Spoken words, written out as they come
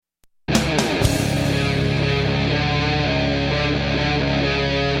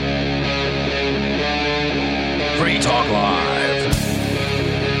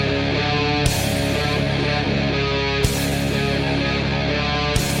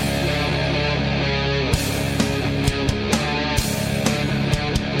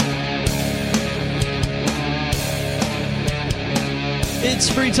It's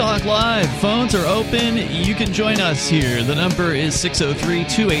Free Talk Live. Phones are open. You can join us here. The number is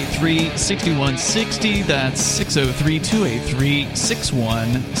 603-283-6160. That's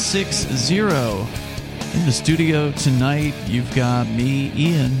 603-283-6160. In the studio tonight, you've got me,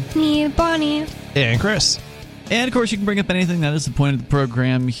 Ian. Me, Bonnie. And Chris. And, of course, you can bring up anything. That is the point of the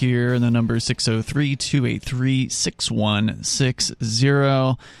program here. The number is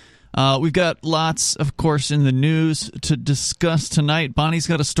 603-283-6160. We've got lots, of course, in the news to discuss tonight. Bonnie's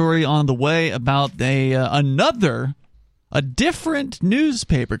got a story on the way about a different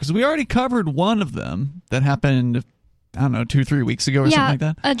newspaper, because we already covered one of them that happened, I don't know, 2-3 weeks ago or something like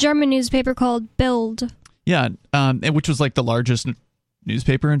that. A German newspaper called Bild. Yeah, which was like the largest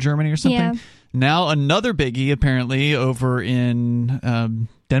newspaper in Germany or something. Yeah. Now another biggie, apparently, over in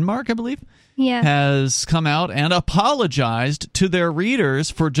Denmark, I believe. Yeah. Has come out and apologized to their readers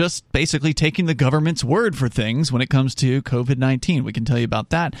for just basically taking the government's word for things when it comes to COVID-19. We can tell you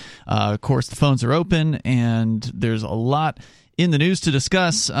about that. Of course, the phones are open, and there's a lot in the news to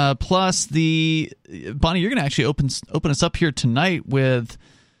discuss. Plus, Bonnie, you're going to actually open us up here tonight with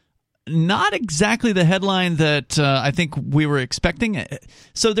not exactly the headline that I think we were expecting.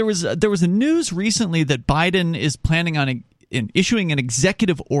 So there was a news recently that Biden is planning on issuing an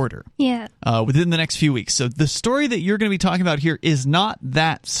executive order within the next few weeks. So the story that you're going to be talking about here is not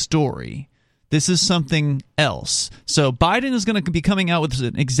that story. This is something else. So Biden is going to be coming out with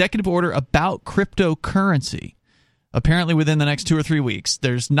an executive order about cryptocurrency, apparently within the next 2 or 3 weeks.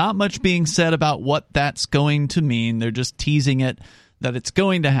 There's not much being said about what that's going to mean. They're just teasing it that it's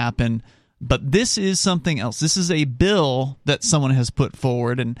going to happen. But this is something else. This is a bill that someone has put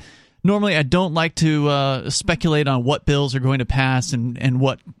forward, and normally I don't like to speculate on what bills are going to pass and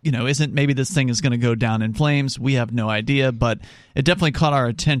what, isn't. Maybe this thing is going to go down in flames. We have no idea, but it definitely caught our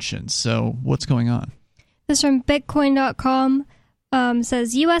attention. So what's going on? This from Bitcoin.com.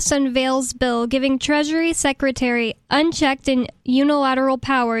 Says U.S. unveils bill giving Treasury Secretary unchecked and unilateral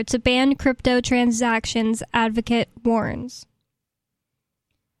power to ban crypto transactions, advocate warns.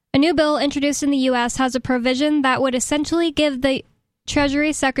 A new bill introduced in the U.S. has a provision that would essentially give the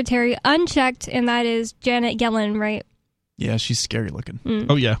Treasury Secretary unchecked, and that is Janet Yellen, right? Yeah, she's scary looking.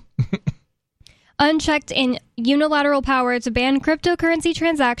 Oh, yeah. Unchecked and unilateral power to ban cryptocurrency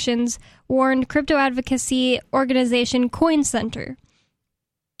transactions, warned crypto advocacy organization Coin Center.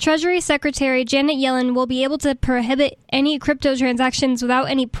 Treasury Secretary Janet Yellen will be able to prohibit any crypto transactions without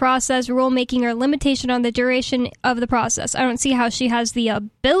any process, rulemaking, or limitation on the duration of the process. I don't see how she has the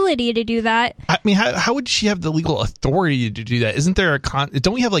ability to do that. I mean, how would she have the legal authority to do that? Isn't there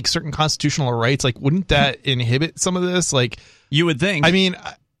don't we have like certain constitutional rights? Like, wouldn't that inhibit some of this? Like, you would think. I mean,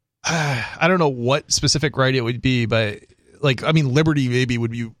 I don't know what specific right it would be, but like, I mean, liberty maybe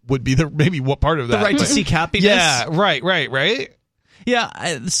would be maybe what part of that? The right to seek happiness. Yeah, right.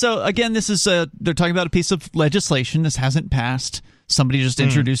 Yeah, so again, this is they're talking about a piece of legislation. This hasn't passed. Somebody just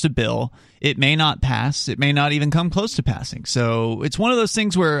introduced a bill. It may not pass. It may not even come close to passing. So it's one of those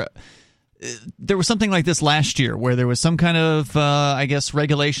things where there was something like this last year where there was some kind of,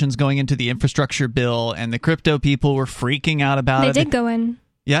 regulations going into the infrastructure bill, and the crypto people were freaking out about it. They did go in.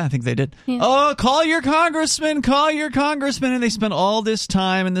 Yeah, I think they did. Yeah. Oh, call your congressman, and they spent all this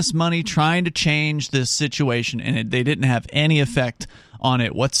time and this money trying to change this situation, and they didn't have any effect on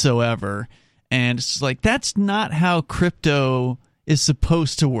it whatsoever. And it's like, that's not how crypto is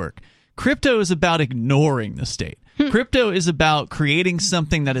supposed to work. Crypto is about ignoring the state. Crypto is about creating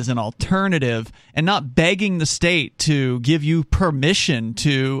something that is an alternative and not begging the state to give you permission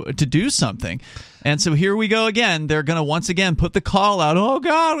to do something. And so here we go again. They're going to once again put the call out, oh,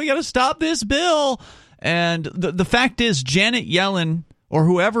 God, we got to stop this bill. And the fact is, Janet Yellen, or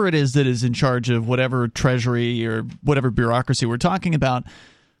whoever it is that is in charge of whatever treasury or whatever bureaucracy we're talking about,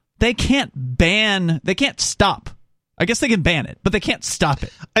 they can't stop. I guess they can ban it, but they can't stop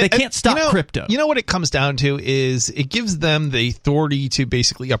it. They can't stop crypto. You know what it comes down to is it gives them the authority to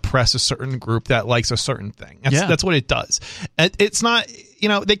basically oppress a certain group that likes a certain thing. That's what it does. It's not,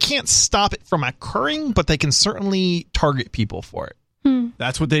 they can't stop it from occurring, but they can certainly target people for it.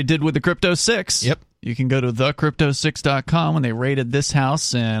 That's what they did with the Crypto 6. Yep. You can go to thecrypto6.com when they raided this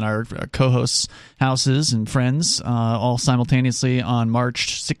house and our co-hosts' houses and friends all simultaneously on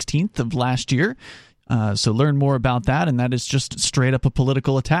March 16th of last year. So learn more about that, and that is just straight up a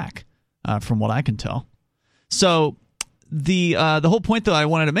political attack, from what I can tell. So the whole point that I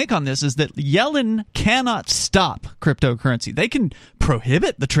wanted to make on this is that Yellen cannot stop cryptocurrency. They can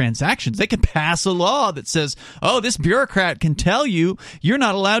prohibit the transactions. They can pass a law that says, oh, this bureaucrat can tell you you're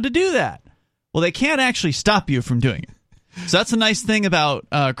not allowed to do that. Well, they can't actually stop you from doing it. So that's the nice thing about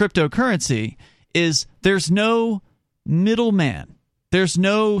cryptocurrency is there's no middleman. There's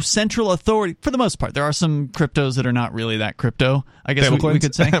no central authority for the most part. There are some cryptos that are not really that crypto, I guess we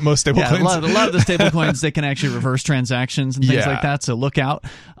could say. Most stablecoins. Yeah, a lot of the stablecoins, they can actually reverse transactions and things like that, so look out.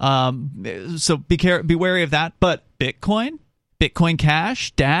 So be wary of that. But Bitcoin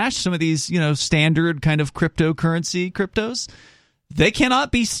Cash, Dash, some of these standard kind of cryptos, they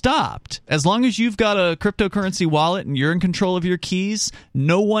cannot be stopped. As long as you've got a cryptocurrency wallet and you're in control of your keys,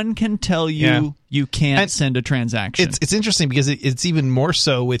 no one can tell you you can't send a transaction. It's interesting because it's even more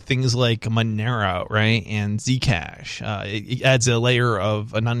so with things like Monero, right, and Zcash. It adds a layer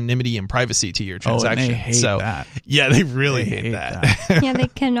of anonymity and privacy to your transaction. And they hate that. Yeah, they really hate that. Yeah, they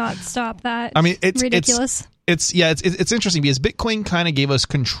cannot stop that. I mean, it's ridiculous. It's interesting because Bitcoin kind of gave us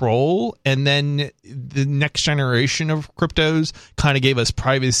control, and then the next generation of cryptos kind of gave us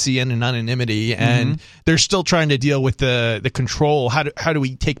privacy and anonymity, and they're still trying to deal with the control. How do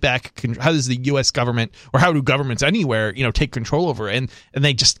we take back? How does the U.S. government, or how do governments anywhere take control over it? And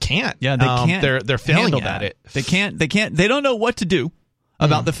they just can't. Yeah, they can't. They're failing at it. They can't. They don't know what to do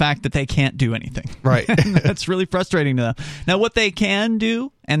about the fact that they can't do anything. Right. That's really frustrating to them. Now, what they can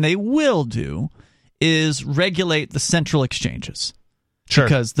do, and they will do, is regulate the central exchanges. Sure.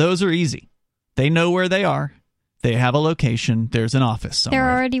 Because those are easy. They know where they are. They have a location. There's an office somewhere.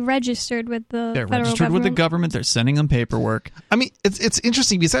 They're already registered with the They're federal registered government. with the government. They're sending them paperwork. I mean, it's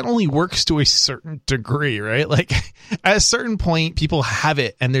interesting because that only works to a certain degree, right? Like, at a certain point, people have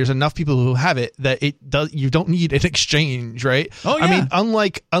it, and there's enough people who have it that you don't need an exchange, right? Oh, yeah. I mean,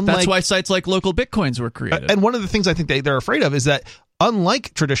 unlike that's why sites like Local Bitcoins were created. And one of the things I think they're afraid of is that,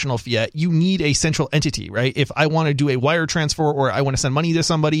 unlike traditional fiat, you need a central entity, right? If I want to do a wire transfer, or I want to send money to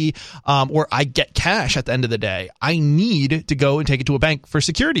somebody, or I get cash at the end of the day, I need to go and take it to a bank for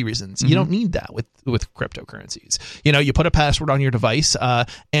security reasons. You don't need that with cryptocurrencies. You put a password on your device,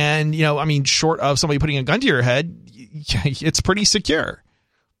 and I mean, short of somebody putting a gun to your head, it's pretty secure.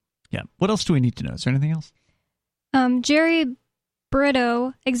 Yeah. What else do we need to know? Is there anything else? Jerry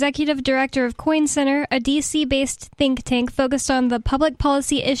Brito, executive director of Coin Center, a DC-based think tank focused on the public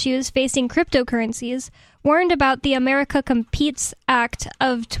policy issues facing cryptocurrencies, warned about the America Competes Act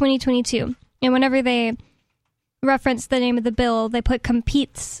of 2022. And whenever they reference the name of the bill, they put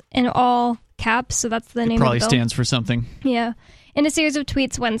competes in all caps, so that's the name of the bill. Probably stands for something. Yeah. In a series of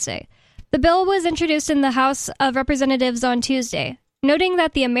tweets Wednesday. The bill was introduced in the House of Representatives on Tuesday, noting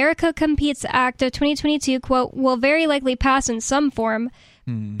that the America Competes Act of 2022, quote, will very likely pass in some form.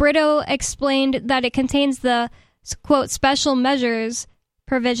 Brito explained that it contains the, quote, special measures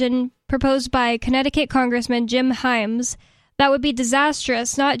provision proposed by Connecticut Congressman Jim Himes that would be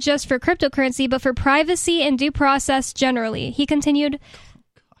disastrous, not just for cryptocurrency, but for privacy and due process generally. He continued,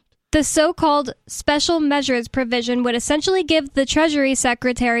 the so-called special measures provision would essentially give the Treasury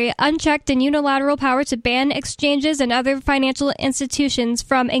Secretary unchecked and unilateral power to ban exchanges and other financial institutions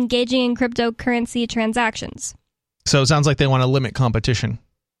from engaging in cryptocurrency transactions. So it sounds like they want to limit competition.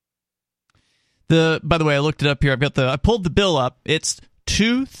 By the way, I looked it up here. I pulled the bill up. It's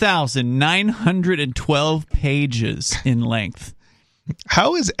 2,912 pages in length.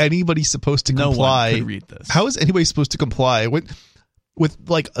 How is anybody supposed to comply? No one could read this. How is anybody supposed to comply with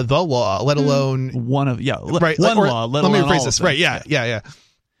like the law, let alone one law, let alone let me rephrase this. Right, yeah.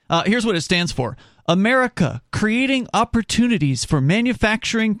 Here's what it stands for. America, creating opportunities for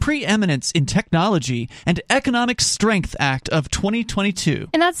manufacturing preeminence in technology and economic strength Act of 2022.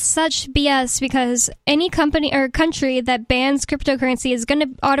 And that's such BS because any company or country that bans cryptocurrency is going to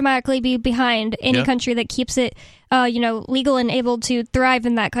automatically be behind any country that keeps it legal and able to thrive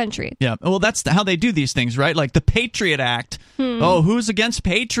in that country. Yeah, well, that's how they do these things, right? Like the Patriot Act. Oh, who's against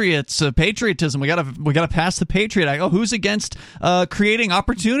patriots? Patriotism. We gotta pass the Patriot Act. Oh, who's against creating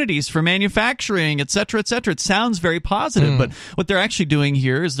opportunities for manufacturing, et cetera, et cetera? It sounds very positive, but what they're actually doing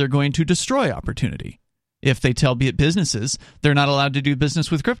here is they're going to destroy opportunity. If they tell businesses they're not allowed to do business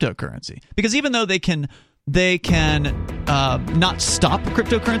with cryptocurrency, because even though they can not stop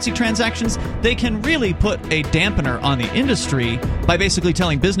cryptocurrency transactions, they can really put a dampener on the industry by basically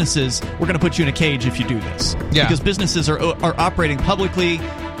telling businesses, we're going to put you in a cage if you do this. Yeah. Because businesses are operating publicly.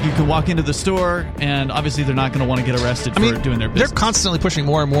 You can walk into the store, and obviously they're not going to want to get arrested for doing their business. They're constantly pushing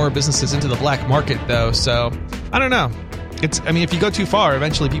more and more businesses into the black market, though, so I don't know. If you go too far,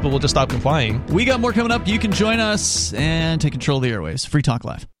 eventually people will just stop complying. We got more coming up. You can join us and take control of the airwaves. Free Talk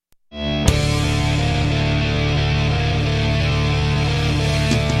Live.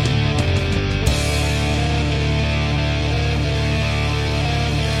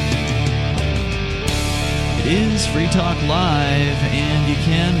 It is Free Talk Live, and you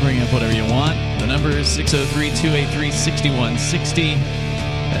can bring up whatever you want. The number is 603-283-6160.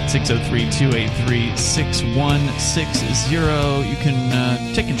 at 603-283-6160. You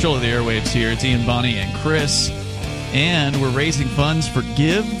can take control of the airwaves here. It's Ian, Bonnie, and Chris. And we're raising funds for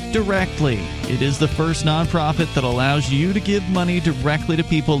Give Directly. It is the first nonprofit that allows you to give money directly to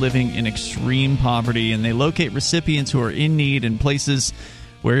people living in extreme poverty. And they locate recipients who are in need in places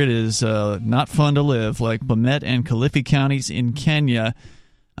where it is not fun to live, like Bomet and Kilifi counties in Kenya,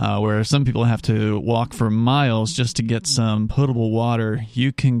 where some people have to walk for miles just to get some potable water.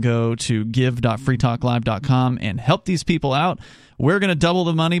 You can go to give.freetalklive.com and help these people out. We're going to double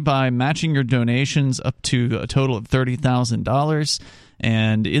the money by matching your donations up to a total of $30,000.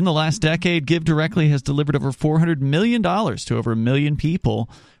 And in the last decade, Give Directly has delivered over $400 million to over 1 million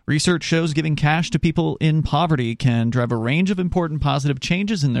people. Research shows giving cash to people in poverty can drive a range of important positive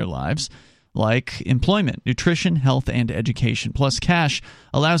changes in their lives, like employment, nutrition, health, and education. Plus, cash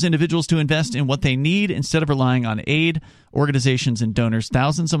allows individuals to invest in what they need instead of relying on aid, organizations, and donors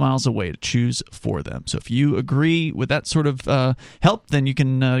thousands of miles away to choose for them. So if you agree with that sort of help, then you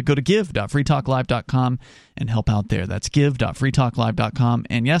can go to give.freetalklive.com and help out there. That's give.freetalklive.com.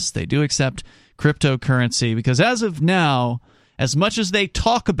 And yes, they do accept cryptocurrency because as of now, as much as they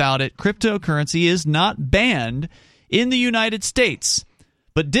talk about it, cryptocurrency is not banned in the United States.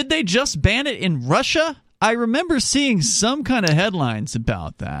 But did they just ban it in Russia? I remember seeing some kind of headlines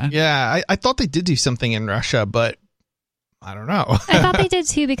about that. Yeah, I thought they did do something in Russia, but I don't know. I thought they did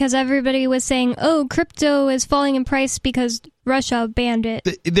too because everybody was saying, "Oh, crypto is falling in price because Russia banned it."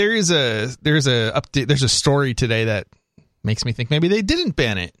 There's a update. There's a story today that makes me think maybe they didn't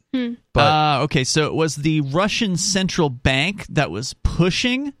ban it. But okay, so it was the Russian central bank that was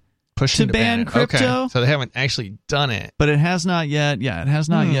pushing to ban crypto. Okay. So they haven't actually done it. But it has not yet. Yeah, it has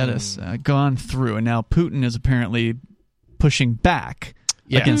not yet gone through. And now Putin is apparently pushing back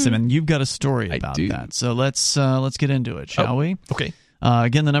against him. And you've got a story about that. So let's get into it, shall we? Okay.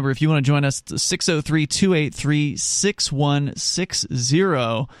 Again, the number, if you want to join us,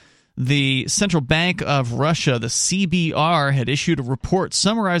 603-283-6160. The Central Bank of Russia, the CBR, had issued a report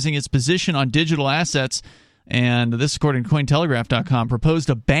summarizing its position on digital assets. And this, according to Cointelegraph.com, proposed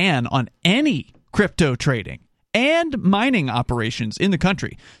a ban on any crypto trading and mining operations in the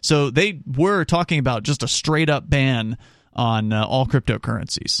country. So they were talking about just a straight-up ban on all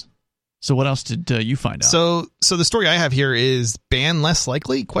cryptocurrencies. So what else did you find out? So the story I have here is ban less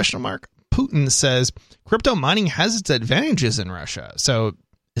likely, ? Putin says crypto mining has its advantages in Russia. So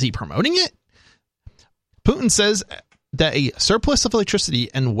is he promoting it? Putin says that a surplus of electricity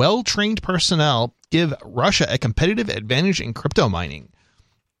and well-trained personnel give Russia a competitive advantage in crypto mining.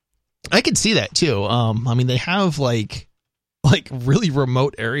 I could see that too. I mean, they have like really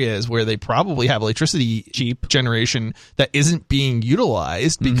remote areas where they probably have electricity cheap generation that isn't being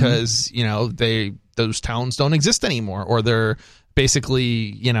utilized because, those towns don't exist anymore, or they're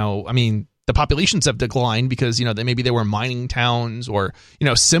basically, the populations have declined because, maybe they were mining towns or,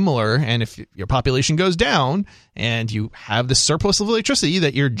 similar. And if your population goes down and you have this surplus of electricity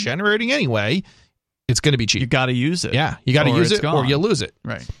that you're generating anyway, it's going to be cheap. You got to use it. Yeah, you got to use it or you lose it.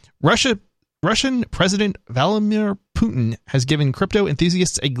 Right. Russian President Vladimir Putin has given crypto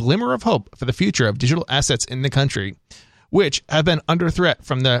enthusiasts a glimmer of hope for the future of digital assets in the country, which have been under threat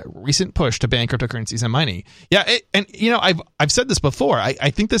from the recent push to ban cryptocurrencies and mining. Yeah, I've said this before. I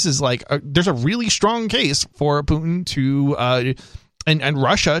think this is there's a really strong case for Putin to and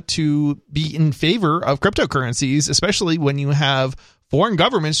Russia to be in favor of cryptocurrencies, especially when you have foreign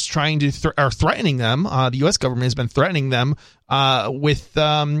governments trying to threatening them. The U.S. government has been threatening them with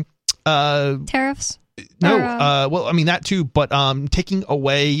tariffs. No, that too, but taking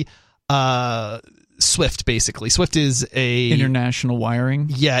away SWIFT, basically. SWIFT is a international wiring.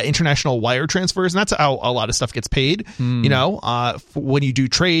 Yeah, international wire transfers, and that's how a lot of stuff gets paid. When you do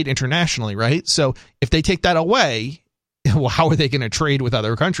trade internationally, right? So if they take that away, well, how are they going to trade with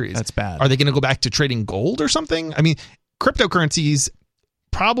other countries? That's bad. Are they going to go back to trading gold or something? I mean, cryptocurrencies,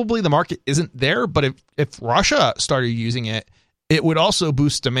 probably the market isn't there, but if Russia started using it, it would also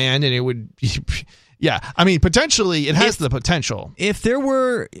boost demand, and it would. Yeah, I mean, potentially, it has the potential. If there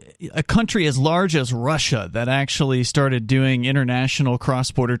were a country as large as Russia that actually started doing international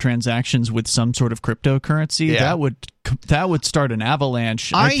cross-border transactions with some sort of cryptocurrency, that would start an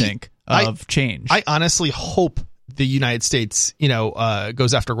avalanche, I think, of change. I honestly hope the United States,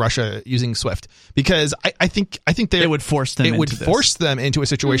 goes after Russia using SWIFT, because I think it would force them. It would force them into a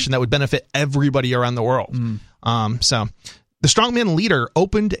situation that would benefit everybody around the world. So. The strongman leader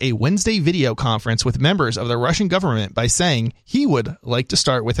opened a Wednesday video conference with members of the Russian government by saying he would like to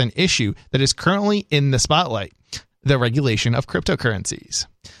start with an issue that is currently in the spotlight, the regulation of cryptocurrencies.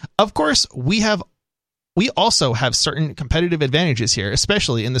 Of course, we have we also have certain competitive advantages here,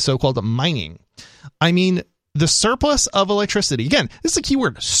 especially in the so-called mining. I mean, the surplus of electricity, again, this is a key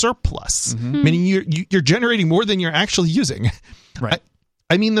word, surplus, meaning you're generating more than you're actually using. Right.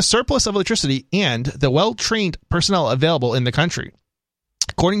 I mean, the surplus of electricity and the well-trained personnel available in the country.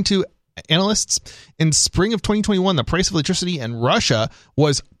 According to analysts, in spring of 2021, the price of electricity in Russia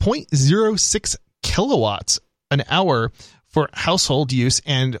was 0.06 kilowatts an hour for household use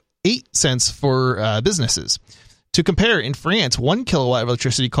and 8 cents for businesses. To compare, in France, 1 kilowatt of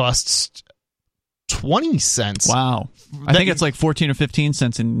electricity costs 20 cents. Wow. I think it's like 14 or 15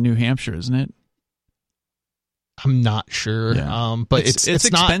 cents in New Hampshire, isn't it? I'm not sure. Yeah. But it's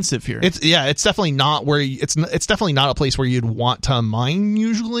expensive here. It's definitely not where it's definitely not a place where you'd want to mine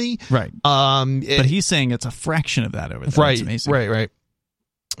usually. Right. But he's saying it's a fraction of that over there. Right. That's amazing. Right.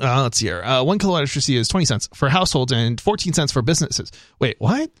 Let's see here. 1 kilowatt of electricity is 20 cents for households and 14 cents for businesses. Wait,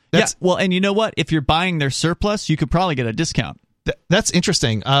 what? Well, and you know what? If you're buying their surplus, you could probably get a discount. That's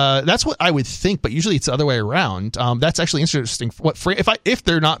interesting. That's what I would think, but usually it's the other way around. That's actually interesting. If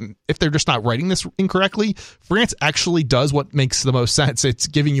they're just not writing this incorrectly, France actually does what makes the most sense. It's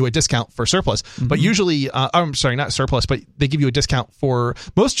giving you a discount for surplus, but usually, I'm sorry, not surplus, but they give you a discount for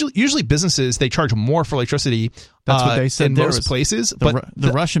usually businesses. They charge more for electricity. That's what they said in most places. But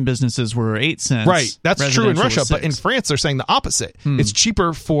the Russian businesses were 8 cents. Right, that's true in Russia, but in France they're saying the opposite. It's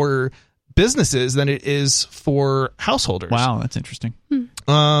cheaper for businesses than it is for householders. Wow, that's interesting. Well,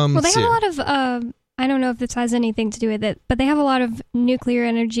 they have a lot of I don't know if this has anything to do with it, but they have a lot of nuclear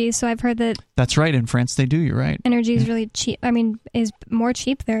energy, so I've heard that that's right. In France they do, you're right. Energy is really cheap. I mean, is more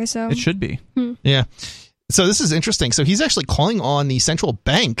cheap there, so it should be. Yeah. So this is interesting. So he's actually calling on the central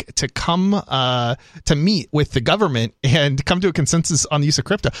bank to come to meet with the government and come to a consensus on the use of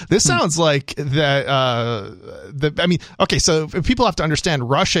crypto. This sounds like that. Okay. So people have to understand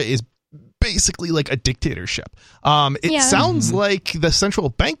Russia is basically like a dictatorship. It sounds like the central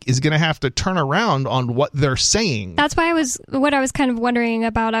bank is going to have to turn around on what they're saying. That's why what I was kind of wondering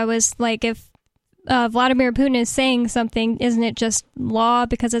about. I was like, if Vladimir Putin is saying something, isn't it just law?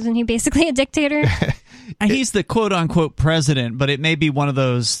 Because isn't he basically a dictator? And he's the quote-unquote president, but it may be one of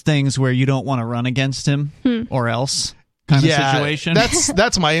those things where you don't want to run against him or else kind of situation.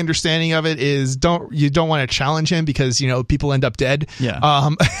 That's my understanding of it. Is you don't want to challenge him because people end up dead. Yeah.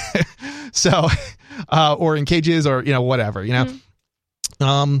 So or in cages or whatever.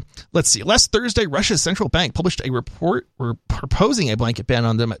 Let's see. Last Thursday, Russia's central bank published a report proposing a blanket ban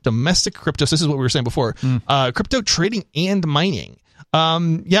on domestic crypto. So this is what we were saying before. Crypto trading and mining.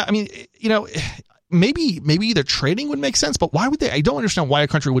 Maybe the trading would make sense, but why would they? I don't understand why a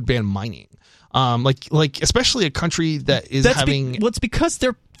country would ban mining. Especially a country that is having. It's because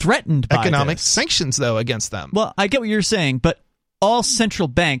they're threatened by economic this. sanctions, though, against them. Well, I get what you're saying, but all central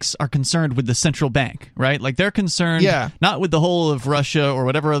banks are concerned with the central bank, right? Like they're concerned not with the whole of Russia or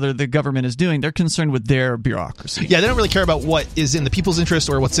whatever other the government is doing. They're concerned with their bureaucracy. Yeah, they don't really care about what is in the people's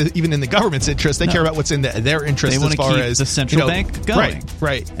interest or what's even in the government's interest. They care about what's in their interest. They want as to far keep as the central bank going.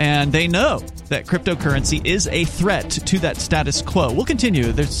 Right. And they know that cryptocurrency is a threat to that status quo. We'll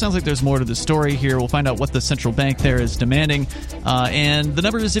continue. There sounds like there's more to the story here. We'll find out what the central bank there is demanding. And the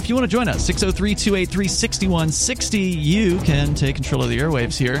number is, if you want to join us, 603-283-6160. You can take control of the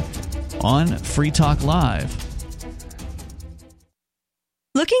airwaves here on Free Talk Live.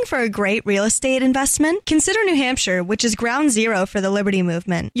 Looking for a great real estate investment? Consider New Hampshire, which is ground zero for the Liberty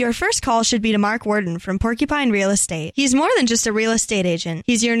Movement. Your first call should be to Mark Worden from Porcupine Real Estate. He's more than just a real estate agent.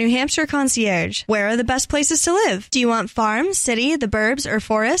 He's your New Hampshire concierge. Where are the best places to live? Do you want farm, city, the burbs, or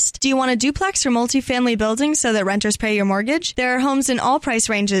forest? Do you want a duplex or multifamily building so that renters pay your mortgage? There are homes in all price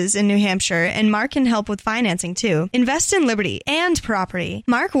ranges in New Hampshire, and Mark can help with financing too. Invest in liberty and property.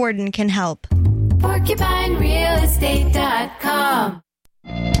 Mark Worden can help. PorcupineRealEstate.com.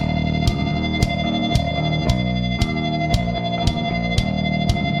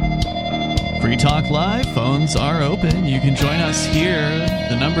 Free Talk Live, phones are open. You can join us here.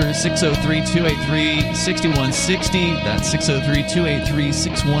 The number is 603-283-6160. That's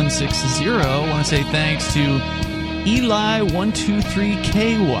 603-283-6160. I want to say thanks to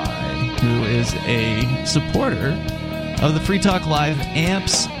Eli123KY, who is a supporter of the Free Talk Live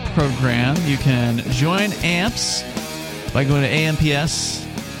AMPS program. You can join AMPS by going to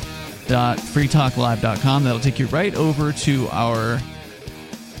amps.freetalklive.com. That'll take you right over to our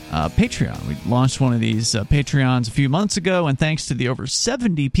Patreon. We launched one of these Patreons a few months ago, and thanks to the over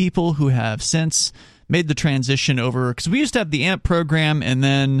 70 people who have since made the transition over, because we used to have the AMP program, and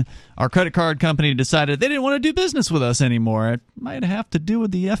then our credit card company decided they didn't want to do business with us anymore. It might have to do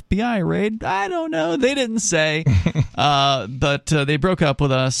with the FBI raid. I don't know. They didn't say. But they broke up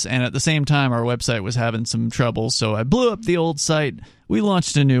with us, and at the same time, our website was having some trouble, so I blew up the old site. We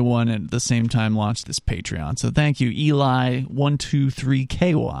launched a new one, and at the same time launched this Patreon. So thank you,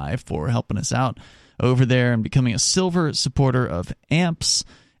 Eli123KY, for helping us out over there and becoming a silver supporter of AMPS,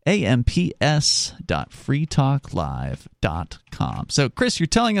 amps.freetalklive.com. So, Chris, you're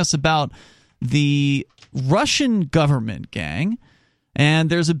telling us about the Russian government gang, and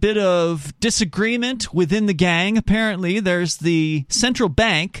there's a bit of disagreement within the gang. Apparently, there's the central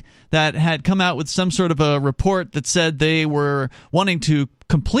bank that had come out with some sort of a report that said they were wanting to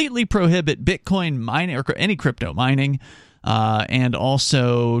completely prohibit Bitcoin mining or any crypto mining, and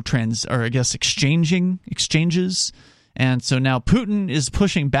also exchanges. And so now Putin is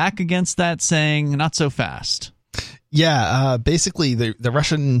pushing back against that, saying not so fast. Yeah, basically the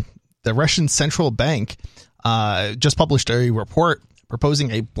Russian central bank just published a report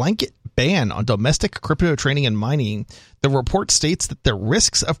proposing a blanket ban on domestic crypto trading and mining. The report states that the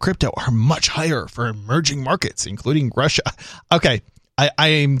risks of crypto are much higher for emerging markets, including Russia. Okay,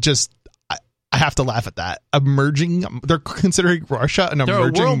 I have to laugh at that. They're considering Russia an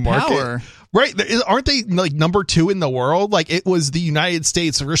emerging market. Power. Right. Aren't they like number 2 in the world? Like, it was the United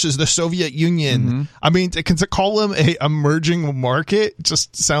States versus the Soviet Union. Mm-hmm. I mean, to call them a emerging market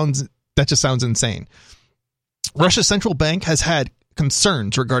just sounds insane. Russia's central bank has had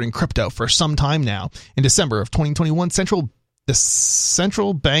concerns regarding crypto for some time now. In December of 2021, the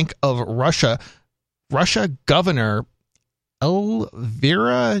Central Bank of Russia Governor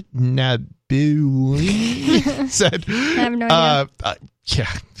Elvira Nabuli said, I have no idea.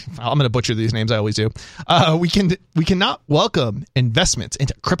 Yeah, I'm going to butcher these names. I always do. We cannot welcome investments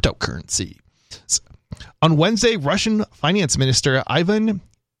into cryptocurrency. On Wednesday, Russian Finance Minister Ivan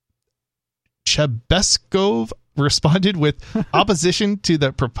Chebeskov responded with opposition to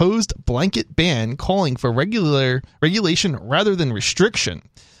the proposed blanket ban, calling for regulation rather than restriction.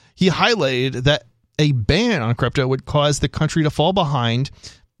 He highlighted that a ban on crypto would cause the country to fall behind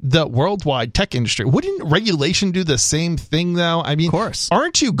the worldwide tech industry. Wouldn't regulation do the same thing, though? I mean, of course.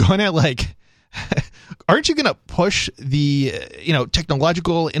 Aren't you gonna push the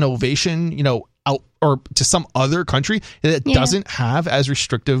technological innovation out or to some other country that doesn't have as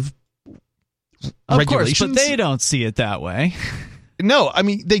restrictive regulations? Of course, but they don't see it that way. No, I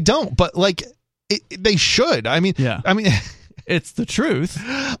mean, they don't, but they should. I mean, it's the truth.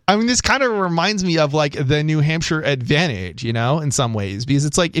 I mean, this kind of reminds me of like the New Hampshire advantage, in some ways, because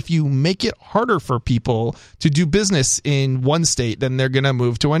it's like if you make it harder for people to do business in one state, then they're going to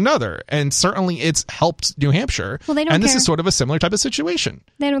move to another. And certainly it's helped New Hampshire. Well, they don't and care. This is sort of a similar type of situation.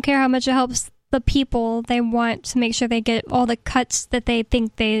 They don't care how much it helps the people. They want to make sure they get all the cuts that they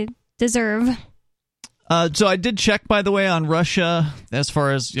think they deserve. So I did check, by the way, on Russia as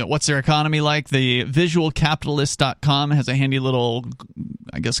far as what's their economy like. The visualcapitalist.com has a handy little,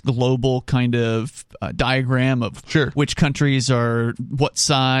 I guess, global kind of diagram of which countries are what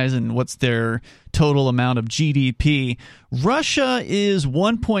size and what's their total amount of GDP. Russia is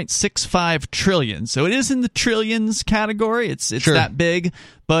 1.65 trillion. So it is in the trillions category. It's that big,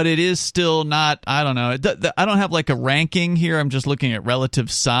 but it is still not, I don't know. I don't have like a ranking here. I'm just looking at relative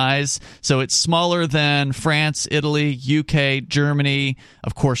size. So it's smaller than France, Italy, UK, Germany.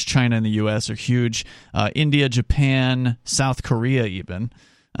 Of course, China and the US are huge. India, Japan, South Korea even.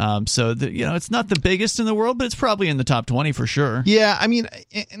 So it's not the biggest in the world, but it's probably in the top 20 for sure. Yeah, I mean,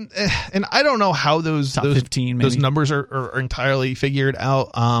 and I don't know how those 15 maybe. Those numbers are entirely figured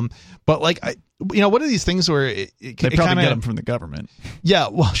out. But like one of these things where they probably get them from the government. Yeah,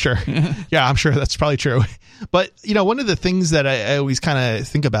 well, sure. Yeah, I'm sure that's probably true. But one of the things that I always kind of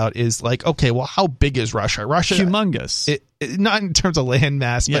think about is like, okay, well, how big is Russia? Russia, humongous. Not in terms of land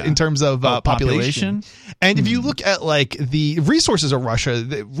mass, but in terms of population. And if you look at like the resources of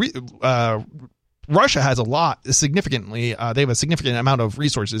Russia, Russia has significantly, they have a significant amount of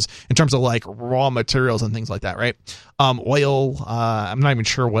resources in terms of like raw materials and things like that, right? Oil, I'm not even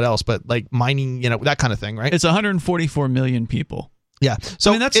sure what else, but like mining, that kind of thing, right? It's 144 million people. Yeah, so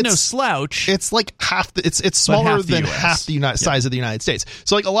I mean, that's no slouch. It's like half. It's smaller than half the size of the United States.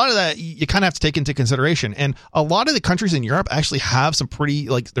 So like a lot of that you kind of have to take into consideration. And a lot of the countries in Europe actually have some pretty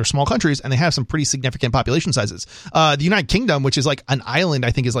they're small countries and they have some pretty significant population sizes. The United Kingdom, which is like an island,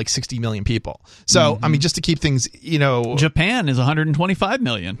 I think is like 60 million people. So I mean, just to keep things, Japan is 125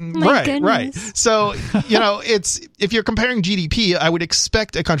 million. Right. So it's if you're comparing GDP, I would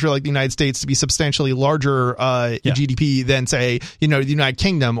expect a country like the United States to be substantially larger in GDP than say the United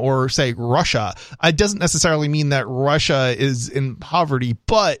Kingdom or say Russia. It doesn't necessarily mean that Russia is in poverty,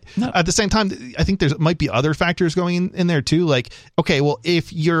 but at the same time, I think there might be other factors going in there too. Like, okay, well,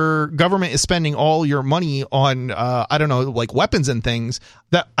 if your government is spending all your money on, I don't know, like weapons and things,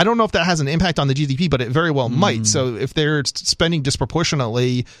 that I don't know if that has an impact on the GDP, but it very well might. So if they're spending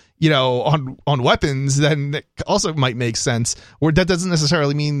disproportionately, on weapons, then it also might make sense. Or that doesn't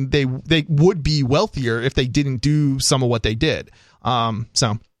necessarily mean they would be wealthier if they didn't do some of what they did.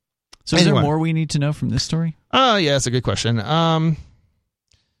 So is there more we need to know from this story? Yeah, that's a good question.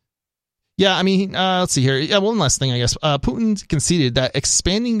 Yeah, I mean, let's see here. Yeah, one last thing, I guess. Putin conceded that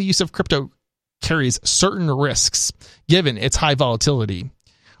expanding the use of crypto carries certain risks given its high volatility.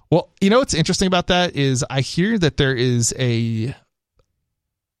 Well, what's interesting about that is I hear that there is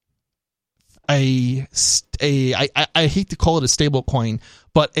I hate to call it a stable coin,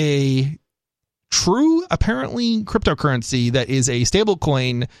 but a true, apparently, cryptocurrency that is a stable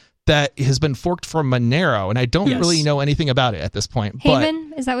coin that has been forked from Monero, and I don't really know anything about it at this point. Haven?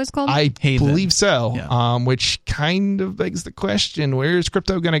 But is that what it's called? I believe so, which kind of begs the question, where is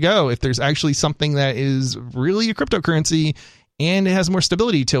crypto going to go if there's actually something that is really a cryptocurrency and it has more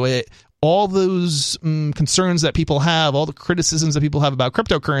stability to it? All those concerns that people have, all the criticisms that people have about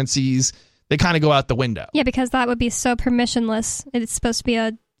cryptocurrencies, they kind of go out the window. Yeah, because that would be so permissionless. It's supposed to be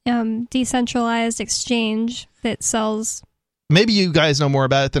a decentralized exchange that sells. Maybe you guys know more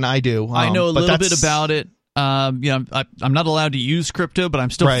about it than I do. I know a little bit about it. I'm not allowed to use crypto, but I'm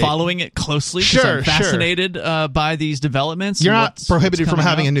still following it closely because I'm fascinated by these developments. You're not prohibited from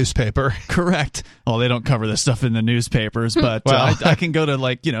having a newspaper. Correct. Well, they don't cover this stuff in the newspapers, but I can go to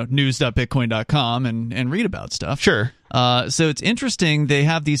news.bitcoin.com and read about stuff. Sure. So it's interesting. They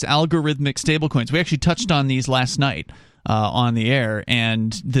have these algorithmic stablecoins. We actually touched on these last night on the air,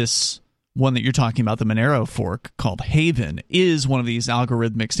 and this one that you're talking about, the Monero fork called Haven, is one of these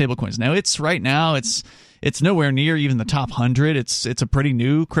algorithmic stablecoins. Now, it's nowhere near even the top 100. It's a pretty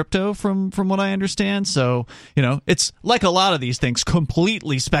new crypto from what I understand. So, it's like a lot of these things,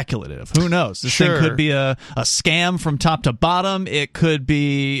 completely speculative. Who knows? This thing could be a scam from top to bottom. It could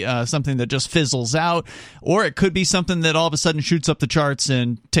be something that just fizzles out, or it could be something that all of a sudden shoots up the charts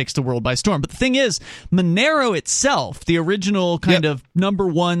and takes the world by storm. But the thing is, Monero itself, the original kind of number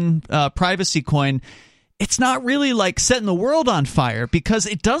one privacy coin, it's not really like setting the world on fire because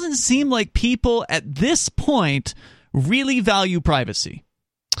it doesn't seem like people at this point really value privacy.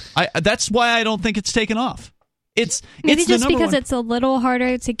 That's why I don't think it's taken off. Maybe just because it's a little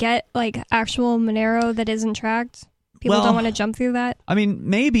harder to get like actual Monero that isn't tracked. People don't want to jump through that. I mean,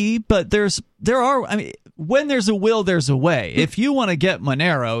 maybe, but when there's a will, there's a way. If you want to get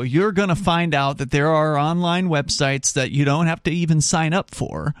Monero, you're going to find out that there are online websites that you don't have to even sign up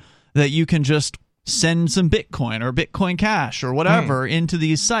for, that you can just send some Bitcoin or Bitcoin Cash or whatever into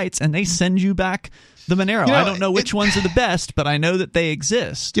these sites, and they send you back the Monero. I don't know which ones are the best, but I know that they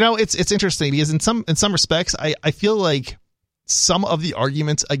exist. It's interesting because in some respects, I feel like some of the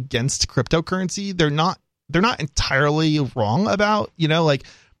arguments against cryptocurrency, they're not entirely wrong about.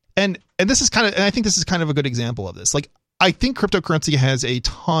 And this is kind of, and I think this is kind of a good example of this. Like, I think cryptocurrency has a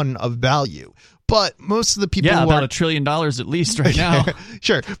ton of value. But most of the people who about are $1 trillion at least right now.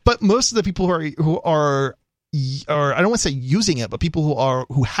 Sure. But most of the people who are I don't want to say using it, but people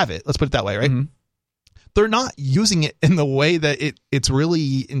who have it, let's put it that way, right? Mm-hmm. They're not using it in the way that it's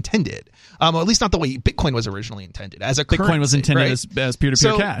really intended. At least not the way Bitcoin was originally intended as a currency. Bitcoin was intended as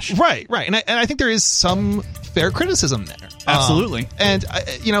peer-to-peer cash. Right. And I think there is some fair criticism there. Absolutely.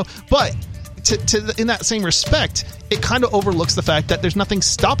 But in that same respect, it kind of overlooks the fact that there's nothing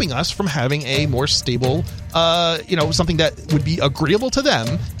stopping us from having a more stable, something that would be agreeable to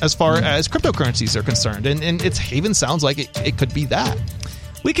them as far as cryptocurrencies are concerned. And its Haven sounds like it could be that.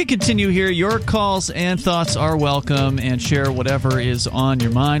 We could continue here. Your calls and thoughts are welcome, and share whatever is on your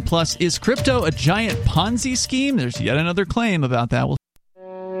mind. Plus, is crypto a giant Ponzi scheme? There's yet another claim about that.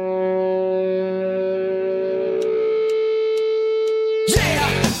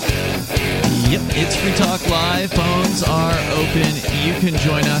 Yep, it's Free Talk Live. Phones are open. You can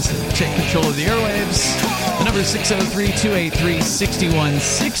join us and take control of the airwaves. The number is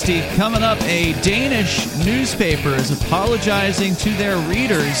 603-283-6160. Coming up, a Danish newspaper is apologizing to their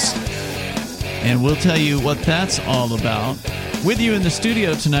readers, and we'll tell you what that's all about. With you in the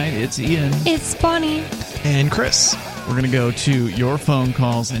studio tonight, it's Ian. It's Bonnie. And Chris. We're going to go to your phone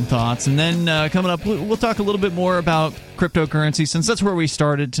calls and thoughts, and then coming up, we'll talk a little bit more about cryptocurrency, since that's where we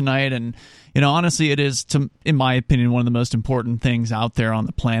started tonight. And honestly, it is, in my opinion, one of the most important things out there on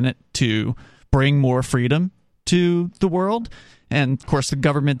the planet to bring more freedom to the world. And, of course, the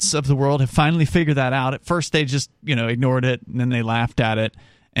governments of the world have finally figured that out. At first, they just, ignored it, and then they laughed at it.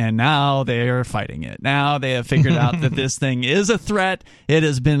 And now they are fighting it. Now they have figured out that this thing is a threat. It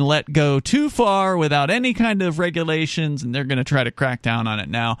has been let go too far without any kind of regulations, and they're going to try to crack down on it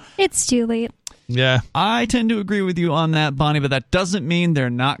now. It's too late. Yeah. I tend to agree with you on that, Bonnie, but that doesn't mean they're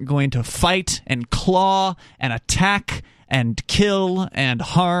not going to fight and claw and attack and kill and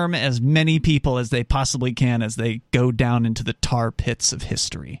harm as many people as they possibly can as they go down into the tar pits of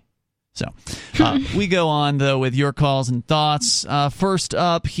history. So we go on, though, with your calls and thoughts. First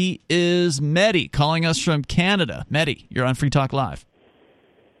up, he is Mehdi, calling us from Canada. Mehdi, you're on Free Talk Live.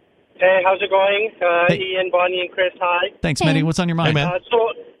 Hey, how's it going? Hey. Ian, Bonnie, and Chris, hi. Thanks, Mehdi. What's on your mind? Hey, man.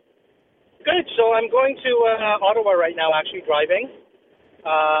 Good. So I'm going to Ottawa right now, actually driving.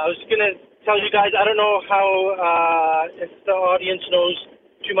 I was going to tell you guys, I don't know how, if the audience knows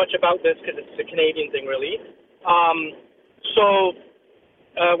too much about this, because it's a Canadian thing, really.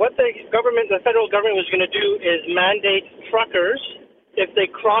 What the federal government was going to do is mandate truckers, if they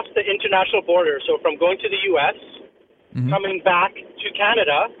cross the international border, so from going to the U.S., coming back to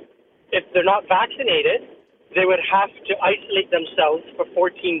Canada, if they're not vaccinated, they would have to isolate themselves for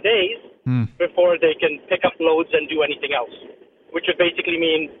 14 days before they can pick up loads and do anything else, which would basically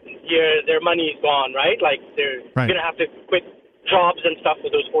mean their money is gone, right? Like they're going to have to quit jobs and stuff for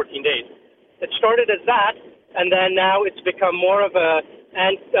those 14 days. It started as that, and then now it's become more of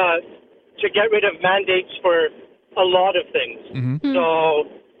to get rid of mandates for a lot of things. So,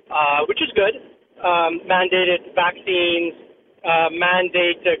 which is good. Mandated vaccines,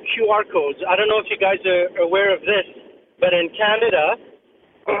 mandate QR codes. I don't know if you guys are aware of this, but in Canada,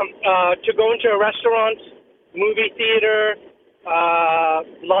 to go into a restaurant, movie theater,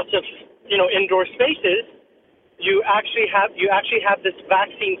 lots of indoor spaces, you actually have this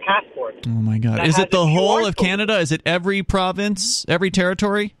vaccine passport. Oh my God! Is it the whole of Canada? Is it every province, every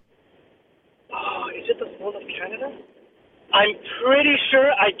territory? Is it the whole of Canada? I'm pretty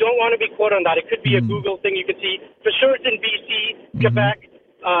sure. I don't want to be quoted on that. It could be a Google thing. You could see for sure it's in BC, Quebec,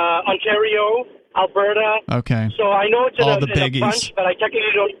 Ontario, Alberta. Okay. So I know it's in all a the biggies, bunch, but I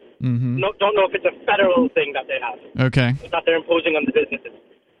technically don't know if it's a federal thing that they have. Okay. That they're imposing on the businesses.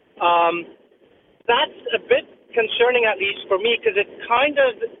 That's a bit concerning, at least for me, because it kind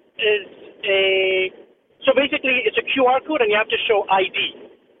of is so basically it's a QR code and you have to show ID.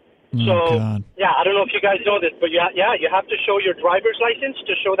 God. Yeah, I don't know if you guys know this, but you have to show your driver's license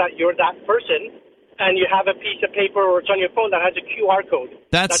to show that you're that person, and you have a piece of paper or it's on your phone that has a QR code.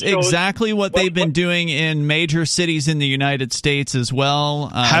 That's exactly what they've been doing in major cities in the United States as well.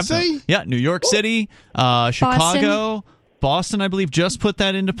 Have they? Yeah, New York City, Chicago, Boston, I believe, just put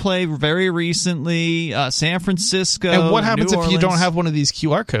that into play very recently. San Francisco. And what happens New if you Orleans, don't have one of these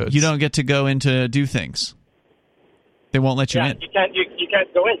QR codes? You don't get to go in to do things. They won't let you in. You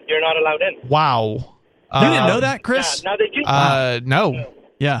can't go in. You're not allowed in. Wow. You didn't know that, Chris? Yeah, now they do. No.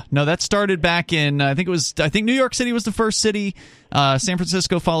 Yeah, no, that started back in, I think New York City was the first city. San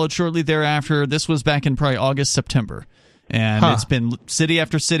Francisco followed shortly thereafter. This was back in probably August, September. And it's been city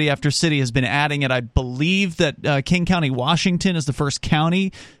after city after city has been adding it. I believe that King County, Washington is the first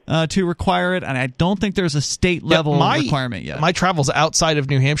county to require it. And I don't think there's a state level requirement yet. My travels outside of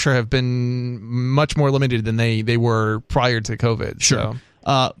New Hampshire have been much more limited than they were prior to COVID. Sure.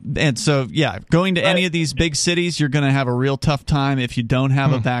 And so, going to any of these big cities, you're going to have a real tough time if you don't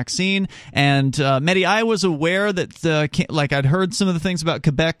have a vaccine. And, Mehdi, I was aware that, I'd heard some of the things about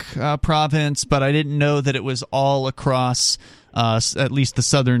Quebec province, but I didn't know that it was all across at least the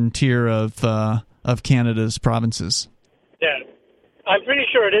southern tier of Canada's provinces. Yeah. I'm pretty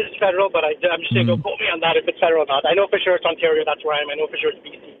sure it is federal, but I'm just saying don't quote me on that if it's federal or not. I know for sure it's Ontario, that's where I am. I know for sure it's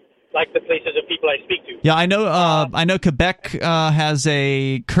BC. Like the places of people I speak to. Yeah, I know Quebec has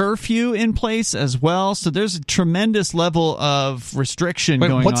a curfew in place as well, so there's a tremendous level of restriction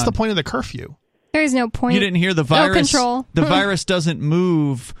going on. What's the point of the curfew? There's no point. You didn't hear the virus. No control. The virus doesn't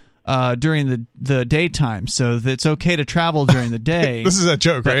move during the daytime, so it's okay to travel during the day. This is a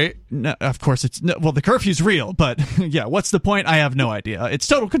joke, right? No, of course it's well, the curfew's real, but yeah, what's the point? I have no idea. It's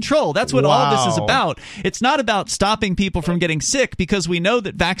total control. That's what all this is about. It's not about stopping people from getting sick, because we know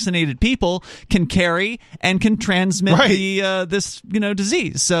that vaccinated people can carry and can transmit this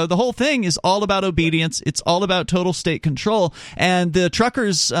disease. So the whole thing is all about obedience. It's all about total state control. And the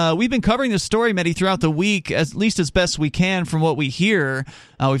truckers, we've been covering this story, Mehdi, throughout the week, at least as best we can from what we hear.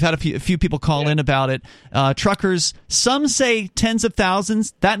 We've had a few people call in about it. Truckers, some say tens of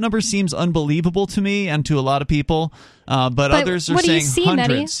thousands. That number seems unbelievable to me and to a lot of people. But others are saying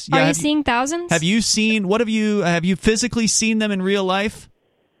hundreds. Are you seeing thousands? Have you physically seen them in real life?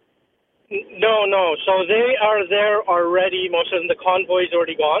 No. So they are there already. Most of them, the convoy's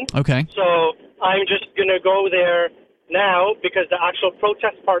already gone. Okay. So I'm just going to go there now because the actual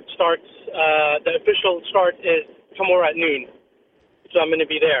protest part starts, the official start is tomorrow at noon. So I'm going to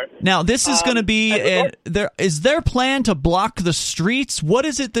be there. Now, this is going to be, is their plan to block the streets? What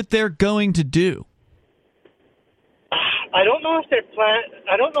is it that they're going to do? I don't know if their plan,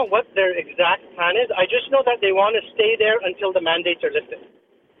 I don't know what their exact plan is. I just know that they want to stay there until the mandates are lifted.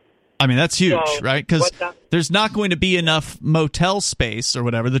 I mean, that's huge, right? Because there's not going to be enough motel space or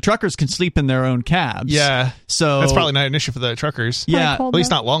whatever. The truckers can sleep in their own cabs. Yeah. So that's probably not an issue for the truckers. Yeah. At least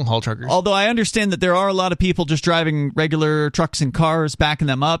not long-haul truckers. Although I understand that there are a lot of people just driving regular trucks and cars, backing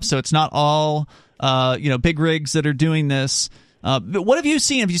them up, so it's not all big rigs that are doing this. But what have you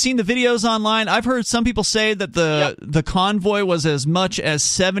seen? Have you seen the videos online? I've heard some people say that the convoy was as much as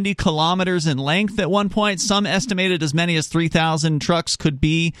 70 kilometers in length at one point. Some estimated as many as 3,000 trucks could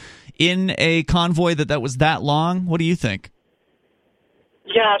be in a convoy that was that long. What do you think?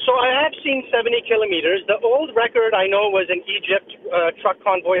 Yeah, so I have seen 70 kilometers. The old record I know was in Egypt, truck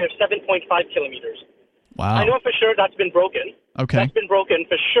convoy of 7.5 kilometers. Wow. I know for sure that's been broken. Okay. That's been broken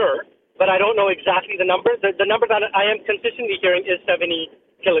for sure, but I don't know exactly the number. The number that I am consistently hearing is 70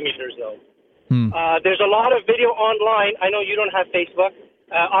 kilometers, though. There's a lot of video online. I know you don't have Facebook.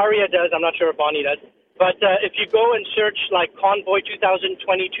 Aria does. I'm not sure if Bonnie does. But if you go and search like Convoy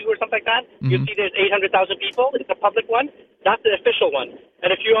 2022 or something like that, you'll see there's 800,000 people. It's a public one. That's the official one.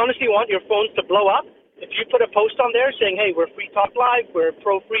 And if you honestly want your phones to blow up, if you put a post on there saying, hey, we're Free Talk Live, we're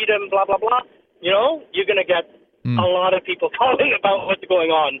pro-freedom, blah, blah, blah, you're going to get a lot of people calling about what's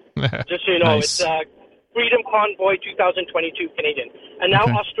going on. Just so you know, Nice. It's Freedom Convoy 2022 Canadian. And now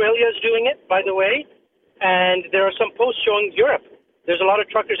Australia is doing it, by the way. And there are some posts showing Europe. There's a lot of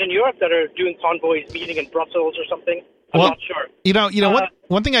truckers in Europe that are doing convoys, meeting in Brussels or something. I'm not sure.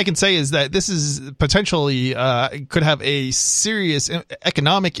 One thing I can say is that this is potentially could have a serious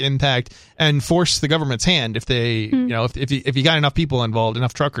economic impact and force the government's hand if they, if you got enough people involved,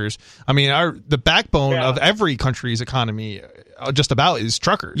 enough truckers. I mean, the backbone of every country's economy just about is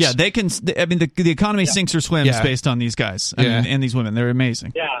truckers. Yeah, they can. I mean, the economy sinks or swims based on these guys and these women. They're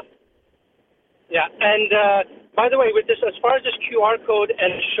amazing. Yeah, and by the way, with this, as far as this QR code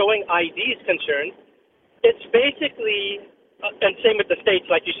and showing ID is concerned, it's basically, and same with the states,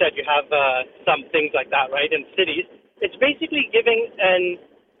 like you said, you have some things like that, right, in cities. It's basically giving an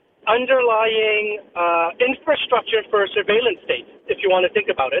underlying infrastructure for a surveillance state, if you want to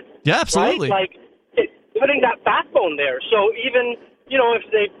think about it. Yeah, absolutely. Right? Like, it's putting that backbone there. So even, if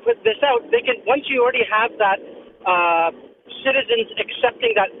they put this out, they can, once you already have that citizens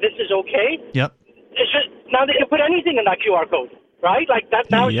accepting that this is okay, it's just, now they can put anything in that QR code, right? Like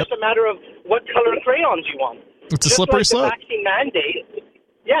that now it's just a matter of what color crayons you want. It's a slippery slope. The vaccine mandate.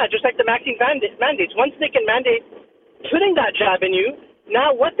 Yeah, just like the vaccine mandates. Once they can mandate putting that jab in you,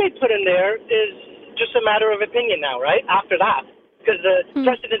 now what they put in there is just a matter of opinion now, right? After that. Because the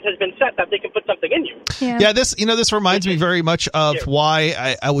precedent has been set that they can put something in you. Yeah, this reminds me very much of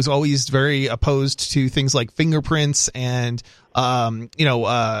why I was always very opposed to things like fingerprints and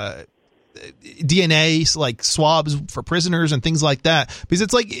DNA, like swabs for prisoners and things like that, because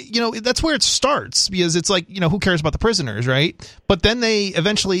it's like, that's where it starts, because it's like, who cares about the prisoners, right? But then they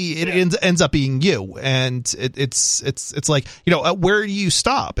eventually ends up being you, and it's like, where do you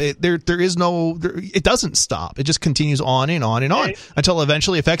stop? It doesn't stop. It just continues on and on and on until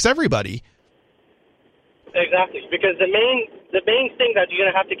eventually affects everybody. Exactly, because the main thing that you're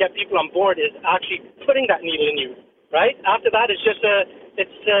going to have to get people on board is actually putting that needle in you, right? After that, it's just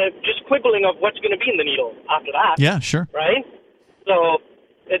just quibbling of what's going to be in the needle after that. Yeah, sure. Right? So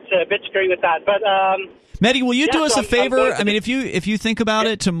it's a bit scary with that. But Mehdi, will you do us a favor? I mean, if you think about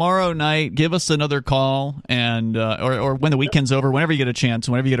it, tomorrow night, give us another call, and or when the weekend's over, whenever you get a chance,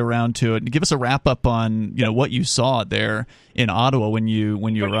 whenever you get around to it, give us a wrap up on what you saw there in Ottawa when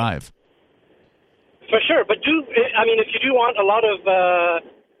you arrive. For sure, but if you do want a lot of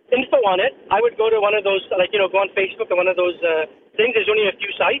info on it, I would go to one of those, go on Facebook or one of those things. There's only a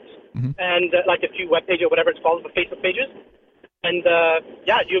few sites and like a few web pages or whatever it's called, Facebook pages. And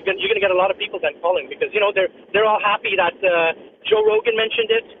you're going to get a lot of people then calling because they're all happy that Joe Rogan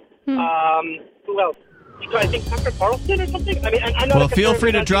mentioned it. Who else? I think Tucker Carlson or something. I mean, I'm not. Well, feel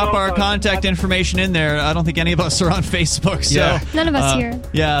free to drop our contact information in there. I don't think any of us are on Facebook. So none of us here.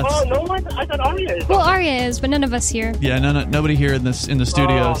 Yeah. Oh, no one. I thought Aria is. Well, Aria is, but none of us here. Yeah, nobody here in the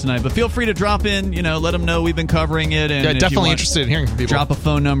studio tonight. But feel free to drop in. Let them know we've been covering it. And definitely interested in hearing from people. Drop a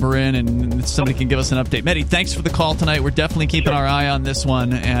phone number in, and somebody can give us an update. Mehdi, thanks for the call tonight. We're definitely keeping our eye on this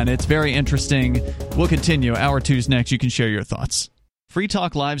one, and it's very interesting. We'll continue. Hour 2's next. You can share your thoughts. Free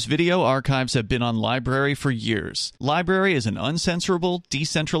Talk Live's video archives have been on LBRY for years. LBRY is an uncensorable,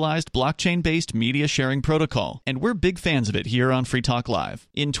 decentralized, blockchain-based media sharing protocol, and we're big fans of it here on Free Talk Live.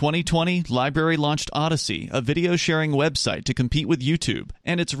 In 2020, LBRY launched Odyssey, a video sharing website to compete with YouTube,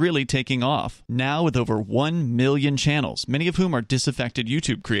 and it's really taking off. Now with over 1 million channels, many of whom are disaffected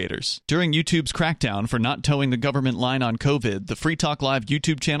YouTube creators. During YouTube's crackdown for not towing the government line on COVID, the Free Talk Live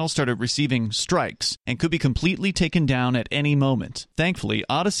YouTube channel started receiving strikes and could be completely taken down at any moment. Thankfully,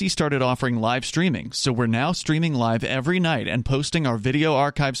 Odyssey started offering live streaming, so we're now streaming live every night and posting our video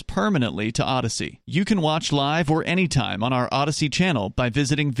archives permanently to Odyssey. You can watch live or anytime on our Odyssey channel by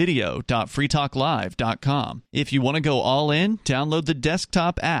visiting video.freetalklive.com. If you want to go all in, download the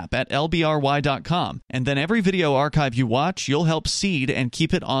desktop app at lbry.com, and then every video archive you watch, you'll help seed and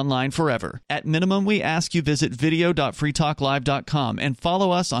keep it online forever. At minimum, we ask you visit video.freetalklive.com and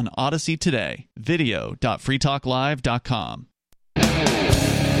follow us on Odyssey today. video.freetalklive.com.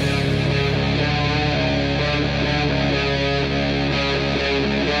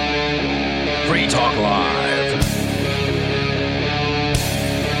 Free Talk Live.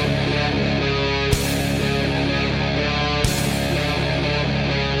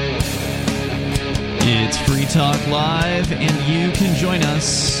 It's Free Talk Live, and you can join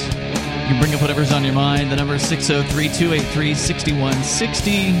us. You can bring up whatever's on your mind. The number is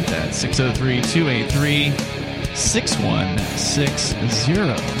 603-283-6160. That's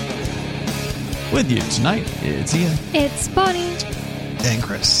 603-283-6160. With you tonight, it's Ian. It's Bonnie. And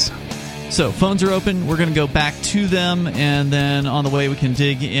Chris. So, phones are open. We're going to go back to them, and then on the way we can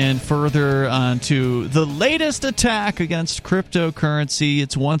dig in further onto the latest attack against cryptocurrency.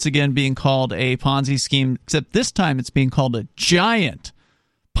 It's once again being called a Ponzi scheme, except this time it's being called a giant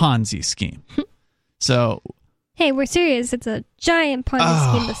Ponzi scheme. So, hey, we're serious. It's a giant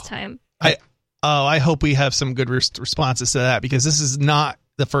Ponzi scheme this time. I hope we have some good responses to that, because this is not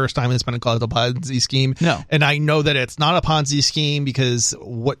the first time it's been called a Ponzi scheme. No. And I know that it's not a Ponzi scheme because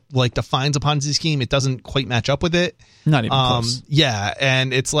what defines a Ponzi scheme, it doesn't quite match up with it. Not even close. Yeah,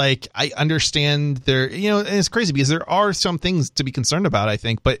 and it's like, I understand and it's crazy because there are some things to be concerned about, I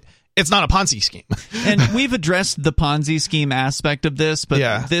think, but it's not a Ponzi scheme. And we've addressed the Ponzi scheme aspect of this,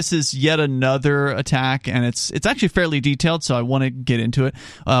 but this is yet another attack, and it's actually fairly detailed, so I want to get into it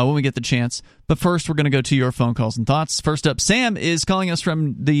when we get the chance. But first, we're going to go to your phone calls and thoughts. First up, Sam is calling us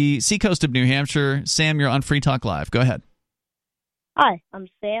from the seacoast of New Hampshire. Sam, you're on Free Talk Live. Go ahead. Hi, I'm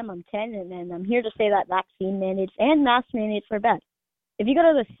Sam. I'm 10, and I'm here to say that vaccine mandates and mask mandates are bad. If you go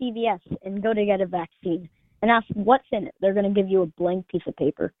to the CVS and go to get a vaccine and ask what's in it, they're going to give you a blank piece of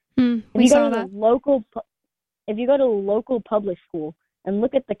paper. If you go to a local public school and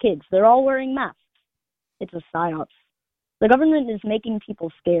look at the kids, they're all wearing masks. It's a psyops. The government is making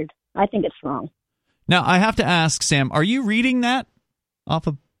people scared. I think it's wrong. Now, I have to ask, Sam, are you reading that off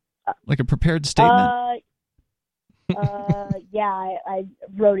of like a prepared statement? Yeah, I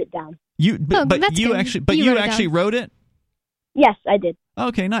wrote it down. You actually wrote it? Yes, I did.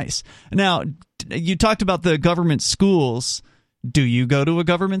 Okay, nice. Now, you talked about the government schools. Do you go to a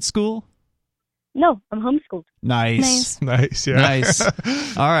government school? No, I'm homeschooled. Nice. Yeah. Nice.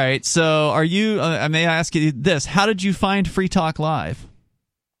 All right. So, are you? May I ask you this? How did you find Free Talk Live?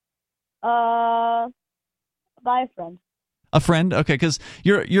 By a friend. A friend? Okay, because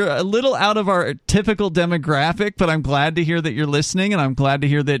you're a little out of our typical demographic, but I'm glad to hear that you're listening, and I'm glad to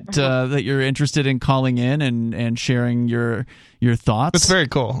hear that that you're interested in calling in and sharing your thoughts. It's very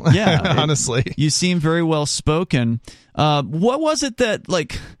cool. Yeah, honestly, you seem very well spoken. What was it that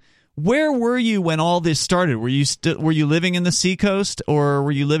where were you when all this started? Were you living in the seacoast, or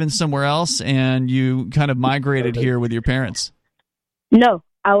were you living somewhere else and you kind of migrated here with your parents? No,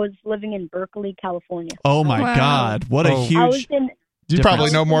 I was living in Berkeley, California. Oh my God! What a huge! You probably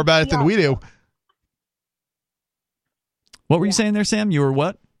know more about it than we do. What were you saying there, Sam? You were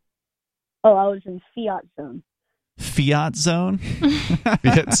what? Oh, I was in Fiat Zone. Fiat Zone?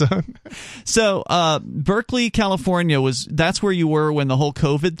 Fiat Zone. So, Berkeley, California, that's where you were when the whole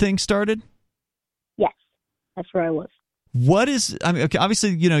COVID thing started? Yes, that's where I was. Okay,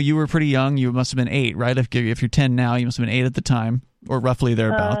 obviously, you were pretty young. You must have been 8, right? If you're 10 now, you must have been 8 at the time, or roughly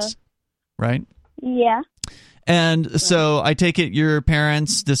thereabouts, right? Yeah. And so I take it your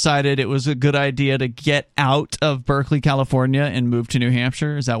parents decided it was a good idea to get out of Berkeley, California and move to New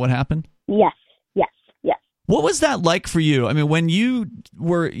Hampshire. Is that what happened? Yes. What was that like for you? I mean, when you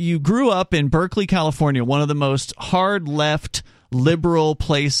grew up in Berkeley, California, one of the most hard left liberal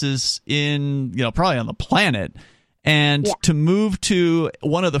places in, probably on the planet, and to move to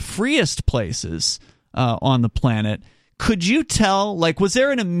one of the freest places on the planet, could you tell, like, was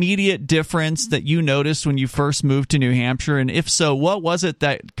there an immediate difference that you noticed when you first moved to New Hampshire? And if so, what was it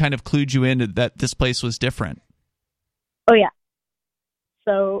that kind of clued you into that this place was different? Oh, yeah.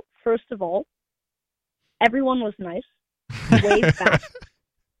 So, first of all, everyone was nice. Wave back.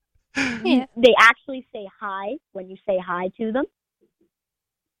 Yeah. They actually say hi when you say hi to them.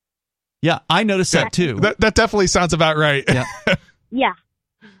 Yeah, I noticed that too. That definitely sounds about right. Yeah. Yeah.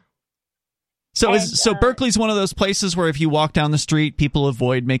 So Berkeley's one of those places where if you walk down the street, people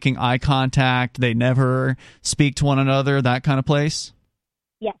avoid making eye contact. They never speak to one another, that kind of place?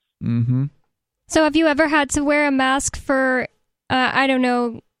 Yes. Mm-hmm. So have you ever had to wear a mask for, I don't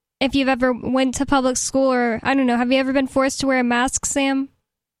know, if you've ever went to public school or, I don't know, have you ever been forced to wear a mask, Sam?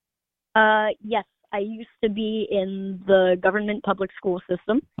 Yes. I used to be in the government public school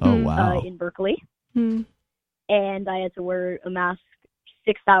system. Oh, wow. In Berkeley. Hmm. And I had to wear a mask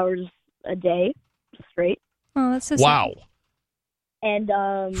 6 hours a day straight. Oh, that's so sad. Wow. And,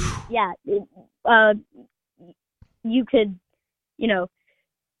 you could,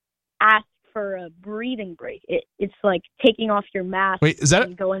 ask for a breathing break. It's like taking off your mask. Wait, is that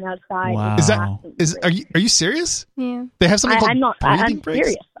and going outside? Wow. Are you serious? Yeah. They have something called breathing I'm breaks?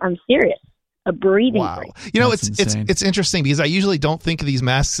 serious. I'm serious. A breathing Wow. break. That's insane. It's interesting because I usually don't think of these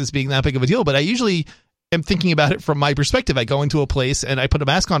masks as being that big of a deal, but I usually am thinking about it from my perspective. I go into a place and I put a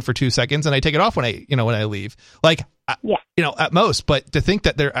mask on for 2 seconds and I take it off when I leave. Like, yeah. At most. But to think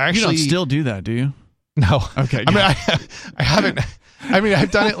that they're actually You don't still do that, do you? No. Okay. I mean, I haven't. I mean,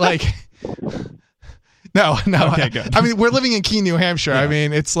 I've done it like. No. Okay, good. I mean, we're living in Keene, New Hampshire. Yeah. I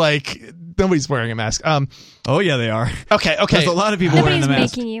mean, it's like nobody's wearing a mask. Oh, yeah, they are. Okay. There's a lot of people wearing Nobody's the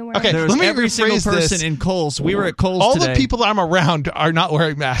mask. making you wear Okay. it. There was Let me every single rephrase person this. in Kohl's. We were at Kohl's All today. the people that I'm around are not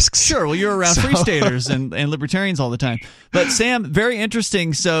wearing masks. Sure, well, you're around So- free staters and libertarians all the time. But, Sam, very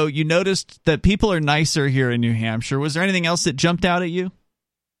interesting. So you noticed that people are nicer here in New Hampshire. Was there anything else that jumped out at you?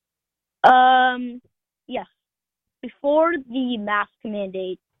 Yes. Before the mask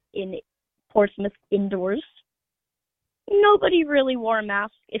mandate in Portsmouth indoors, nobody really wore a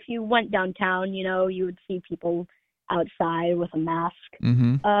mask. If you went downtown, you would see people outside with a mask.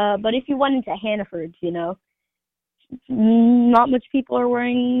 Mm-hmm. But if you went into Hannaford, not much people are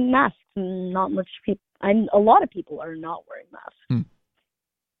wearing masks. Not much people, and a lot of people are not wearing masks.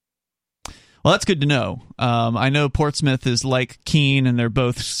 Well, that's good to know. I know Portsmouth is like Keene, and they're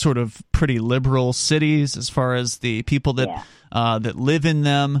both sort of pretty liberal cities as far as the people that that live in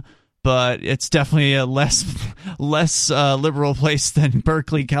them. But it's definitely a less liberal place than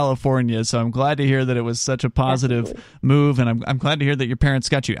Berkeley, California. So I'm glad to hear that it was such a positive move, and I'm glad to hear that your parents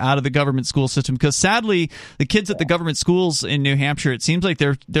got you out of the government school system. Because sadly, the kids at the government schools in New Hampshire, it seems like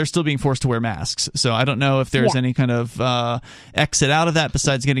they're still being forced to wear masks. So I don't know if there's any kind of exit out of that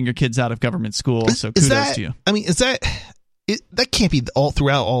besides getting your kids out of government school. So kudos to you. I mean, that can't be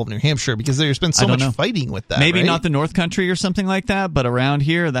throughout all of New Hampshire because there's been so much fighting with that. Maybe right? not the North Country or something like that, but around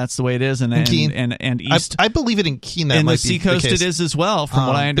here, that's the way it is. And east. I believe it in Keene. That in might the Seacoast, it is as well. From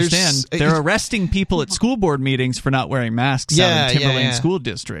what I understand, they're arresting people at school board meetings for not wearing masks out in Timberlane School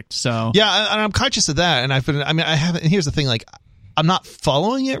District. So yeah, and I'm conscious of that. And I haven't. And here's the thing: like, I'm not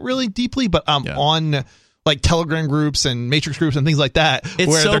following it really deeply, but I'm on like Telegram groups and Matrix groups and things like that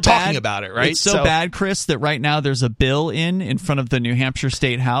where they're talking about it, right? It's so bad, Chris, that right now there's a bill in front of the New Hampshire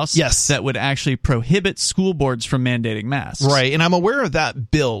State House that would actually prohibit school boards from mandating masks. Right, and I'm aware of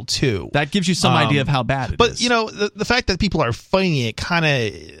that bill, too. That gives you some idea of how bad it is. But, the fact that people are fighting it kind of,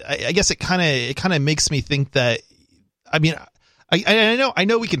 I guess it kind of makes me think that, I mean, I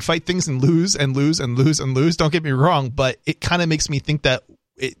know we can fight things and lose and lose and lose and lose, don't get me wrong, but it kind of makes me think that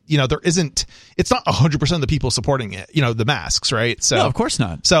it's not 100% of the people supporting it, the masks, right? So no, of course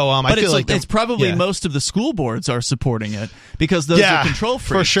not. So I feel like it's probably most of the school boards are supporting it because those are control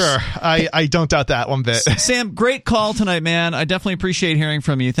freaks. For sure. I don't doubt that one bit. Sam, great call tonight, man. I definitely appreciate hearing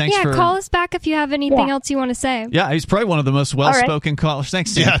from you. Thanks for call us back if you have anything else you want to say. Yeah, he's probably one of the most well-spoken callers.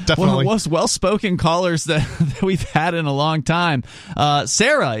 Thanks, Sam. Yeah, definitely. One of the most well-spoken callers that we've had in a long time.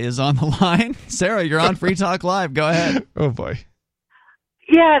 Sarah is on the line. Sarah, you're on Free Talk Live. Go ahead. Oh, boy.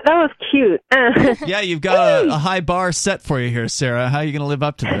 Yeah, that was cute. Yeah, you've got a high bar set for you here, Sarah. How are you going to live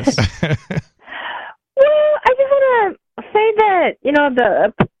up to this? Well, I just want to say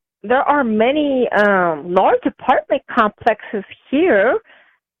that, there are many large apartment complexes here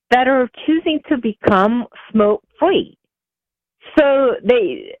that are choosing to become smoke-free. So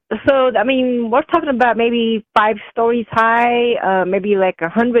we're talking about maybe 5 stories high, maybe like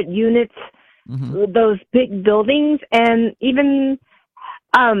 100 units, those big buildings, and even...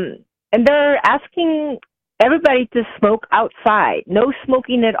 and they're asking everybody to smoke outside. No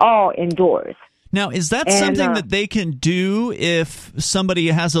smoking at all indoors. Now, is that something that they can do if somebody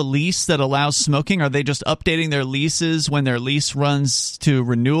has a lease that allows smoking? Are they just updating their leases when their lease runs to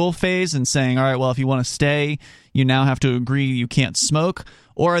renewal phase and saying, all right, well, if you want to stay, you now have to agree you can't smoke?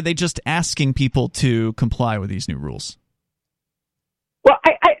 Or are they just asking people to comply with these new rules? Well,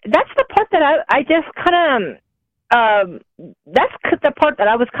 that's the part that I just kind of that's the part that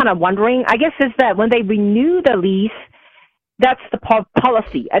I was kind of wondering. I guess is that when they renew the lease, that's the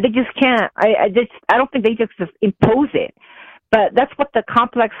policy. They just can't. I don't think they just impose it. But that's what the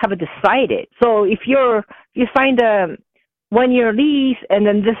complex have decided. So if you signed a 1-year lease and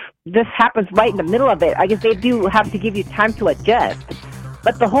then this happens right in the middle of it, I guess they do have to give you time to adjust.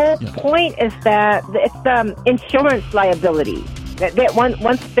 But the whole point is that it's insurance liability. That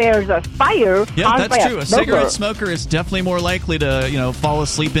once there's a fire, that's true. A cigarette smoker is definitely more likely to fall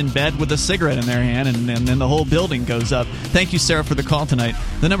asleep in bed with a cigarette in their hand, and then the whole building goes up. Thank you, Sarah, for the call tonight.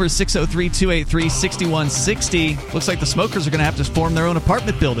 The number is 603-283-6160. Looks like the smokers are going to have to form their own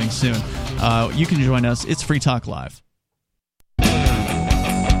apartment building soon. You can join us. It's Free Talk Live.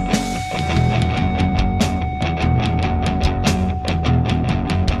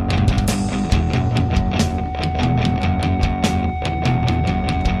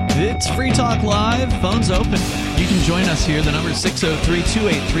 It's Free Talk Live. Phone's open. You can join us here. The number is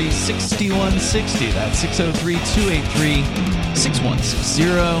 603-283-6160. That's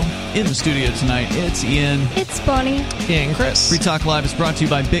 603-283-6160. In the studio tonight, it's Ian. It's Bonnie. And Chris. Free Talk Live is brought to you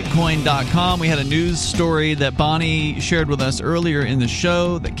by Bitcoin.com. We had a news story that Bonnie shared with us earlier in the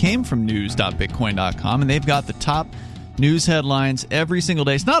show that came from news.bitcoin.com, and they've got the top news headlines every single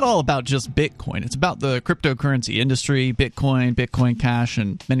day. It's not all about just Bitcoin. It's about the cryptocurrency industry, Bitcoin, Bitcoin Cash,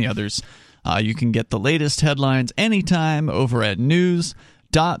 and many others. You can get the latest headlines anytime over at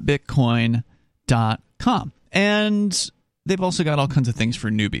news.bitcoin.com. And they've also got all kinds of things for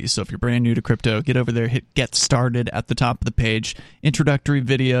newbies. So if you're brand new to crypto, get over there, hit Get Started at the top of the page. Introductory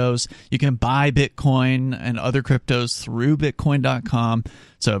videos. You can buy Bitcoin and other cryptos through Bitcoin.com.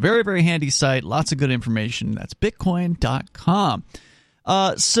 So very, very handy site. Lots of good information. That's Bitcoin.com.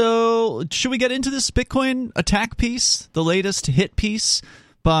 So should we get into this Bitcoin attack piece? The latest hit piece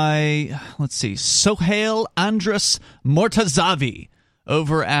by, let's see, Sohail Andras Mortazavi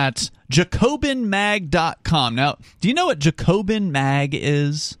over at JacobinMag.com. Now, do you know what Jacobin Mag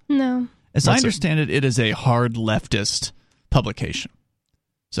is? No. As I understand it, it is a hard leftist publication.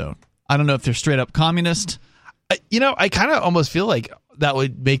 So I don't know if they're straight up communist. I kind of almost feel like that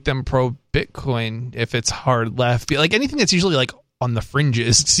would make them pro Bitcoin if it's hard left. Like anything that's usually like on the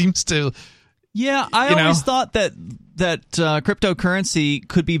fringes seems to. Yeah, I always thought that cryptocurrency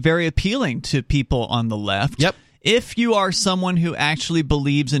could be very appealing to people on the left. Yep. If you are someone who actually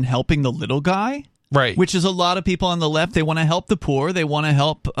believes in helping the little guy, right? Which is a lot of people on the left. They want to help the poor. They want to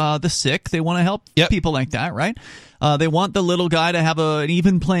help the sick. They want to help people like that, right? They want the little guy to have an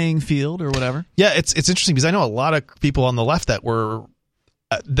even playing field or whatever. Yeah, it's interesting because I know a lot of people on the left that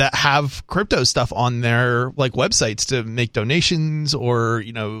that have crypto stuff on their like websites to make donations or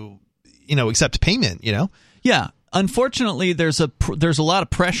accept payment. Yeah. Unfortunately, there's a lot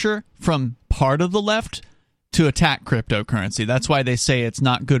of pressure from part of the left to attack cryptocurrency. That's why they say it's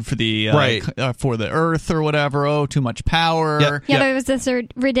not good for the for the earth or whatever. Oh, too much power. Yeah, there was this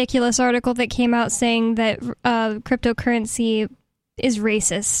ridiculous article that came out saying that cryptocurrency is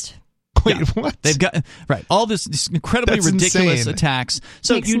racist. Wait, what? They've got all this incredibly ridiculous attacks.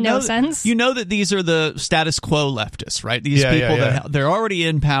 So makes no sense. You know that these are the status quo leftists, right? These people that they're already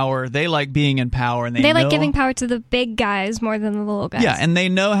in power. They like being in power, and they like giving power to the big guys more than the little guys. Yeah, and they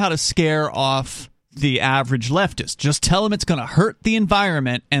know how to scare off the average leftist. Just tell them it's going to hurt the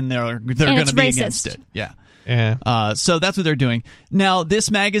environment, and they're going to be against it. Yeah. So that's what they're doing. Now, this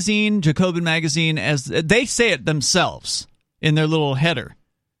magazine, Jacobin Magazine, as they say it themselves in their little header,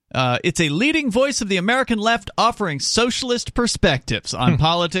 it's a leading voice of the American left offering socialist perspectives on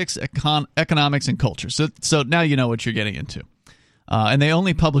politics, economics, and culture. So now you know what you're getting into. And they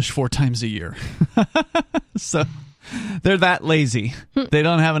only publish 4 times a year. So they're that lazy. They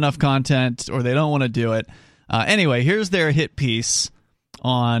don't have enough content, or they don't want to do it. Anyway, here's their hit piece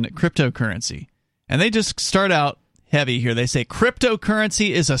on cryptocurrency. And they just start out heavy here. They say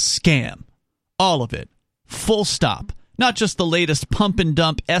cryptocurrency is a scam. All of it. Full stop. Not just the latest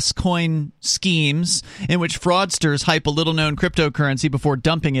pump-and-dump S-coin schemes in which fraudsters hype a little-known cryptocurrency before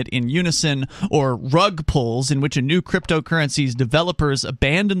dumping it in unison, or rug pulls in which a new cryptocurrency's developers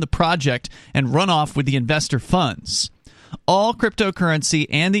abandon the project and run off with the investor funds. All cryptocurrency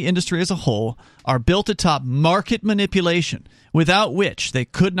and the industry as a whole are built atop market manipulation, without which they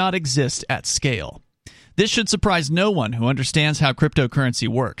could not exist at scale. This should surprise no one who understands how cryptocurrency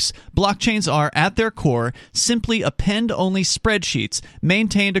works. Blockchains are, at their core, simply append-only spreadsheets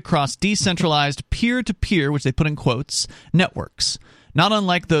maintained across decentralized peer-to-peer, which they put in quotes, networks, not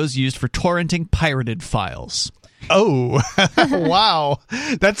unlike those used for torrenting pirated files. Oh, wow.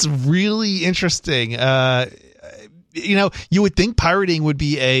 That's really interesting. You would think pirating would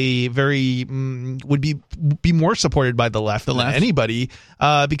be be more supported by the left than anybody,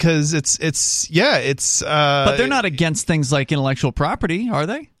 because it's but they're not against things like intellectual property, are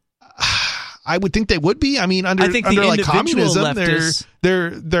they? I would think they would be. I mean, under like communism,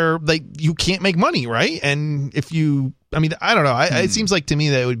 they're like, you can't make money, right? And if you, I mean, I don't know. It seems like to me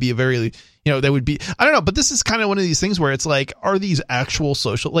that it would be a very, that would be, I don't know. But this is kind of one of these things where it's like, are these actual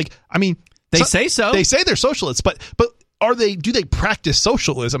social? Like, I mean, they say so. They say they're socialists, but do they practice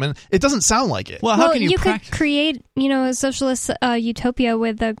socialism? And it doesn't sound like it. Well, how can you could create, a socialist utopia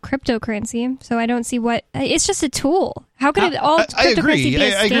with a cryptocurrency. So I don't see it's just a tool. How could it all cryptocurrency be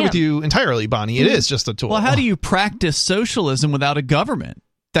a scam? I agree with you entirely, Bonnie. It is just a tool. Well, how do you practice socialism without a government?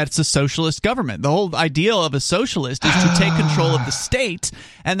 That's a socialist government. The whole idea of a socialist is to take control of the state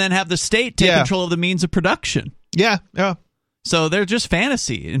and then have the state take control of the means of production. Yeah. So they're just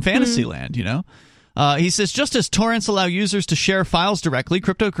fantasy in fantasy land, He says, just as torrents allow users to share files directly,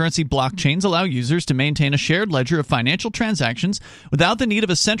 cryptocurrency blockchains allow users to maintain a shared ledger of financial transactions without the need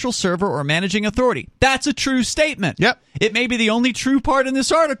of a central server or managing authority. That's a true statement. Yep. It may be the only true part in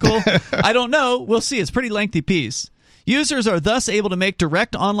this article. I don't know. We'll see. It's a pretty lengthy piece. Users are thus able to make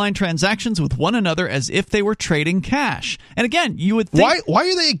direct online transactions with one another as if they were trading cash. And again, you would think... Why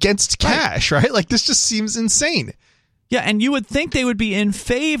are they against cash, right? Like, this just seems insane. Yeah, and you would think they would be in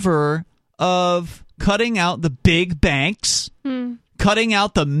favor of cutting out the big banks, cutting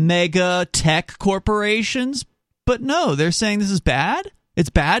out the mega tech corporations. But no, they're saying this is bad. It's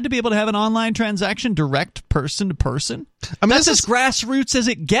bad to be able to have an online transaction direct person to person. I mean, that's as grassroots as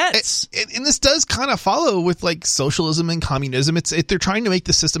it gets. And this does kind of follow with like socialism and communism. They're trying to make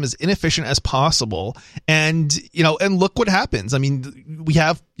the system as inefficient as possible. And, and look what happens. I mean, we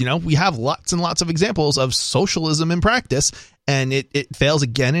have lots and lots of examples of socialism in practice, and it fails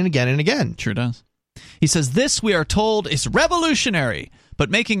again and again and again. Sure does. He says, this, we are told, is revolutionary, but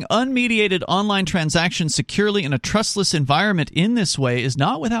making unmediated online transactions securely in a trustless environment in this way is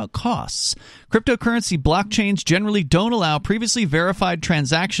not without costs. Cryptocurrency blockchains generally don't allow previously verified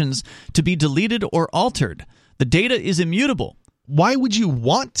transactions to be deleted or altered. The data is immutable. Why would you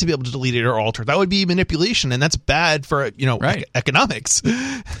want to be able to delete it or alter? That would be manipulation, and that's bad for, economics.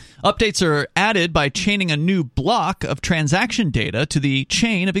 Updates are added by chaining a new block of transaction data to the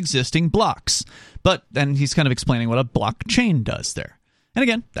chain of existing blocks. But then he's kind of explaining what a blockchain does there. And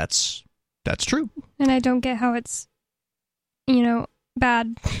again, that's true. And I don't get how it's,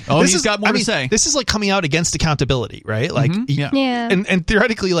 bad. Oh, he's got more to say. This is like coming out against accountability, right? Like, and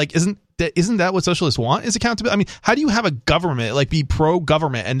theoretically, like, isn't that what socialists want? Is accountability? I mean, how do you have a government like be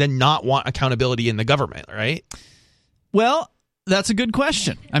pro-government and then not want accountability in the government, right? Well, that's a good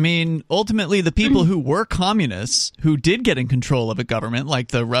question. I mean, ultimately, the people who were communists, who did get in control of a government, like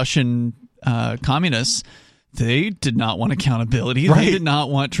the Russian communists, they did not want accountability. Right. They did not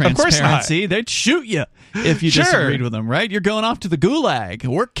want transparency. They'd shoot you if you disagreed with them, right? You're going off to the gulag,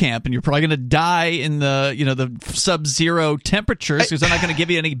 work camp, and you're probably going to die in the, the sub-zero temperatures because they're not going to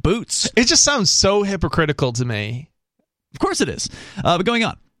give you any boots. It just sounds so hypocritical to me. Of course it is. But going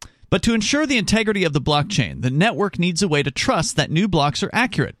on. But to ensure the integrity of the blockchain, the network needs a way to trust that new blocks are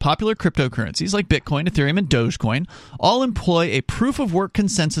accurate. Popular cryptocurrencies like Bitcoin, Ethereum, and Dogecoin all employ a proof-of-work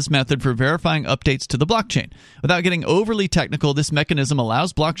consensus method for verifying updates to the blockchain. Without getting overly technical, this mechanism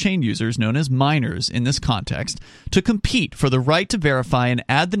allows blockchain users, known as miners in this context, to compete for the right to verify and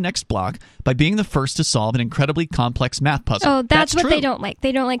add the next block by being the first to solve an incredibly complex math puzzle. Oh, that's what they don't like.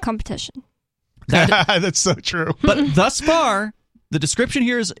 They don't like competition. That's so true. But thus far, the description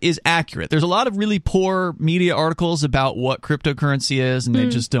here is accurate. There's a lot of really poor media articles about what cryptocurrency is, and they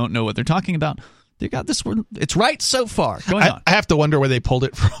just don't know what they're talking about. They got this one. It's right so far. Going on. I have to wonder where they pulled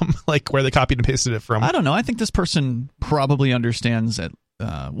it from, like where they copied and pasted it from. I don't know. I think this person probably understands it.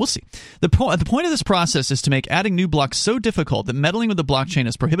 We'll see. The point of this process is to make adding new blocks so difficult that meddling with the blockchain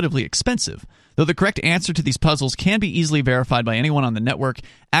is prohibitively expensive. Though the correct answer to these puzzles can be easily verified by anyone on the network,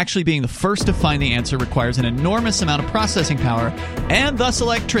 actually being the first to find the answer requires an enormous amount of processing power and thus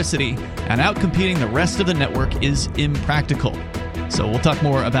electricity, and outcompeting the rest of the network is impractical. So we'll talk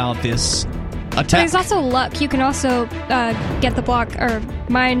more about this attack. There's also luck. You can also get the block or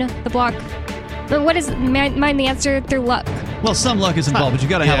mine the block. But what is mine the answer through luck? Well, some luck is involved, but you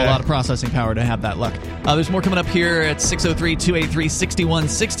got to have a lot of processing power to have that luck. There's more coming up here at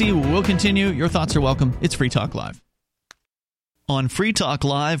 603-283-6160. We'll continue. Your thoughts are welcome. It's Free Talk Live. On Free Talk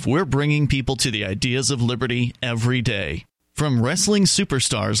Live, we're bringing people to the ideas of liberty every day. From wrestling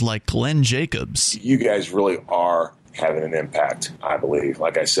superstars like Glenn Jacobs. You guys really are having an impact, I believe.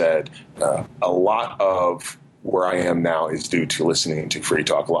 Like I said, a lot of where I am now is due to listening to Free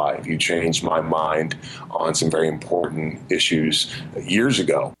Talk Live. You changed my mind on some very important issues years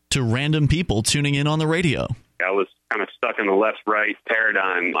ago. To random people tuning in on the radio. I was kind of stuck in the left-right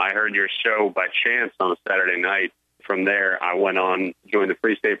paradigm. I heard your show by chance on a Saturday night. From there, I went on, joined the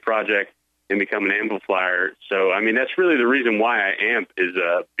Free State Project, and become an amplifier. So, I mean, that's really the reason why I amp is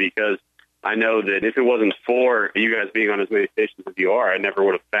because I know that if it wasn't for you guys being on as many stations as you are, I never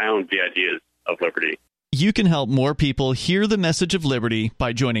would have found the ideas of liberty. You can help more people hear the message of liberty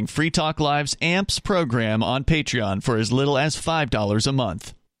by joining Free Talk Live's AMPS program on Patreon for as little as $5 a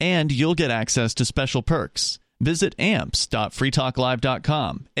month. And you'll get access to special perks. Visit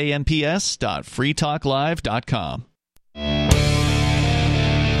amps.freetalklive.com, amps.freetalklive.com.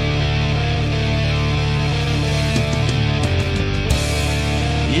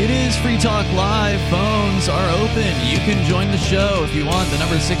 It is Free Talk Live. Phones are open. You can join the show if you want. The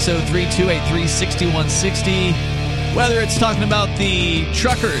number is 603-283-6160. Whether it's talking about the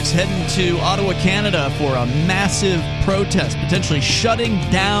truckers heading to Ottawa, Canada for a massive protest, potentially shutting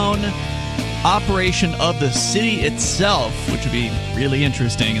down operation of the city itself, which would be really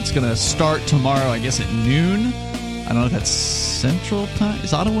interesting. It's going to start tomorrow, I guess, at noon. I don't know if that's Central Time.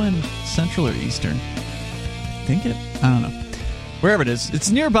 Is Ottawa in Central or Eastern? I don't know. Wherever it is,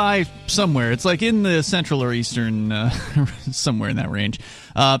 it's nearby somewhere. It's like in the Central or Eastern, somewhere in that range.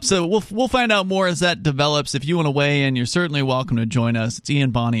 So we'll find out more as that develops. If you want to weigh in, you're certainly welcome to join us. It's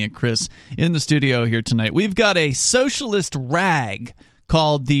Ian, Bonnie, and Chris in the studio here tonight. We've got a socialist rag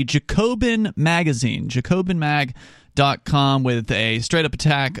called the Jacobin Magazine, jacobinmag.com, with a straight-up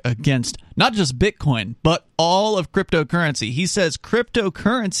attack against not just Bitcoin, but all of cryptocurrency. He says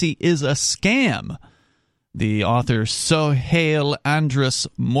cryptocurrency is a scam. The author Sohail Andras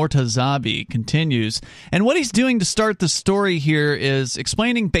Mortazabi continues. And what he's doing to start the story here is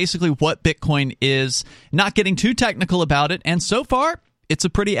explaining basically what Bitcoin is, not getting too technical about it. And so far, it's a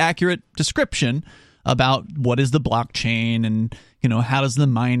pretty accurate description about what is the blockchain and, how does the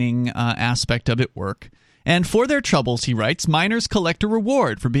mining aspect of it work. And for their troubles, he writes, miners collect a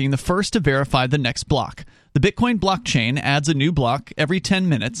reward for being the first to verify the next block. The Bitcoin blockchain adds a new block every 10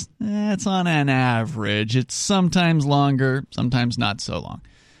 minutes. It's on an average. It's sometimes longer, sometimes not so long.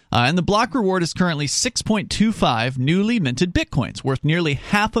 And the block reward is currently 6.25 newly minted Bitcoins, worth nearly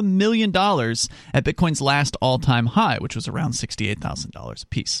 $500,000 at Bitcoin's last all-time high, which was around $68,000 a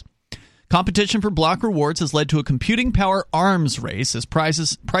piece. Competition for block rewards has led to a computing power arms race as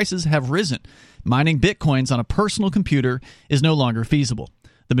prices have risen. Mining Bitcoins on a personal computer is no longer feasible.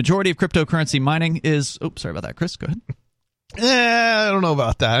 The majority of cryptocurrency mining is... Oh, sorry about that, Chris. Go ahead. I don't know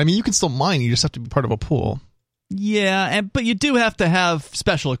about that. I mean, you can still mine. You just have to be part of a pool. Yeah, but you do have to have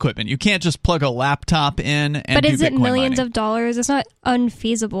special equipment. You can't just plug a laptop in and But do is it Bitcoin millions mining. of dollars? It's not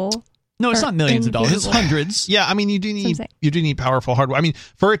unfeasible. No, it's not millions of dollars. It's hundreds. Yeah, I mean, you do need powerful hardware. I mean,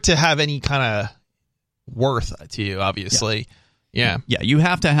 for it to have any kind of worth to you, obviously. Yeah, you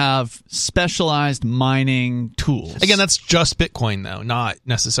have to have specialized mining tools. Again, that's just Bitcoin, though, not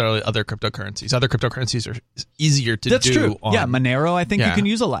necessarily other cryptocurrencies. Other cryptocurrencies are easier to do. That's true. Monero, I think you can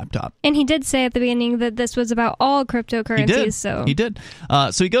use a laptop. And he did say at the beginning that this was about all cryptocurrencies. He did.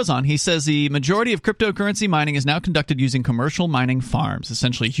 So he goes on. He says the majority of cryptocurrency mining is now conducted using commercial mining farms,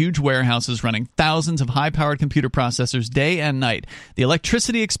 essentially huge warehouses running thousands of high-powered computer processors day and night. The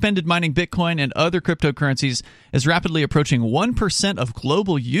electricity expended mining Bitcoin and other cryptocurrencies is rapidly approaching 1% of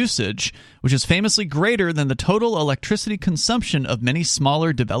global usage, which is famously greater than the total electricity consumption of many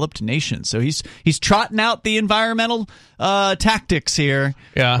smaller developed nations. So he's trotting out the environmental tactics here,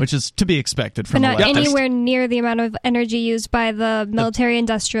 which is to be expected from but a not leftist. Anywhere near the amount of energy used by the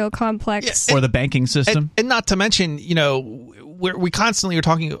military-industrial complex. Or the banking system. And not to mention, we constantly are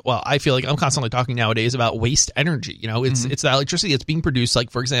talking, well, I feel like I'm constantly talking nowadays about waste energy. It's the electricity that's being produced,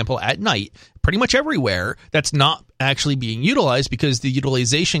 like, for example, at night, pretty much everywhere, that's not actually being utilized because the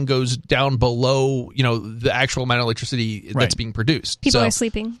utilization goes down below, the actual amount of electricity that's being produced. People are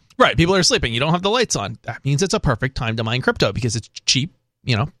sleeping. Right, people are sleeping. You don't have the lights on. That means it's a perfect time to mine crypto because it's cheap.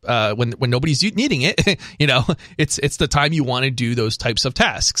 When nobody's needing it, it's the time you want to do those types of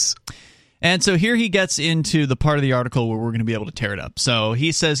tasks. And so here he gets into the part of the article where we're going to be able to tear it up. So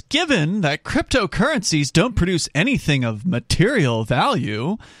he says, given that cryptocurrencies don't produce anything of material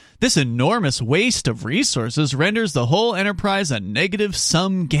value, This enormous waste of resources renders the whole enterprise a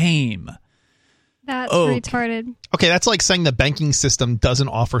negative-sum game. That's retarded. Okay, that's like saying the banking system doesn't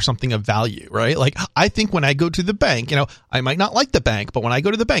offer something of value, right? Like, I think when I go to the bank, I might not like the bank, but when I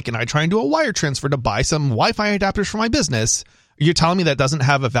go to the bank and I try and do a wire transfer to buy some Wi-Fi adapters for my business, you're telling me that doesn't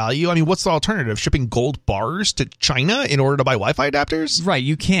have a value? I mean, what's the alternative? Shipping gold bars to China in order to buy Wi-Fi adapters? Right,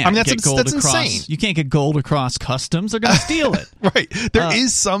 you can't. I mean, that's insane. You can't get gold across customs. They're going to steal it. Right. There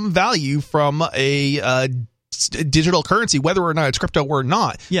is some value from a digital currency, whether or not it's crypto or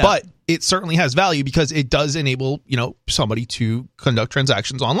not. Yeah. But it certainly has value because it does enable, somebody to conduct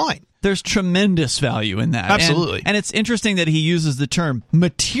transactions online. There's tremendous value in that. Absolutely. And it's interesting that he uses the term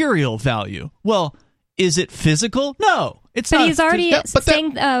material value. Well, is it physical? No. It's but not. He's already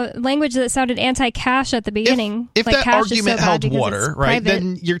saying language that sounded anti-cash at the beginning. If like that cash argument is so held bad water, right,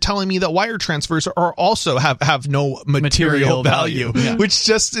 then you're telling me that wire transfers are also have no material value, which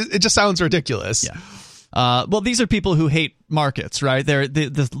just sounds ridiculous. Yeah. Well, these are people who hate markets, right? They're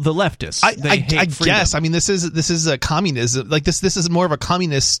the leftists. I hate freedom. guess. I mean, this is a communism. Like this is more of a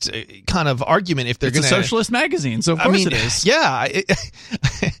communist kind of argument. If they're it's a socialist magazine, so of course it is. Yeah,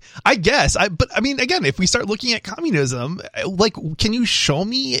 I guess. But I mean, again, if we start looking at communism, like, can you show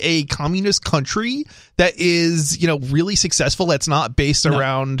me a communist country that is really successful? That's not based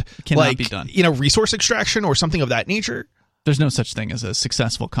around cannot be done. Resource extraction or something of that nature. There's no such thing as a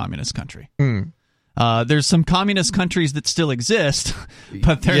successful communist country. There's some communist countries that still exist,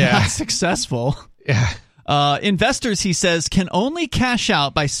 but they're not successful. Yeah. Investors, he says, can only cash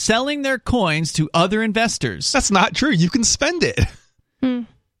out by selling their coins to other investors. That's not true. You can spend it.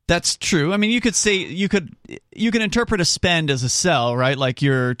 That's true. I mean, you could say you can interpret a spend as a sell, right? Like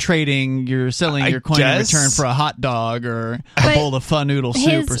you're selling your coin in return for a hot dog or a bowl of pho noodle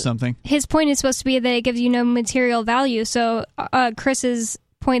soup or something. His point is supposed to be that it gives you no material value. So Chris's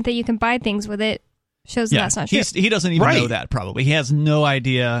point that you can buy things with it shows that's not true. He doesn't even know that, probably. He has no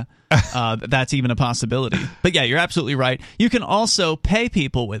idea that's even a possibility. But yeah, you're absolutely right. You can also pay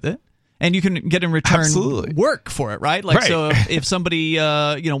people with it, and you can get in return work for it, right? Like, so if somebody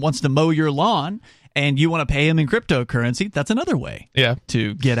wants to mow your lawn and you want to pay him in cryptocurrency, that's another way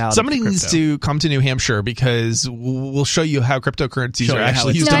to get out Somebody of crypto. needs to come to New Hampshire because we'll show you how cryptocurrencies are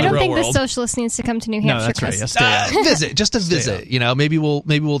actually used in the real world. No, I don't think the Socialist needs to come to New Hampshire. No, that's right. Yeah, stay out. Visit, just a visit. Maybe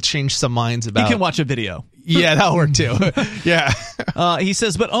we'll change some minds about. You can watch a video. Yeah, that'll work too. Yeah. He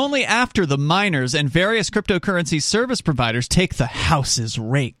says, but only after the miners and various cryptocurrency service providers take the house's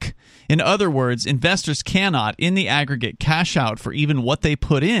rake. In other words, investors cannot, in the aggregate, cash out for even what they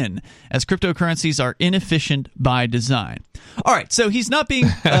put in, as cryptocurrencies are inefficient by design. All right, so he's not being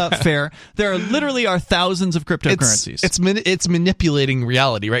fair. There literally are thousands of cryptocurrencies. It's manipulating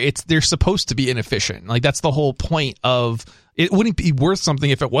reality, right? They're supposed to be inefficient. Like, that's the whole point of it. Wouldn't be worth something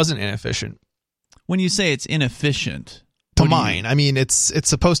if it wasn't inefficient. When you say it's inefficient, to mine, I mean, it's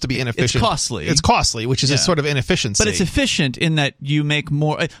supposed to be inefficient. It's costly. It's costly, which is a sort of inefficiency. But it's efficient in that you make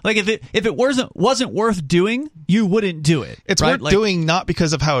more. Like if it wasn't worth doing, you wouldn't do it. It's worth doing not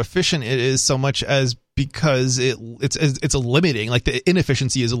because of how efficient it is, so much as because it's a limiting. Like the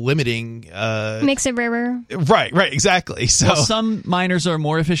inefficiency is a limiting. Makes it rarer. Right, exactly. So some miners are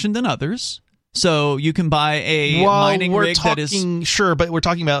more efficient than others. So you can buy a mining rig that is sure, but we're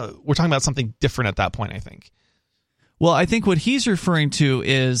talking about something different at that point, I think. Well, I think what he's referring to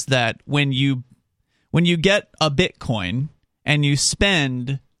is that when you get a Bitcoin and you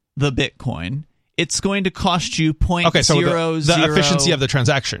spend the Bitcoin, it's going to cost you 0.00. Okay, so the efficiency of the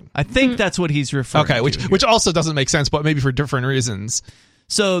transaction. I think that's what he's referring to. Okay, which also doesn't make sense, but maybe for different reasons.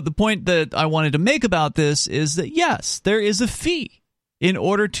 So the point that I wanted to make about this is that yes, there is a fee in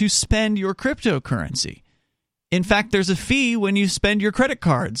order to spend your cryptocurrency. In fact, there's a fee when you spend your credit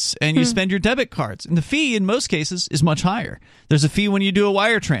cards and you spend your debit cards. And the fee, in most cases, is much higher. There's a fee when you do a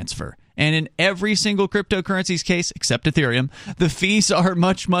wire transfer. And in every single cryptocurrency's case, except Ethereum, the fees are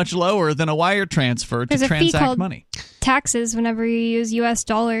much, much lower than a wire transfer to transact fee called money. Taxes whenever you use U.S.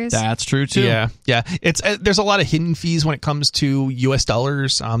 dollars. That's true, too. Yeah. There's a lot of hidden fees when it comes to U.S.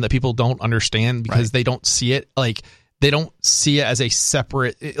 dollars that people don't understand because they don't see it. Like, they don't see it as a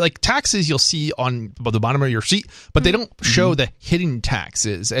separate, like taxes you'll see on the bottom of your sheet, but they don't show the hidden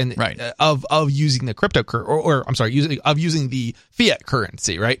taxes and of using the using the fiat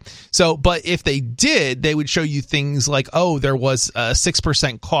currency, right? So, but if they did, they would show you things like, oh, there was a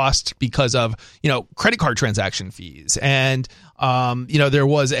 6% cost because of, credit card transaction fees and there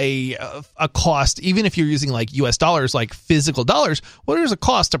was a cost, even if you're using like US dollars, like physical dollars, well, there's a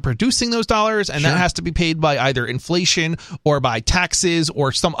cost to producing those dollars, and that has to be paid by either inflation or by taxes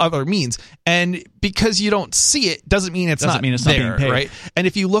or some other means. And because you don't see it doesn't mean it's not being paid, right? And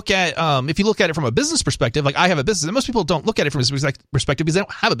if you look at it from a business perspective, like I have a business, and most people don't look at it from a business perspective because they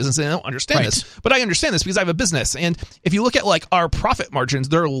don't have a business and they don't understand this. But I understand this because I have a business. And if you look at like our profit margins,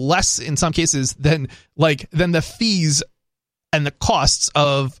 they're less in some cases than the fees and the costs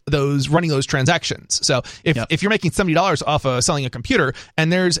of running those transactions. So if you're making $70 off of selling a computer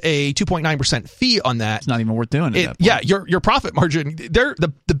and there's a 2.9% fee on that, it's not even worth doing it. Your profit margin,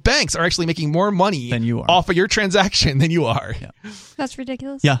 the banks are actually making more money than you are off of your transaction than you are. Yeah. That's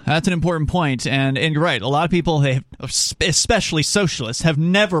ridiculous. Yeah, that's an important point. And you're right. A lot of people, especially socialists, have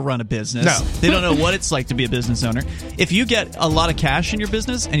never run a business. No. They don't know what it's like to be a business owner. If you get a lot of cash in your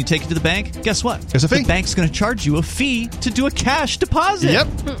business and you take it to the bank, guess what? There's a fee. The bank's going to charge you a fee to do a cash deposit. Yep.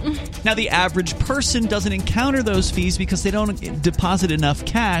 Now, the average person doesn't encounter those fees because they don't deposit enough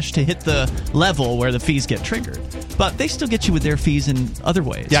cash to hit the level where the fees get triggered. But they still get you with their fees in other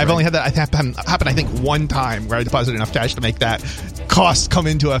ways. Yeah, I've only had that happen, I think, one time where I deposited enough cash to make that cost come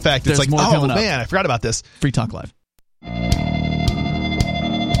into effect. It's like, oh, man, I forgot about this. Free Talk Live.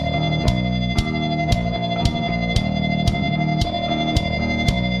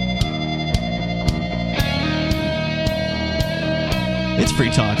 It's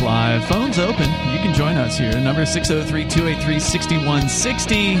Free Talk Live. Phone's open. You can join us here. Number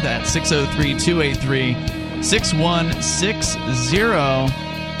 603-283-6160. That's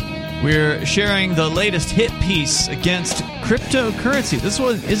 603-283-6160. We're sharing the latest hit piece against cryptocurrency. This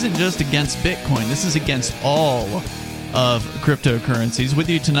one isn't just against Bitcoin. This is against all of cryptocurrencies. With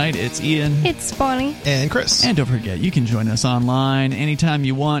you tonight, it's Ian. It's Bonnie. And Chris. And don't forget, you can join us online anytime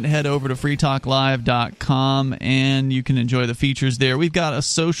you want. Head over to freetalklive.com and you can enjoy the features there. We've got a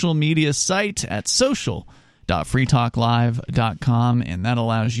social media site at social.freetalklive.com, and that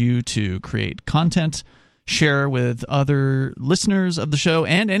allows you to create content, share with other listeners of the show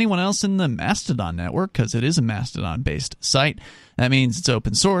and anyone else in the Mastodon network, because it is a Mastodon-based site. That means it's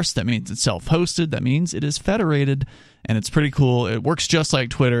open source. That means it's self-hosted. That means it is federated, and it's pretty cool. It works just like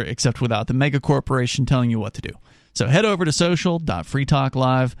Twitter, except without the mega corporation telling you what to do. So head over to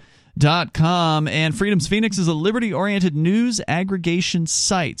social.freetalklive.com. And Freedom's Phoenix is a liberty-oriented news aggregation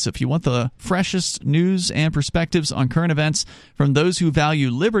site. So if you want the freshest news and perspectives on current events from those who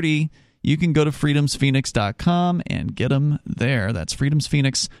value liberty, you can go to freedomsphoenix.com and get them there. That's Freedom's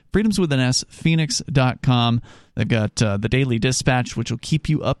Phoenix, Freedom's with an S, Phoenix.com. They've got the Daily Dispatch, which will keep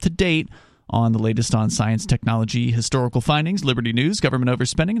you up to date on the latest on science, technology, historical findings, liberty news, government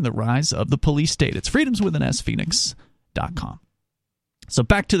overspending, and the rise of the police state. It's Freedom's with an S, Phoenix.com. So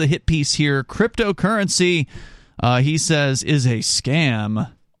back to the hit piece here. Cryptocurrency, he says, is a scam.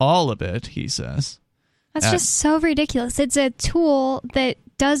 All of it, he says. That's just so ridiculous. It's a tool that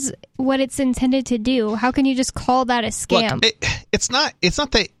does what it's intended to do. How can you just call that a scam? Look, it's not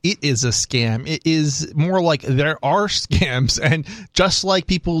that it is a scam. It is more like there are scams, and just like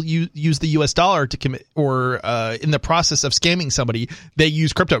people use the US dollar to commit, or in the process of scamming somebody, they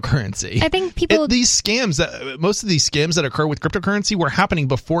use cryptocurrency. I think most of these scams that occur with cryptocurrency were happening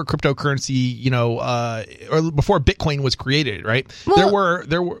before cryptocurrency, or before Bitcoin was created, right? Well,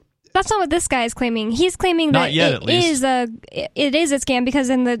 there were. That's not what this guy is claiming. He's claiming that it is a scam because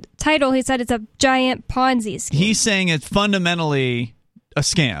in the title he said it's a giant Ponzi scheme. He's saying it's fundamentally a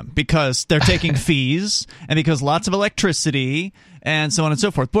scam because they're taking fees and because lots of electricity and so on and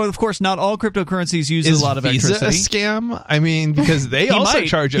so forth. But of course, not all cryptocurrencies use a lot of electricity. Is Visa a scam? I mean, because they also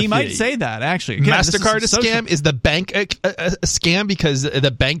charge a fee. He might say that, actually. Again, MasterCard a scam? Is the bank a scam because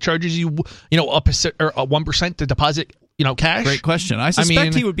the bank charges you, a 1% to deposit cash? Great question. I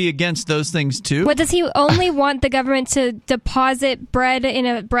suspect he would be against those things too. What, does he only want the government to deposit bread in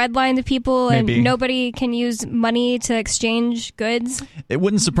a bread line to people and nobody can use money to exchange goods? It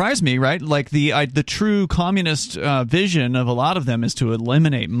wouldn't surprise me, right? Like the true communist vision of a lot of them is to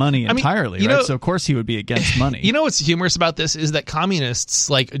eliminate money entirely, right? So of course he would be against money. You know what's humorous about this is that communists,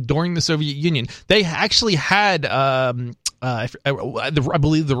 like during the Soviet Union, they actually had I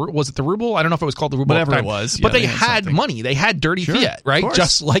believe was it the ruble? I don't know if it was called the ruble. Whatever it was. But they had money. They had dirty fiat, right?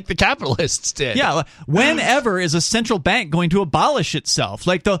 Just like the capitalists did. Yeah. Whenever is a central bank going to abolish itself?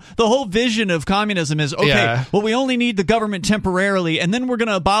 Like the whole vision of communism is, well, we only need the government temporarily, and then we're going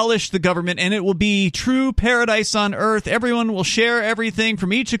to abolish the government, and it will be true paradise on earth. Everyone will share everything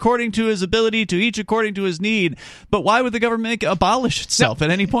from each according to his ability to each according to his need. But why would the government abolish itself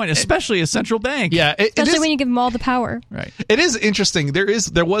at any point, especially a central bank? Yeah. Especially when you give them all the power. Right. It is interesting.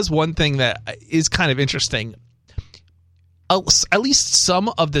 There was one thing that is kind of interesting. at least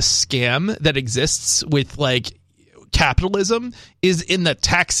some of the scam that exists with like capitalism is in the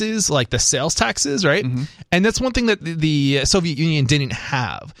taxes, like the sales taxes, right? And that's one thing that the Soviet Union didn't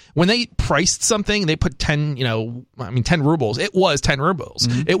have. When they priced something, they put 10 rubles. It was 10 rubles.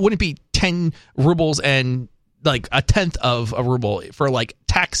 It wouldn't be 10 rubles and like a tenth of a ruble for like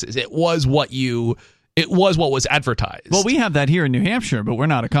taxes. It was what was advertised. Well, we have that here in New Hampshire, but we're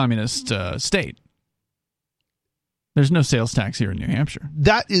not a communist state. There's no sales tax here in New Hampshire.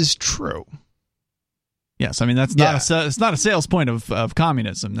 That is true. Yes, I mean it's not a sales point of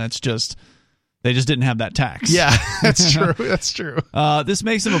communism. That's just they just didn't have that tax. Yeah, that's true. That's true. This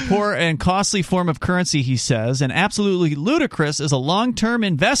makes them a poor and costly form of currency, he says, and absolutely ludicrous as a long-term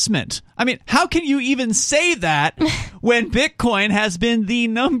investment. I mean, how can you even say that when Bitcoin has been the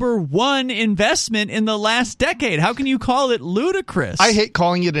number one investment in the last decade? How can you call it ludicrous? I hate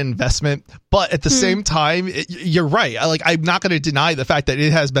calling it an investment, but at the same time, you're right. I'm not going to deny the fact that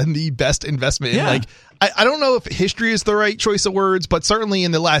it has been the best investment. Yeah. I don't know if history is the right choice of words, but certainly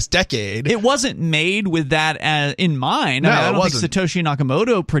in the last decade. It wasn't made with that in mind. No, I don't think wasn't. Satoshi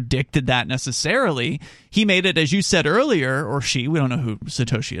Nakamoto predicted that necessarily. He made it, as you said earlier, or she, we don't know who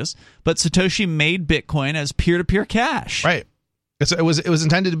Satoshi is, but Satoshi made Bitcoin as peer-to-peer cash. Right. It was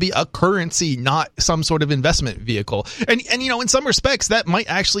intended to be a currency, not some sort of investment vehicle. And in some respects, that might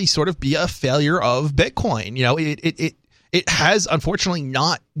actually sort of be a failure of Bitcoin. It has unfortunately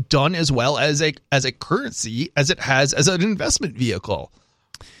not done as well as a currency as it has as an investment vehicle.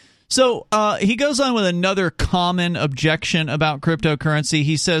 So he goes on with another common objection about cryptocurrency.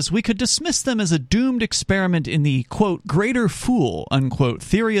 He says, we could dismiss them as a doomed experiment in the, quote, greater fool, unquote,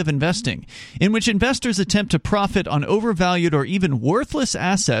 theory of investing, in which investors attempt to profit on overvalued or even worthless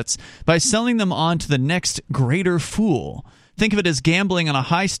assets by selling them on to the next greater fool. Think of it as gambling on a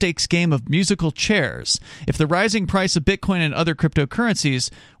high-stakes game of musical chairs. If the rising price of Bitcoin and other cryptocurrencies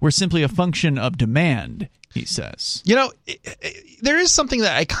were simply a function of demand, he says. There is something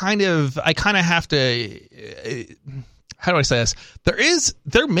that I kind of have to. How do I say this?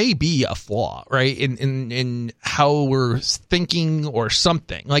 There may be a flaw, right, in how we're thinking or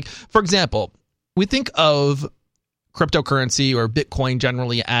something. Like, for example, we think of cryptocurrency or Bitcoin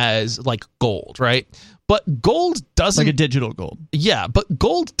generally as like gold, right? But gold doesn't... Like a digital gold. Yeah, but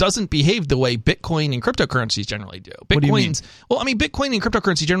gold doesn't behave the way Bitcoin and cryptocurrencies generally do. What do you mean? Well, I mean, Bitcoin and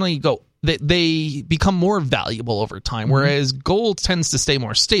cryptocurrency generally they become more valuable over time, whereas gold tends to stay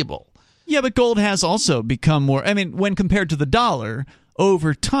more stable. Yeah, but gold has also become more... I mean, when compared to the dollar,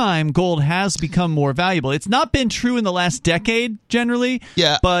 over time, gold has become more valuable. It's not been true in the last decade, generally.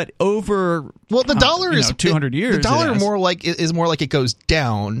 Yeah. But over... Well, the dollar is 200 years. The dollar is more like it goes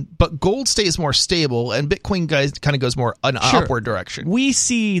down, but gold stays more stable, and Bitcoin kind of goes more an upward direction. We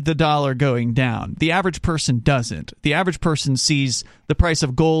see the dollar going down. The average person doesn't. The average person sees the price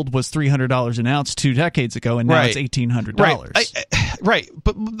of gold was $300 an ounce 2 decades ago, and now it's $1,800. Right.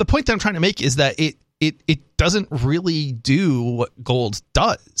 But the point that I'm trying to make is that it doesn't really do what gold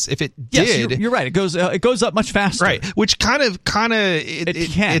does. If it did, you're right. It goes up much faster. Right, which kind of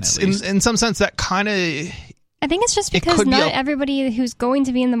it's in some sense that kind of. I think it's just because not everybody who's going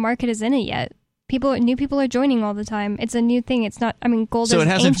to be in the market is in it yet. New people are joining all the time. It's a new thing. It's not. I mean, gold. So is it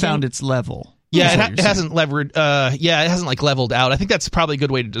hasn't ancient. found its level. Yeah, it hasn't levered. It hasn't like leveled out. I think that's probably a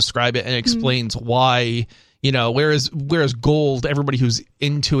good way to describe it, and it explains why. Whereas gold, everybody who's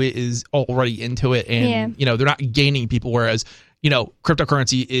into it is already into it, and they're not gaining people. Whereas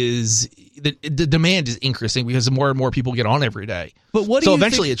cryptocurrency is the demand is increasing because more and more people get on every day. But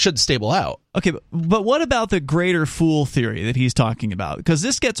eventually it should stable out. Okay, but what about the greater fool theory that he's talking about? Because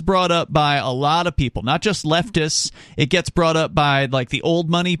this gets brought up by a lot of people, not just leftists. It gets brought up by like the old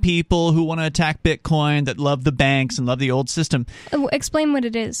money people who want to attack Bitcoin, that love the banks and love the old system. Explain what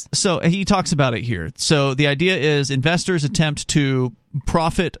it is. So he talks about it here. So the idea is investors attempt to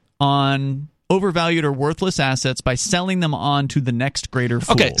profit on overvalued or worthless assets by selling them on to the next greater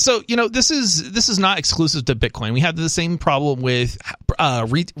fool. Okay, so this is not exclusive to Bitcoin. We have the same problem with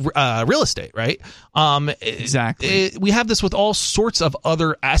real estate, right? Exactly. We have this with all sorts of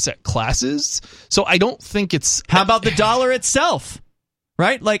other asset classes. So I don't think it's... How about the dollar itself?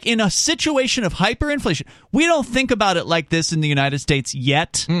 Right? Like in a situation of hyperinflation, we don't think about it like this in the United States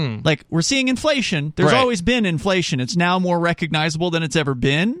yet. Like we're seeing inflation. There's always been inflation. It's now more recognizable than it's ever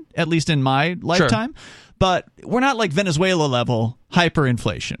been, at least in my lifetime. Sure. But we're not like Venezuela level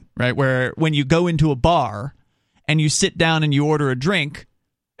hyperinflation, right? Where when you go into a bar and you sit down and you order a drink,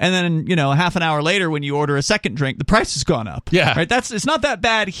 and then, half an hour later when you order a second drink, the price has gone up. Yeah. Right? It's not that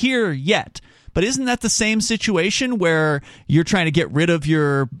bad here yet. But isn't that the same situation where you're trying to get rid of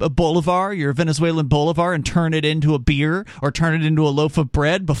your bolivar, your Venezuelan bolivar, and turn it into a beer or turn it into a loaf of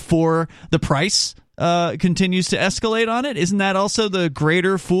bread before the price continues to escalate on it? Isn't that also the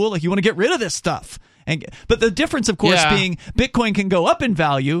greater fool? Like, you want to get rid of this stuff. But the difference, of course, being Bitcoin can go up in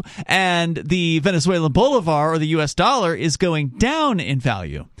value and the Venezuelan bolivar or the U.S. dollar is going down in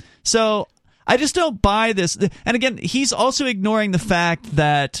value. So I just don't buy this. And again, he's also ignoring the fact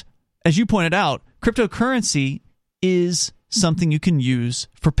that, as you pointed out, cryptocurrency is something you can use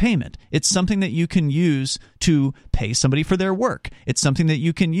for payment. It's something that you can use to pay somebody for their work. It's something that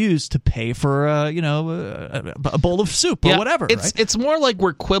you can use to pay for a bowl of soup or whatever. It's more like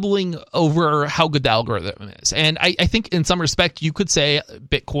we're quibbling over how good the algorithm is. And I think in some respect you could say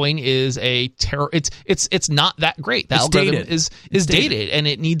Bitcoin is it's not that great. The algorithm is dated and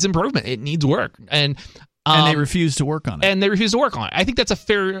it needs improvement. It needs work. And they refuse to work on it. I think that's a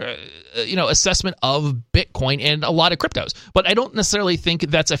fair, assessment of Bitcoin and a lot of cryptos. But I don't necessarily think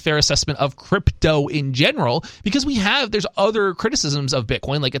that's a fair assessment of crypto in general, because there's other criticisms of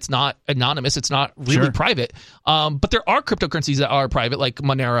Bitcoin, like it's not anonymous, it's not really private. But there are cryptocurrencies that are private, like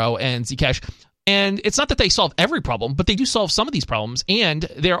Monero and Zcash. And it's not that they solve every problem, but they do solve some of these problems. And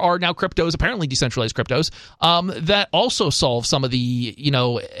there are now cryptos, apparently decentralized cryptos, that also solve some of the,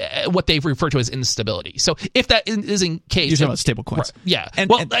 what they've referred to as instability. So if that isn't case, you're talking about stable coins. Yeah.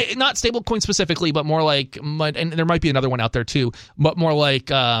 Not stable coins specifically, but more like, and there might be another one out there too, but more like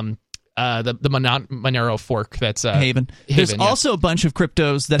the Monero fork that's Haven. There's also a bunch of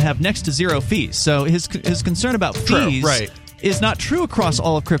cryptos that have next to zero fees. So his concern about fees is not true across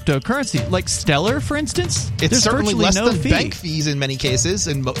all of cryptocurrency. Like Stellar, for instance, it's certainly less no than bank fees in many cases,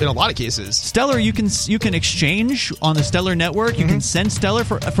 in a lot of cases. Stellar, you can exchange on the Stellar network. You can send Stellar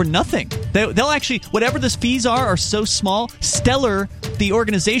for nothing. They'll actually, whatever the fees are so small, Stellar, the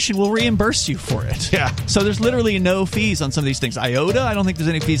organization, will reimburse you for it. Yeah. So there's literally no fees on some of these things. IOTA, I don't think there's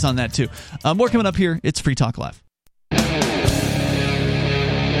any fees on that too. More coming up here. It's Free Talk Live.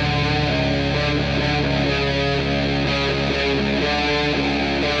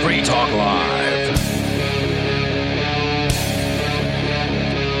 Free Talk Live.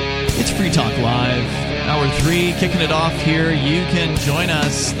 It's Free Talk Live. Hour 3, kicking it off here. You can join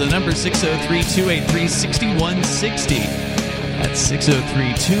us. The number 603-283-6160. That's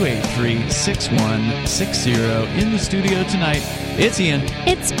 603-283-6160. In the studio tonight, it's Ian.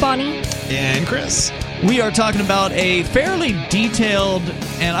 It's Bonnie. And Chris. We are talking about a fairly detailed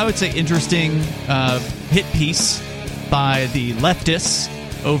and I would say interesting hit piece by the leftists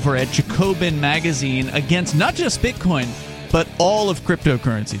over at Jacobin Magazine against not just Bitcoin, but all of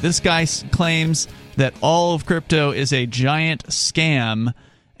cryptocurrency. This guy claims that all of crypto is a giant scam,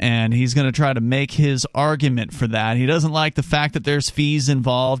 and he's going to try to make his argument for that. He doesn't like the fact that there's fees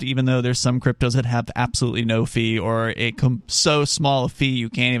involved, even though there's some cryptos that have absolutely no fee, or so small a fee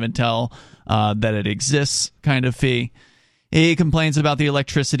you can't even tell that it exists kind of fee. He complains about the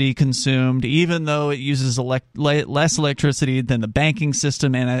electricity consumed, even though it uses less electricity than the banking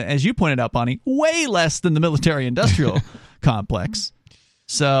system, and as you pointed out, Bonnie, way less than the military-industrial complex.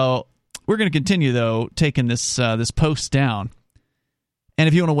 So we're going to continue, though, taking this post down. And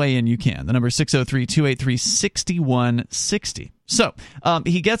if you want to weigh in, you can. The number is 603-283-6160. So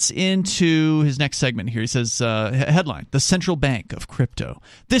he gets into his next segment here. He says, headline, the central bank of crypto.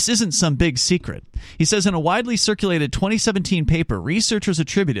 This isn't some big secret. He says in a widely circulated 2017 paper, researchers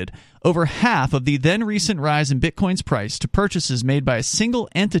attributed over half of the then recent rise in Bitcoin's price to purchases made by a single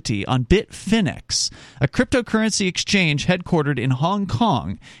entity on Bitfinex, a cryptocurrency exchange headquartered in Hong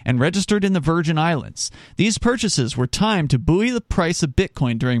Kong and registered in the Virgin Islands. These purchases were timed to buoy the price of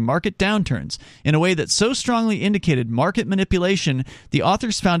Bitcoin during market downturns in a way that so strongly indicated market manipulation, the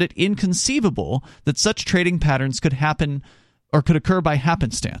authors found it inconceivable that such trading patterns could happen or could occur by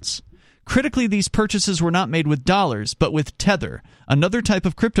happenstance. Critically, these purchases were not made with dollars, but with Tether, another type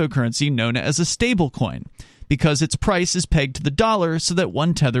of cryptocurrency known as a stablecoin, because its price is pegged to the dollar so that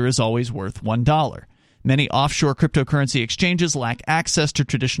one Tether is always worth $1. Many offshore cryptocurrency exchanges lack access to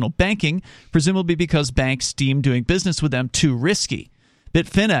traditional banking, presumably because banks deem doing business with them too risky.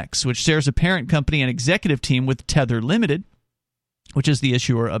 Bitfinex, which shares a parent company and executive team with Tether Limited, which is the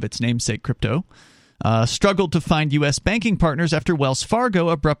issuer of its namesake crypto, struggled to find U.S. banking partners after Wells Fargo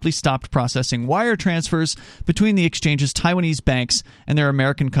abruptly stopped processing wire transfers between the exchange's Taiwanese banks and their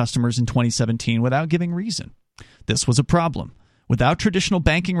American customers in 2017 without giving reason. This was a problem. Without traditional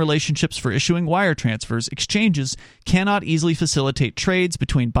banking relationships for issuing wire transfers, exchanges cannot easily facilitate trades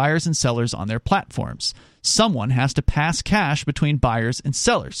between buyers and sellers on their platforms. Someone has to pass cash between buyers and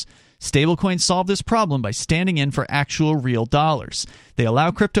sellers. Stablecoins solve this problem by standing in for actual real dollars. They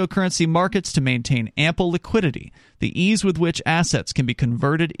allow cryptocurrency markets to maintain ample liquidity, the ease with which assets can be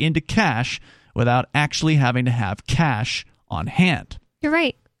converted into cash without actually having to have cash on hand. You're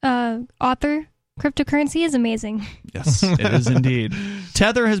right. Author, cryptocurrency is amazing. Yes, it is indeed.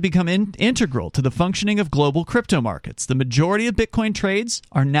 Tether has become integral to the functioning of global crypto markets. The majority of Bitcoin trades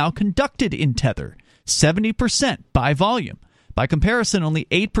are now conducted in Tether, 70% by volume. By comparison, only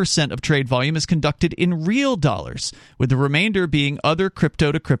 8% of trade volume is conducted in real dollars, with the remainder being other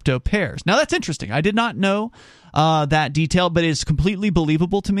crypto-to-crypto pairs. Now, that's interesting. I did not know that detail, but it's completely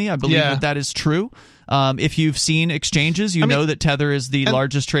believable to me. I believe that is true. If you've seen exchanges, you know that Tether is the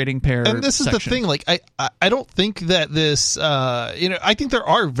largest trading pair. And this is the thing. Like, I don't think that this. I think there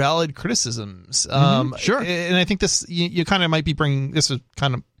are valid criticisms. Sure. And I think this. You kind of might be bringing. This is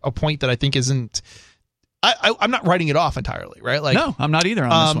kind of a point that I think isn't. I'm not writing it off entirely, right? Like, no, I'm not either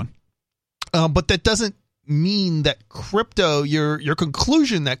on this one. But that doesn't mean that crypto. Your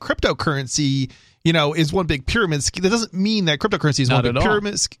conclusion that cryptocurrency, is one big pyramid scheme. That doesn't mean that cryptocurrency is one big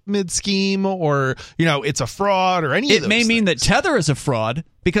pyramid scheme, or it's a fraud, or any of those. It may mean that Tether is a fraud,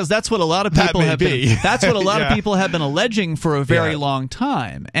 because that's what a lot of people have been. That's what a lot of people have been alleging for a very long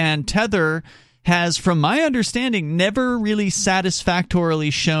time. And Tether has, from my understanding, never really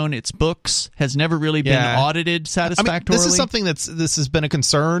satisfactorily shown its books, has never really been audited satisfactorily. This is something this has been a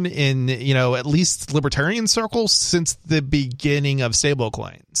concern in, at least libertarian circles since the beginning of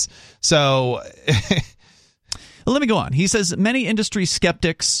stablecoins. So Let me go on. He says many industry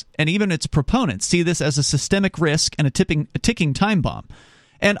skeptics and even its proponents see this as a systemic risk and a ticking time bomb.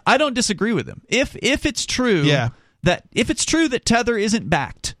 And I don't disagree with him. If it's true that Tether isn't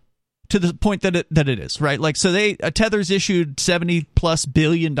backed to the point that it is, right? Like, so Tether's issued $70+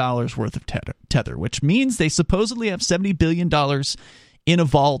 billion worth of Tether, which means they supposedly have $70 billion in a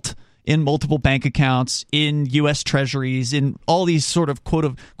vault, in multiple bank accounts, in U.S. treasuries, in all these sort of quote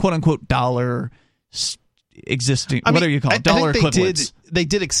unquote dollar existing, what do you call it? Dollar equivalents. They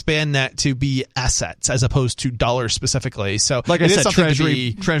did expand that to be assets as opposed to dollars specifically. So, like I said,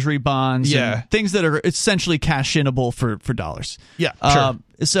 treasury bonds, and things that are essentially cash-inable for dollars. Yeah, sure.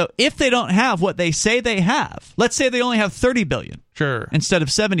 So if they don't have what they say they have, let's say they only have $30 billion, sure, instead of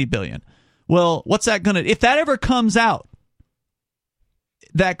 $70 billion. Well, what's that going to? If that ever comes out,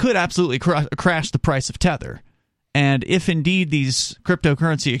 that could absolutely crash the price of Tether. And if indeed these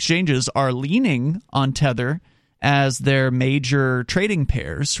cryptocurrency exchanges are leaning on Tether as their major trading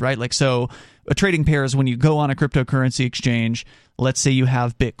pairs, right? Like, so a trading pair is when you go on a cryptocurrency exchange, let's say you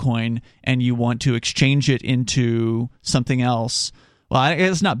have Bitcoin and you want to exchange it into something else. Well,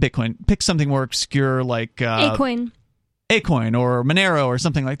 it's not Bitcoin. Pick something more obscure like Acoin or Monero or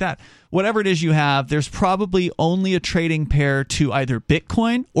something like that. Whatever it is you have, there's probably only a trading pair to either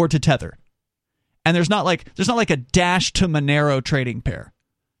Bitcoin or to Tether. And there's not like a Dash to Monero trading pair.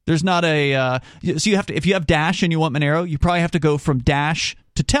 There's not a so you have to, if you have Dash and you want Monero, you probably have to go from Dash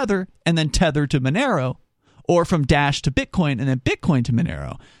to Tether and then Tether to Monero, or from Dash to Bitcoin and then Bitcoin to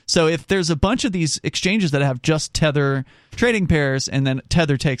Monero. So if there's a bunch of these exchanges that have just Tether trading pairs and then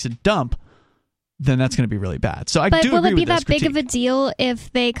Tether takes a dump, then that's going to be really bad. So but will it be that big of a deal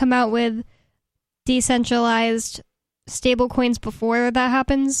if they come out with decentralized stablecoins before that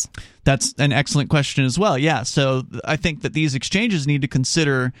happens? That's an excellent question as well. Yeah, so I think that these exchanges need to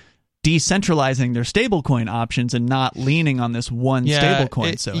consider decentralizing their stablecoin options and not leaning on this one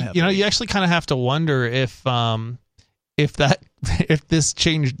stablecoin so heavily. You actually kind of have to wonder if this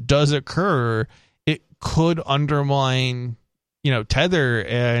change does occur, it could undermine Tether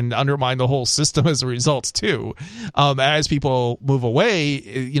and undermine the whole system as a result too. As people move away,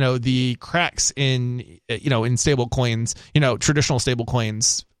 the cracks in stable coins, traditional stable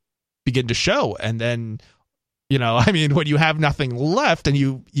coins begin to show. And then, when you have nothing left and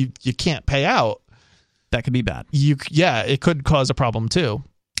you can't pay out, that could be bad. It could cause a problem too.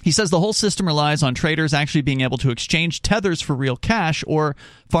 He says the whole system relies on traders actually being able to exchange tethers for real cash, or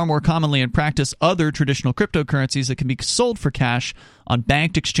far more commonly in practice, other traditional cryptocurrencies that can be sold for cash on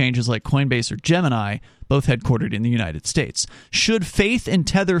banked exchanges like Coinbase or Gemini, both headquartered in the United States. Should faith in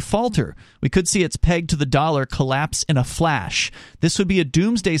Tether falter, we could see its peg to the dollar collapse in a flash. This would be a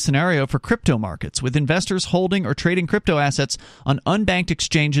doomsday scenario for crypto markets, with investors holding or trading crypto assets on unbanked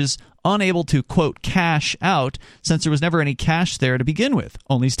exchanges unable to, quote, cash out, since there was never any cash there to begin with,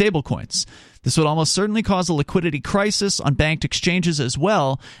 only stablecoins. This would almost certainly cause a liquidity crisis on banked exchanges as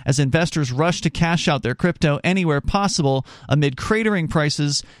well, as investors rush to cash out their crypto anywhere possible amid cratering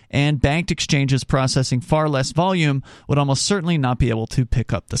prices, and banked exchanges processing far less volume would almost certainly not be able to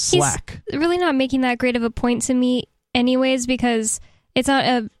pick up the slack. He's really not making that great of a point to me anyways, because it's not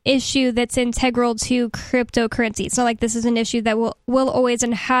an issue that's integral to cryptocurrency. It's not like this is an issue that will always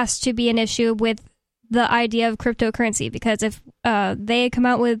and has to be an issue with the idea of cryptocurrency, because if they come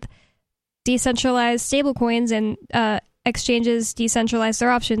out with decentralized stablecoins and exchanges decentralize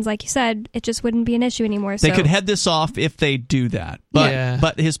their options, like you said, it just wouldn't be an issue anymore. They could head this off if they do that.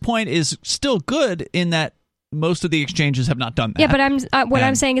 But his point is still good in that most of the exchanges have not done that. Yeah, but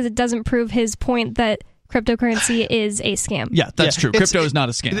I'm saying is it doesn't prove his point that cryptocurrency is a scam. Yeah, that's true. Crypto is not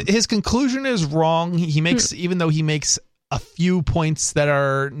a scam. His conclusion is wrong. He makes, even though he makes a few points that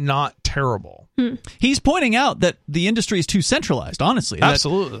are not terrible. He's pointing out that the industry is too centralized, honestly.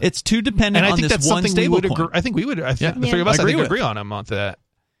 Absolutely. It's too dependent on this one stablecoin. The three of us, I think, agree on him on that.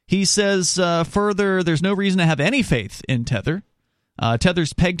 He says further, there's no reason to have any faith in Tether.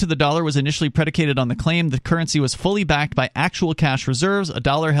 Tether's peg to the dollar was initially predicated on the claim the currency was fully backed by actual cash reserves, a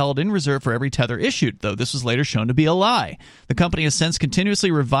dollar held in reserve for every Tether issued, though this was later shown to be a lie. The company has since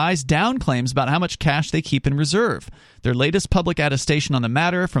continuously revised down claims about how much cash they keep in reserve. Their latest public attestation on the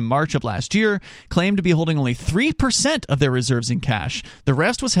matter from March of last year claimed to be holding only 3% of their reserves in cash. The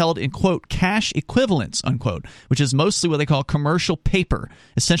rest was held in, quote, cash equivalents, unquote, which is mostly what they call commercial paper,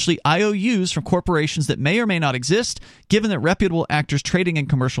 essentially IOUs from corporations that may or may not exist, given that reputable actors trading in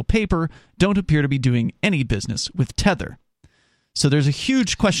commercial paper don't appear to be doing any business with Tether. So there's a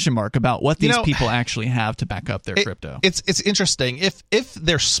huge question mark about what these people actually have to back up their crypto. It's interesting. If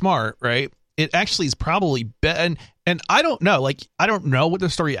they're smart, right, it actually is probably better. And I don't know. I don't know what the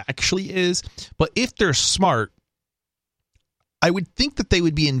story actually is. But if they're smart, I would think that they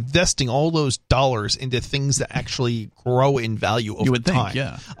would be investing all those dollars into things that actually grow in value over time.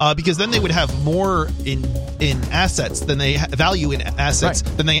 Yeah. Because then they would have more in assets than they value in assets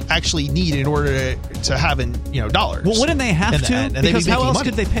than they actually need in order to have in dollars. Well, wouldn't they have to? Because how else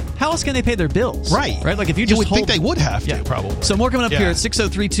could they pay? How else can they pay their bills? Right. Like if you would think they would have to probably. So more coming up here at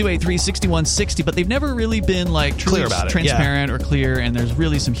 603-283-6160, but they've never really been truly clear about transparent or clear, and there's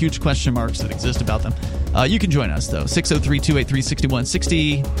really some huge question marks that exist about them. You can join us though. 603-283-6160.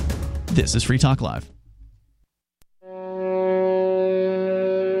 This is Free Talk Live.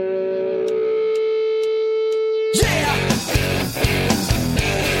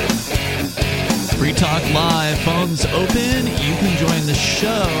 Free Talk Live, phones open. You can join the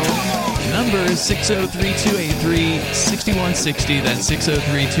show. Number is 603-283-6160. That's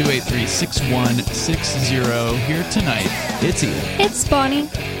 603-283-6160. Here tonight, it's Ian. It's Bonnie.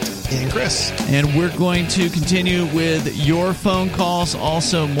 And Chris. And we're going to continue with your phone calls.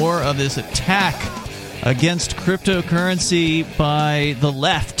 Also, more of this attack against cryptocurrency by the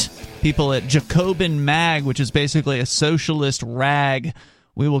left. People at Jacobin Mag, which is basically a socialist rag.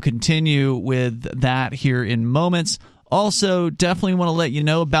 We will continue with that here in moments. Also, definitely want to let you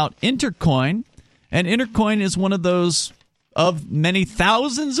know about Intercoin. And Intercoin is one of those of many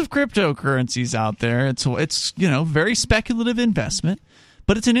thousands of cryptocurrencies out there. It's very speculative investment.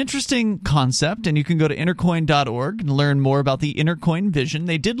 But it's an interesting concept, and you can go to intercoin.org and learn more about the Intercoin vision.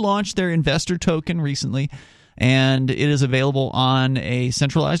 They did launch their investor token recently, and it is available on a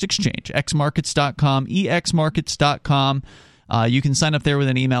centralized exchange, xmarkets.com, exmarkets.com. You can sign up there with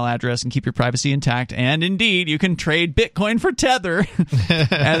an email address and keep your privacy intact. And indeed, you can trade Bitcoin for Tether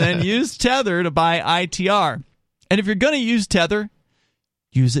and then use Tether to buy ITR. And if you're going to use Tether,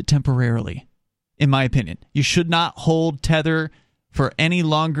 use it temporarily, in my opinion. You should not hold Tether for any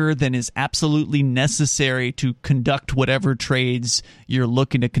longer than is absolutely necessary to conduct whatever trades you're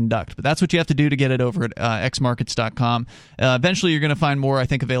looking to conduct. But that's what you have to do to get it over at xmarkets.com. Eventually, you're going to find more, I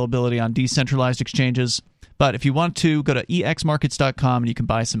think, availability on decentralized exchanges. But if you want to, go to exmarkets.com and you can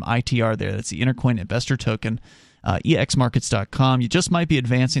buy some ITR there. That's the Intercoin Investor Token, exmarkets.com. You just might be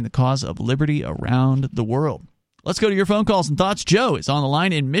advancing the cause of liberty around the world. Let's go to your phone calls and thoughts. Joe is on the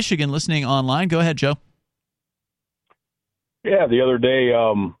line in Michigan listening online. Go ahead, Joe. Yeah, the other day,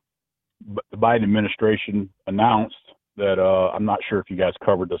 the Biden administration announced that, I'm not sure if you guys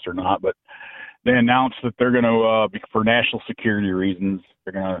covered this or not, but they announced that they're going to, for national security reasons,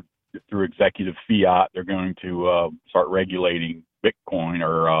 they're going to, through executive fiat, they're going to start regulating Bitcoin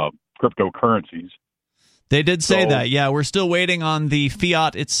or cryptocurrencies. They did say that. Yeah, we're still waiting on the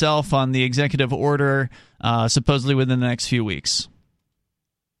fiat itself, on the executive order, supposedly within the next few weeks.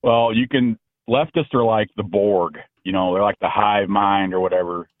 Well, leftists are like the Borg. They're like the hive mind or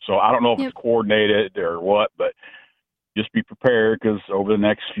whatever. So I don't know if it's coordinated or what, but just be prepared because over the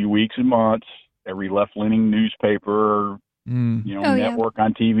next few weeks and months, every left-leaning newspaper, network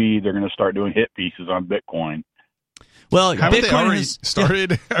on TV, they're going to start doing hit pieces on Bitcoin. Well, haven't they Bitcoin already has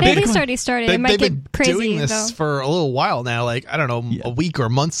started? I think it's already started. It might been get crazy, doing this though. for a little while now, like, I don't know, a week or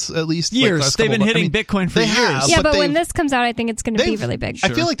months at least. Years. Like the last They've been couple hitting Bitcoin for they years. have, Yeah, but when they've- this comes out, I think it's going to be really big. I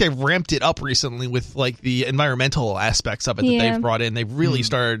feel like they've ramped it up recently with like the environmental aspects of it that Yeah. they've brought in. They've really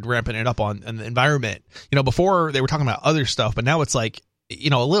started ramping it up on the environment. You know, before they were talking about other stuff, but now it's like, you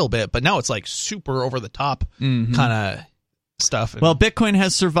know, a little bit, but now it's like super over the top kind of stuff. Well, Bitcoin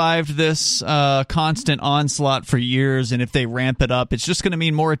has survived this constant onslaught for years, and if they ramp it up, it's just going to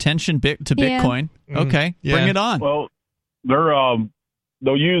mean more attention to Bitcoin. Okay, bring it on. Well,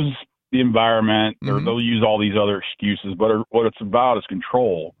 they'll use the environment, or they'll use all these other excuses, but what it's about is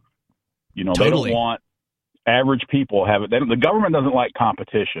control. You know, Totally. they don't want average people have it. The government doesn't like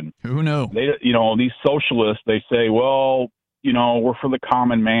competition. Who knows? You know, these socialists, they say, well, you know, we're for the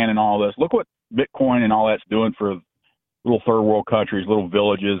common man and all this. Look what Bitcoin and all that's doing for little third world countries, little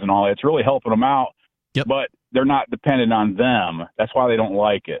villages and all that. It's really helping them out. Yep. But they're not dependent on them. That's why they don't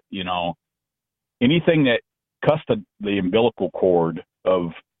like it. You know, anything that cuts the umbilical cord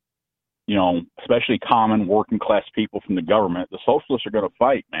of, you know, especially common working class people from the government, the socialists are going to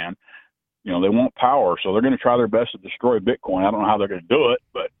fight, man. You know, they want power, so they're going to try their best to destroy Bitcoin. I don't know how they're going to do it,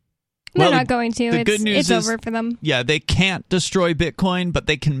 but They're not going to. The good news it's is, over for them. Yeah, they can't destroy Bitcoin, but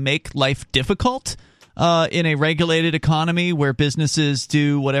they can make life difficult in a regulated economy where businesses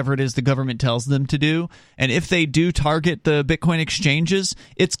do whatever it is the government tells them to do. And if they do target the Bitcoin exchanges,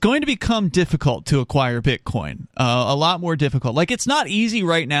 it's going to become difficult to acquire Bitcoin. A lot more difficult. Like, it's not easy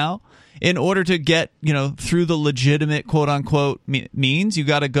right now. In order to get, you know, through the legitimate quote-unquote means, you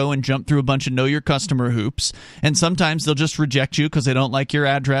got to go and jump through a bunch of know your customer hoops. And sometimes they'll just reject you because they don't like your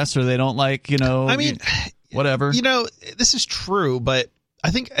address, or they don't like, you know, I mean, whatever. You know, this is true, but I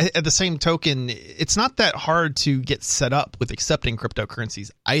think at the same token, it's not that hard to get set up with accepting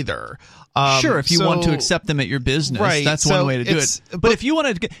cryptocurrencies either. Sure, if you want to accept them at your business, right, that's one way to do it. But if you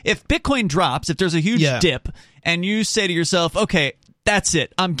want to, if Bitcoin drops, if there's a huge dip, and you say to yourself, okay, that's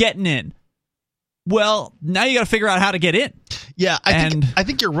it, I'm getting in. Well, now you got to figure out how to get in. Yeah, I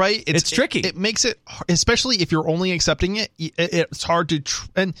think you're right. It's tricky. It makes it, especially if you're only accepting it, it's hard to,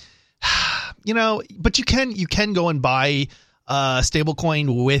 and you know, but you can go and buy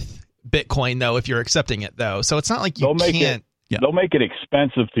stablecoin with Bitcoin though if you're accepting it though. So it's not like you can't. They'll make it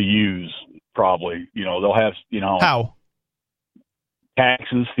expensive to use. Probably, you know, they'll have, you know, how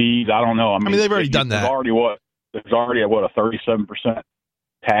taxes, fees. I don't know. I mean they've already done that. There's already a 37%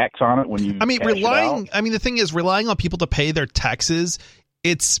 tax on it when you. I mean, the thing is, relying on people to pay their taxes,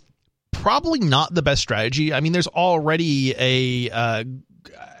 it's probably not the best strategy. I mean, there's already a.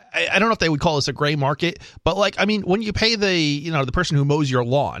 I don't know if they would call this a gray market, but like, I mean, when you pay the person who mows your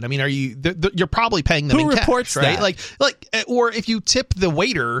lawn, I mean, you're probably paying them in reports tax, right? that? Like, or if you tip the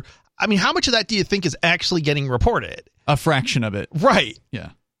waiter, I mean, how much of that do you think is actually getting reported? A fraction of it. Right.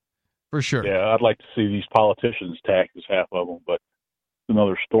 Yeah, for sure. Yeah. I'd like to see these politicians taxes half of them, but it's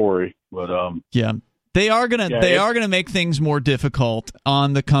another story. But, yeah. They are gonna make things more difficult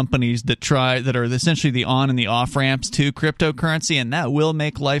on the companies that are essentially the on and the off ramps to cryptocurrency, and that will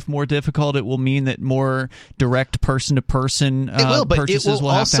make life more difficult. It will mean that more direct person to person purchases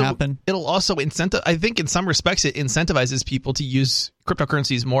will have to happen. It'll also I think in some respects it incentivizes people to use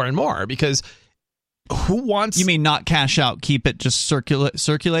cryptocurrencies more and more, because who wants? You mean not cash out, keep it just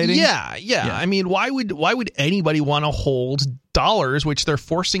circulating? Yeah. I mean, why would anybody want to hold dollars, which they're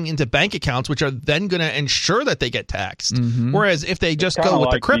forcing into bank accounts, which are then going to ensure that they get taxed? Mm-hmm. Whereas if they just go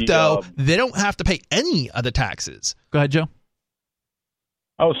with the crypto, they don't have to pay any of the taxes. Go ahead, Joe.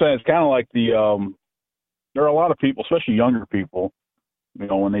 I was saying it's kind of like there are a lot of people, especially younger people, you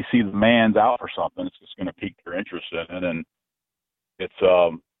know, when they see the man's out for something, it's just going to pique their interest in it, and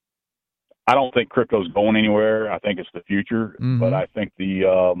it's I don't think crypto's going anywhere. I think it's the future, but I think the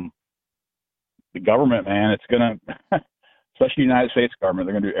government, man, it's going to, especially the United States government,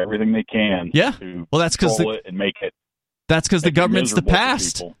 they're going to do everything they can to that's control it and make it. That's because the government's the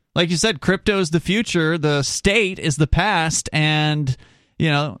past. Like you said, crypto's the future. The state is the past, and you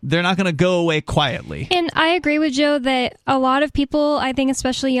know they're not going to go away quietly. And I agree with Joe that a lot of people, I think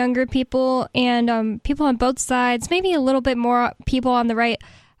especially younger people and people on both sides, maybe a little bit more people on the right,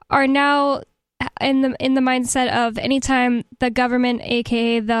 are now in the mindset of anytime the government,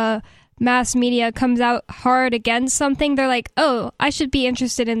 aka the mass media, comes out hard against something, they're like, oh, I should be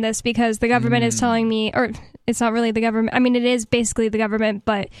interested in this because the government is telling me, or it's not really the government. I mean, it is basically the government,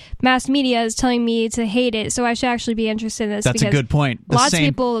 but mass media is telling me to hate it, so I should actually be interested in this. That's a good point. Lots of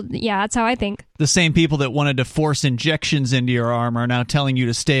people, that's how I think. The same people that wanted to force injections into your arm are now telling you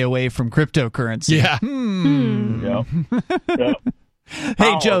to stay away from cryptocurrency. Yeah. Yeah.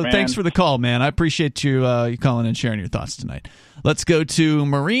 Hey, Joe, thanks for the call, man. I appreciate you calling and sharing your thoughts tonight. Let's go to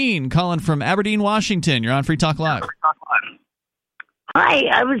Maureen calling from Aberdeen, Washington. You're on Free Talk Live. Hi,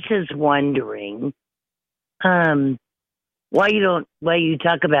 I was just wondering why you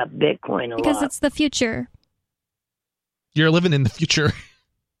talk about Bitcoin a lot. Because it's the future. You're living in the future.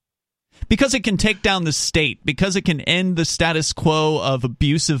 Because it can take down the state, because it can end the status quo of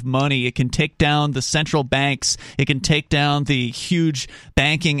abusive money, it can take down the central banks, it can take down the huge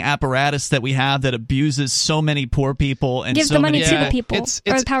banking apparatus that we have that abuses so many poor people and gives so the money many to the people,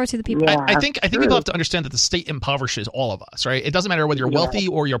 or the power to the people. I think people have to understand that the state impoverishes all of us, right? It doesn't matter whether you're wealthy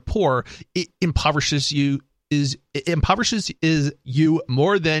or you're poor. It impoverishes you. It impoverishes you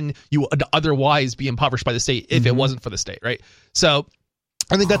more than you would otherwise be impoverished by the state if it wasn't for the state, right? So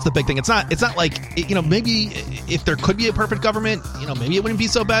I think that's the big thing. It's not like, maybe if there could be a perfect government, maybe it wouldn't be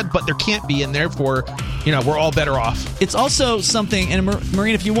so bad, but there can't be, and therefore, we're all better off. It's also something, and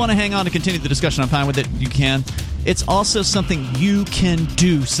Maureen, if you want to hang on to continue the discussion, I'm fine with it, you can. It's also something you can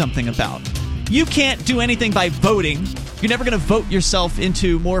do something about. You can't do anything by voting. You're never going to vote yourself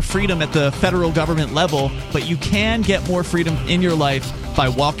into more freedom at the federal government level, but you can get more freedom in your life by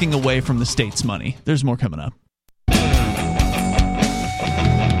walking away from the state's money. There's more coming up.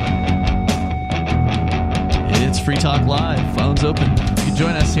 It's Free Talk Live. Phones open. You can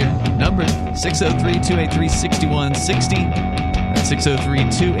join us here. Number 603-283-6160. That's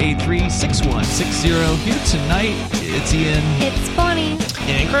 603-283-6160. Here tonight, it's Ian. It's Bonnie.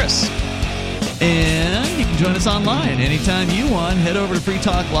 And Chris. And you can join us online anytime you want. Head over to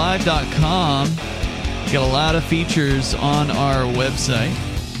freetalklive.com. Got a lot of features on our website.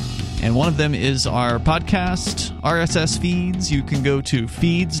 And one of them is our podcast RSS feeds. You can go to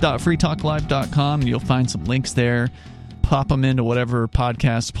feeds.freetalklive.com and you'll find some links there. Pop them into whatever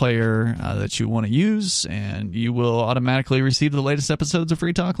podcast player that you want to use, and you will automatically receive the latest episodes of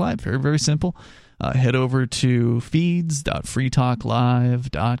Free Talk Live. Very, very simple. Head over to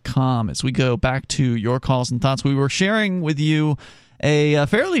feeds.freetalklive.com. As we go back to your calls and thoughts, we were sharing with you a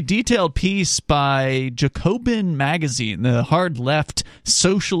fairly detailed piece by Jacobin Magazine, the hard left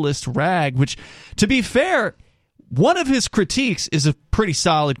socialist rag, which, to be fair, one of his critiques is a pretty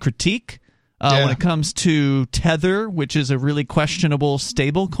solid critique. When it comes to Tether, which is a really questionable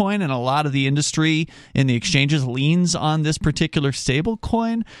stablecoin, and a lot of the industry in the exchanges leans on this particular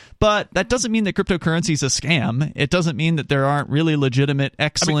stablecoin. But that doesn't mean that cryptocurrency is a scam. It doesn't mean that there aren't really legitimate,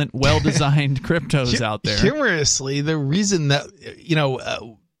 excellent, well-designed cryptos out there. Humorously, the reason that,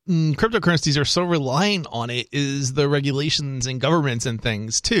 cryptocurrencies are so reliant on it is the regulations and governments and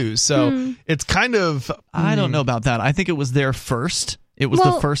things, too. So it's kind of... I don't know about that. I think it was there first. It was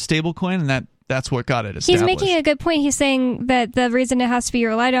the first stablecoin, and that's what got it established. He's making a good point. He's saying that the reason it has to be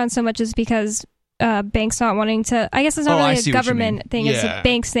relied on so much is because banks not wanting to... I guess it's not really a government thing. Yeah. It's the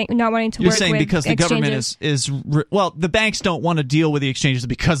banks not wanting to work with exchanges. You're saying because the government the banks don't want to deal with the exchanges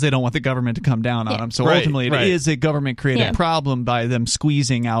because they don't want the government to come down on them. So ultimately, it is a government-created problem by them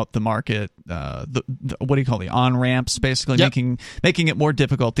squeezing out the market, what do you call the on-ramps, basically, making it more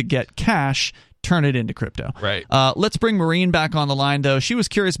difficult to get cash, turn it into crypto. Right. Let's bring Maureen back on the line, though. She was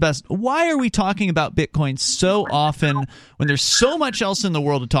curious about why are we talking about Bitcoin so often when there's so much else in the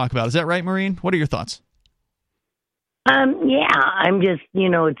world to talk about? Is that right, Maureen? What are your thoughts? Yeah, I'm just,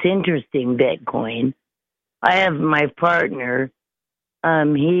 it's interesting, Bitcoin. I have my partner.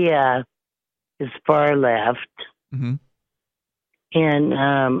 He is far left. Mm-hmm. And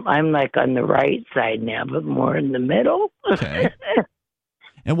I'm like on the right side now, but more in the middle. Okay.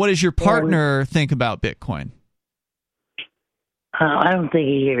 And what does your partner think about Bitcoin? I don't think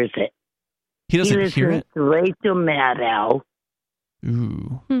he hears it. He doesn't hear it? Rachel Maddow.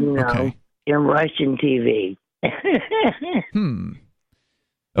 Ooh. Okay. In Russian TV.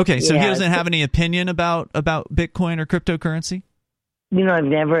 Okay, so he doesn't have any opinion about Bitcoin or cryptocurrency? I've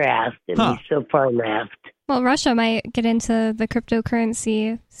never asked him. He's so far left. Well, Russia might get into the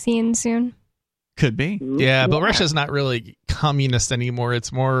cryptocurrency scene soon. Could be. Yeah, but Russia's not really communist anymore.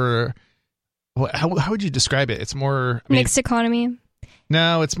 It's more... How would you describe it? It's more... mixed economy.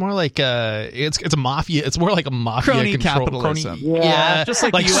 No, it's more like it's a mafia. It's more like a mafia crony capitalism. Yeah, just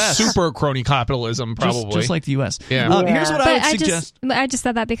like the US. Super crony capitalism, probably. Just like the US. Yeah. Here's what I would suggest. I just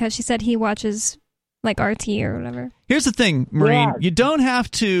said that because she said he watches like RT or whatever. Here's the thing, Maureen. Yeah. You don't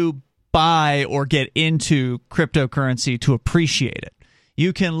have to buy or get into cryptocurrency to appreciate it.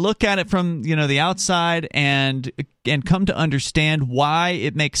 You can look at it from the outside and come to understand why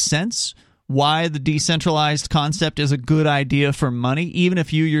it makes sense, why the decentralized concept is a good idea for money, even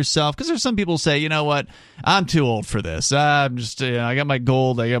if you yourself, because there's some people who say, you know what, I'm too old for this. I'm just, I got my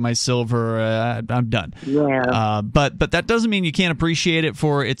gold, I got my silver, I'm done. Yeah. But that doesn't mean you can't appreciate it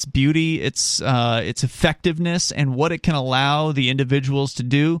for its beauty, its effectiveness, and what it can allow the individuals to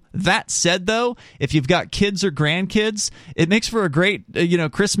do. That said, though, if you've got kids or grandkids, it makes for a great,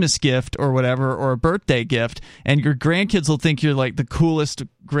 Christmas gift or whatever, or a birthday gift, and your grandkids will think you're like the coolest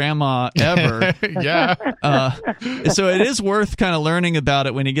grandma ever. Yeah. So it is worth kind of learning about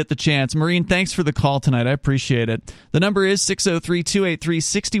it when you get the chance. Maureen, thanks for the call tonight. I appreciate it. The number is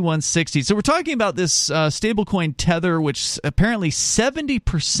 603-283-6160. So we're talking about this stablecoin Tether, which apparently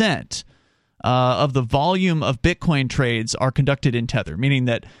 70% of the volume of Bitcoin trades are conducted in Tether, meaning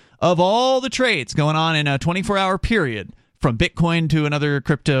that of all the trades going on in a 24-hour period, from Bitcoin to another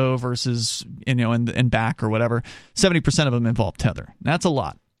crypto versus, and back or whatever, 70% of them involve Tether. That's a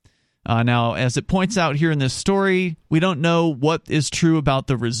lot. Now, as it points out here in this story, we don't know what is true about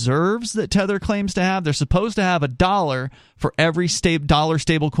the reserves that Tether claims to have. They're supposed to have $1 for every dollar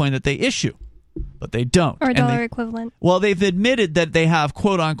stablecoin that they issue, but they don't. Or a dollar equivalent. Well, they've admitted that they have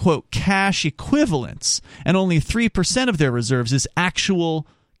quote-unquote cash equivalents, and only 3% of their reserves is actual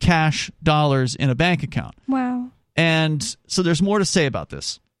cash dollars in a bank account. Wow. And so there's more to say about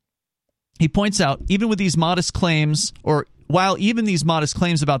this. He points out, even with these modest claims, or while even these modest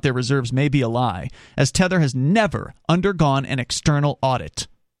claims about their reserves may be a lie, as Tether has never undergone an external audit.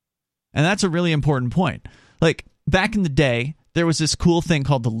 And that's a really important point. Like, back in the day, there was this cool thing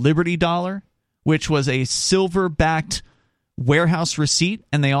called the Liberty Dollar, which was a silver-backed warehouse receipt,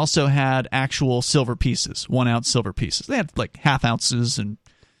 and they also had actual silver pieces, 1-ounce silver pieces. They had like half ounces and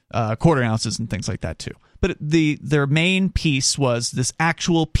quarter ounces and things like that too. But their main piece was this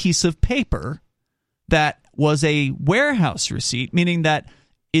actual piece of paper that was a warehouse receipt, meaning that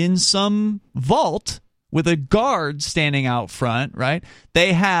in some vault with a guard standing out front, right,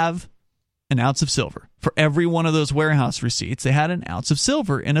 they have an ounce of silver. For every one of those warehouse receipts, they had an ounce of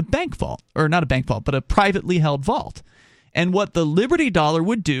silver in a bank vault, or not a bank vault, but a privately held vault. And what the Liberty Dollar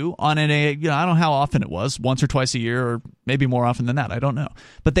would do on I don't know how often it was, once or twice a year, or maybe more often than that, I don't know.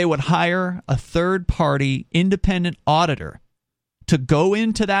 But they would hire a third-party independent auditor to go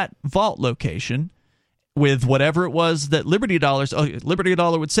into that vault location with whatever it was that Liberty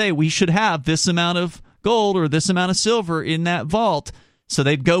Dollar would say, we should have this amount of gold or this amount of silver in that vault. So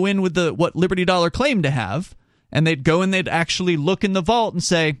they'd go in with what Liberty Dollar claimed to have, and they'd go and they'd actually look in the vault and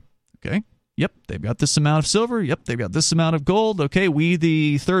say, okay, yep, they've got this amount of silver. Yep, they've got this amount of gold. Okay, we,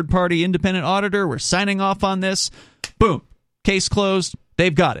 the third-party independent auditor, we're signing off on this. Boom. Case closed.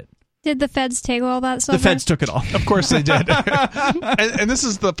 They've got it. Did the feds take all that silver? The feds took it all. Of course they did. and this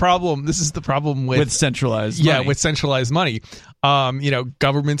is the problem. This is the problem with centralized money. Yeah, with centralized money.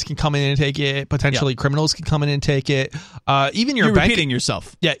 Governments can come in and take it. Potentially criminals can come in and take it. Even your You're bank... repeating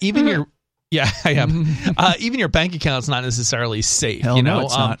yourself. Yeah, even your... Yeah, I am. Even your bank account's not necessarily safe. Hell no,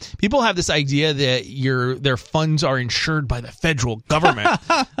 it's not. People have this idea that their funds are insured by the federal government.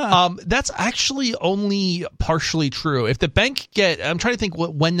 That's actually only partially true. If the bank I'm trying to think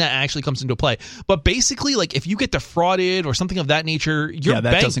when that actually comes into play. But basically, like if you get defrauded or something of that nature, your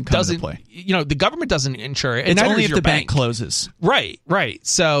bank doesn't come into play. The government doesn't insure it. It's only if the bank closes. Right.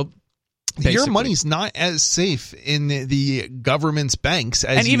 So. Basically. Your money's not as safe in the government's banks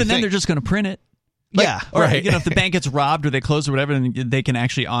as and even then think. they're just going to print it. Right. If the bank gets robbed or they close or whatever, and they can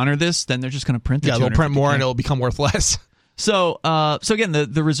actually honor this, then they're just going to print. They'll print more, and it'll become worth less. So again,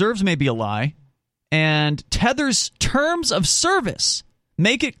 the reserves may be a lie, and Tether's terms of service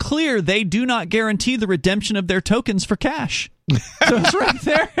make it clear they do not guarantee the redemption of their tokens for cash. So it's right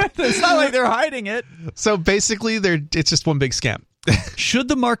there. It's not like they're hiding it. So basically, it's just one big scam. Should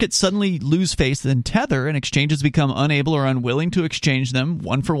the market suddenly lose faith in Tether and exchanges become unable or unwilling to exchange them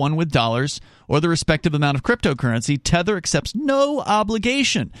one for one with dollars or the respective amount of cryptocurrency, Tether accepts no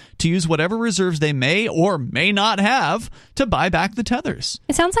obligation to use whatever reserves they may or may not have to buy back the Tethers.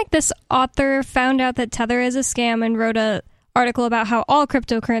 It sounds like this author found out that Tether is a scam and wrote an article about how all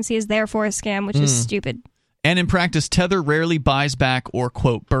cryptocurrency is therefore a scam, which is stupid. And in practice, Tether rarely buys back or,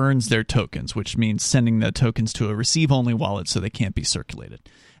 quote, burns their tokens, which means sending the tokens to a receive-only wallet so they can't be circulated.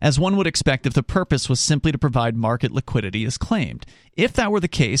 As one would expect if the purpose was simply to provide market liquidity as claimed. If that were the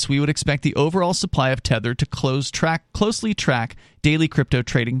case, we would expect the overall supply of Tether to closely track daily crypto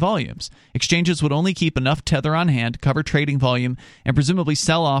trading volumes. Exchanges would only keep enough Tether on hand to cover trading volume and presumably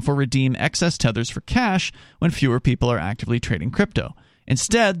sell off or redeem excess Tethers for cash when fewer people are actively trading crypto.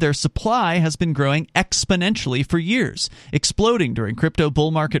 Instead, their supply has been growing exponentially for years, exploding during crypto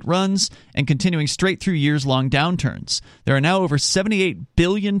bull market runs and continuing straight through years-long downturns. There are now over 78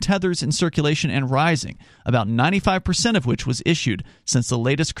 billion tethers in circulation and rising, about 95% of which was issued since the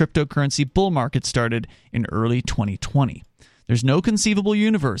latest cryptocurrency bull market started in early 2020. There's no conceivable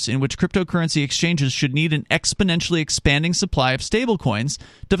universe in which cryptocurrency exchanges should need an exponentially expanding supply of stablecoins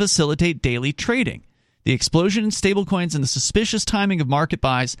to facilitate daily trading. The explosion in stablecoins and the suspicious timing of market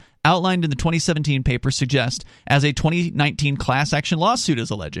buys outlined in the 2017 paper suggest, as a 2019 class action lawsuit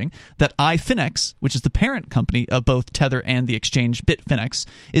is alleging, that iFinex, which is the parent company of both Tether and the exchange Bitfinex,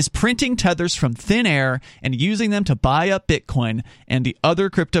 is printing tethers from thin air and using them to buy up Bitcoin and the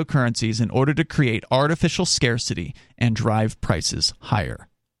other cryptocurrencies in order to create artificial scarcity and drive prices higher.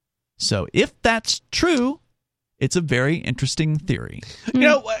 So if that's true, it's a very interesting theory. You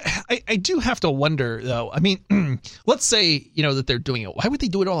know, I do have to wonder, though. I mean, let's say, that they're doing it. Why would they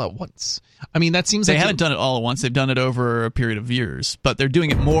do it all at once? I mean, that seems they like... haven't done it all at once. They've done it over a period of years, but they're doing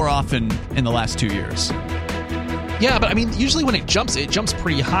it more often in the last 2 years. Yeah, but I mean, usually when it jumps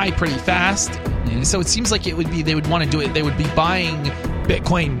pretty high, pretty fast. So it seems like they would want to do it. They would be buying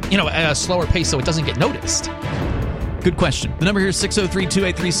Bitcoin, at a slower pace so it doesn't get noticed. Good question. The number here is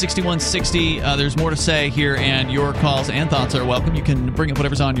 603-283-6160. There's more to say here, and your calls and thoughts are welcome. You can bring up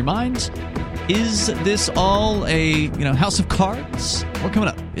whatever's on your mind. Is this all a house of cards? We're coming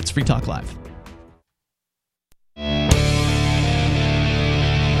up. It's Free Talk Live.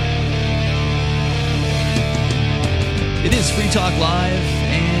 It is Free Talk Live,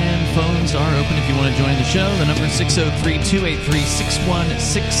 and phones are open if you want to join the show. The number is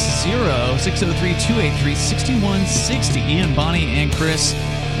 603-283-6160. 603-283-6160. Ian, Bonnie, and Chris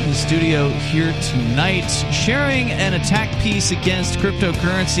in the studio here tonight, sharing an attack piece against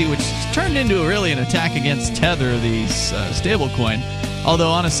cryptocurrency, which turned into really an attack against Tether, the stablecoin.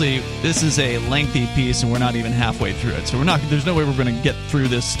 Although, honestly, this is a lengthy piece, and we're not even halfway through it. So there's no way we're going to get through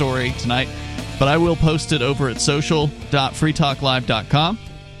this story tonight. But I will post it over at social.freetalklive.com,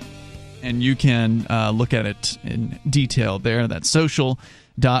 and you can look at it in detail there. That's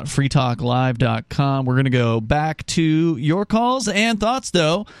social.freetalklive.com. We're going to go back to your calls and thoughts,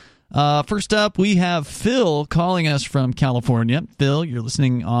 though. First up, we have Phil calling us from California. Phil, you're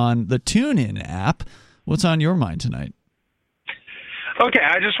listening on the TuneIn app. What's on your mind tonight? Okay,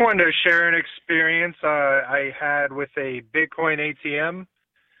 I just wanted to share an experience I had with a Bitcoin ATM.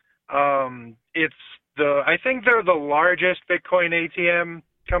 I think they're the largest Bitcoin ATM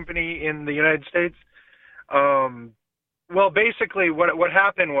company in the United States. Well, basically what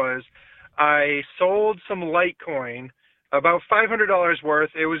happened was I sold some Litecoin, about $500 worth.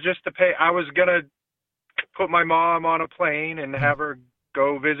 It was just to pay. I was going to put my mom on a plane and have her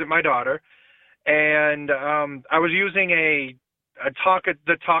go visit my daughter. And, I was using the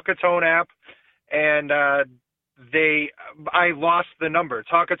Talkatone app, and, I lost the number.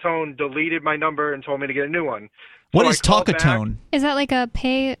 Talkatone deleted my number and told me to get a new one. What is Talkatone? Is that like a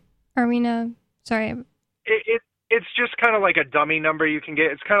pay arena? Sorry. It's just kind of like a dummy number you can get.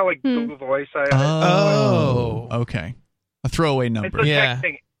 It's kind of like Google Voice. Okay. A throwaway number. It's a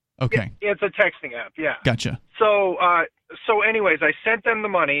texting. Okay. It's a texting app, yeah. Gotcha. So anyways, I sent them the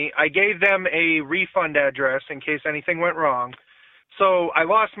money. I gave them a refund address in case anything went wrong. So I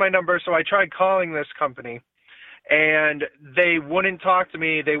lost my number, so I tried calling this company. And they wouldn't talk to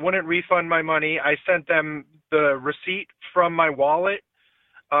me. They wouldn't refund my money. I sent them the receipt from my wallet.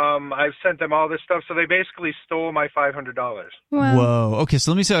 I've sent them all this stuff. So they basically stole my $500. Wow. Whoa. Okay, so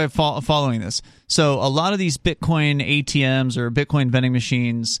let me say I'm following this. So a lot of these Bitcoin ATMs or Bitcoin vending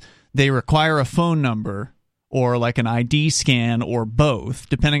machines, they require a phone number or like an ID scan or both,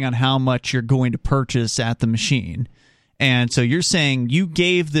 depending on how much you're going to purchase at the machine. And so you're saying you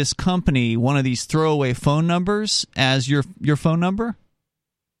gave this company one of these throwaway phone numbers as your phone number?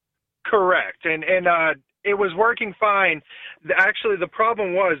 Correct. And it was working fine. Actually, the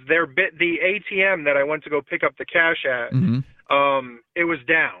problem was the ATM that I went to go pick up the cash at, it was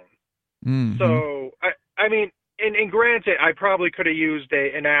down. Mm-hmm. So, I mean, and granted, I probably could have used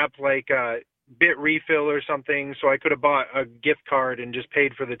an app like Bit Refill or something, so I could have bought a gift card and just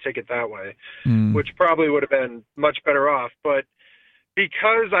paid for the ticket that way, which probably would have been much better off. But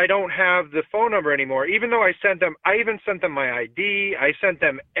because I don't have the phone number anymore, even though I even sent them my ID, I sent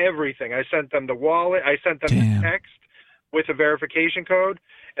them everything. I sent them the wallet, I sent them the text with a verification code,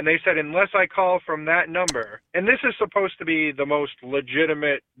 and they said, unless I call from that number, and this is supposed to be the most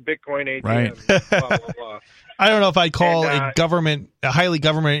legitimate Bitcoin ATM, right. blah, blah, blah. I don't know if I'd call a highly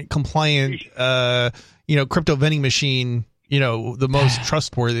government compliant, crypto vending machine, the most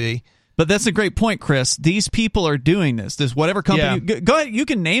trustworthy. But that's a great point, Chris. These people are doing this. This whatever company. Go ahead. You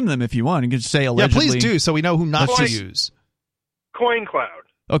can name them if you want. You can just say allegedly. Yeah, please do, so we know who not to use. CoinCloud.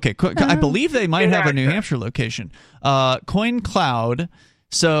 Okay, I believe they might have a New Hampshire location. CoinCloud.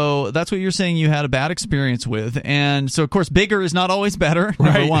 So that's what you're saying you had a bad experience with. And so, of course, bigger is not always better,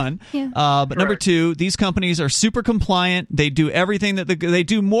 number one. Yeah. But number two, these companies are super compliant. They do everything that they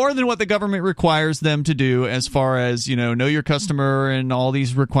do more than what the government requires them to do as far as, know your customer and all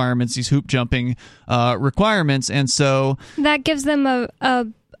these requirements, these hoop jumping requirements. And so that gives them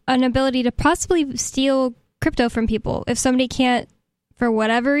an ability to possibly steal crypto from people. If somebody can't, for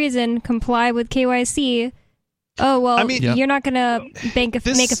whatever reason, comply with KYC, you're not going to make a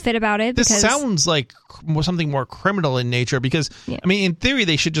fit about it. This sounds like something more criminal in nature because, in theory,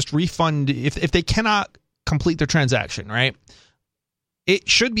 they should just refund if they cannot complete their transaction, right? It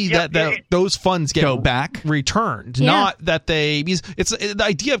should be that those funds go back returned, not that because it's the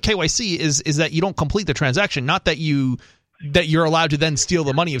idea of KYC is that you don't complete the transaction, not that you're allowed to then steal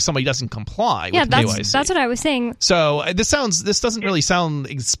the money if somebody doesn't comply with KYC. That's what I was saying. So this doesn't really sound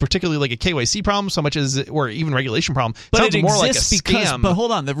particularly like a KYC problem so much as or even regulation problem. But it sounds more like a scam. But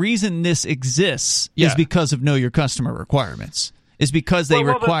hold on, the reason this exists is because of know your customer requirements. Is because they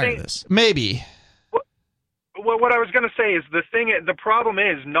require this. Maybe. Well, what I was going to say is the problem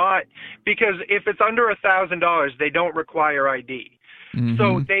is not because if it's under $1,000, they don't require ID. Mm-hmm.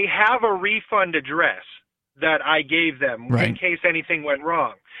 So they have a refund address that I gave them in case anything went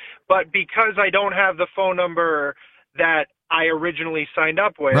wrong. But because I don't have the phone number that I originally signed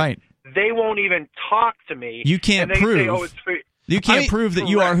up with, they won't even talk to me. You can't prove. You can't prove that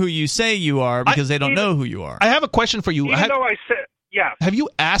you are who you say you are because they don't know who you are. I have a question for you. Even though I said, have you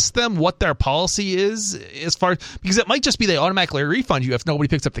asked them what their policy is as far because it might just be they automatically refund you if nobody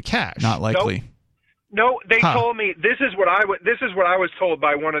picks up the cash. Not likely. No, they told me this is what I was told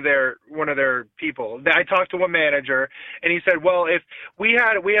by one of their people. I talked to a manager, and he said, "Well, if we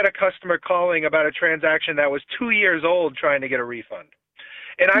had a customer calling about a transaction that was 2 years old trying to get a refund."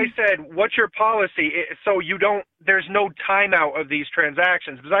 And I said, "What's your policy? So there's no timeout of these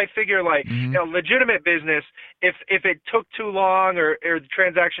transactions?" Because I figure, legitimate business, if it took too long or the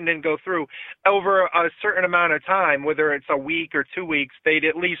transaction didn't go through over a certain amount of time, whether it's a week or 2 weeks, they'd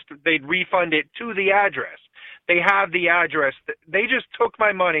refund it to the address. They have the address. They just took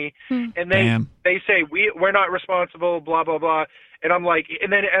my money, and they say we're not responsible, blah blah blah. And I'm like,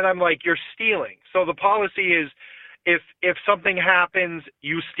 you're stealing. So the policy is, if something happens,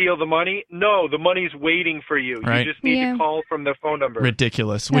 you steal the money. No, the money's waiing for you. You just need to call from the phone number.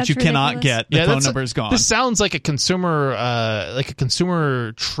 Ridiculous, which you cannot get. The phone number is gone. This sounds like a consumer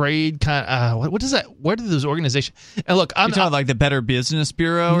trade kind of. What is that? What are those organizations? And look, I'm talking like the Better Business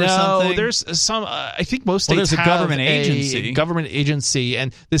Bureau or something. No, there's some. I think most states have a government agency,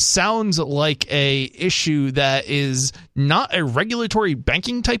 and this sounds like a issue that is not a regulatory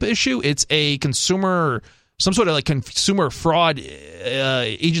banking type of issue. It's a some sort of consumer fraud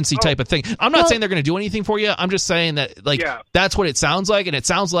agency type of thing. I'm not saying they're going to do anything for you. I'm just saying that that's what it sounds like, and it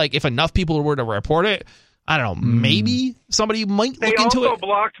sounds like if enough people were to report it, I don't know, maybe somebody might look into it. They also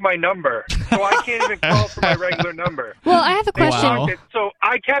blocked my number, so I can't even call from my regular number. Well, I have a question. Wow. So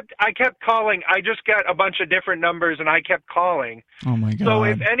I kept calling. I just got a bunch of different numbers, and I kept calling. Oh my God! So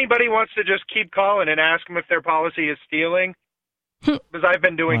if anybody wants to just keep calling and ask them if their policy is stealing. Because I've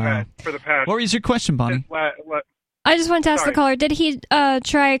been doing that for the past. What was your question, Bonnie? I just wanted to ask the caller, did he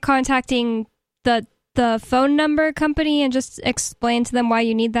try contacting the phone number company and just explain to them why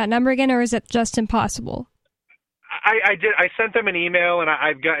you need that number again, or is it just impossible? I did. I sent them an email, and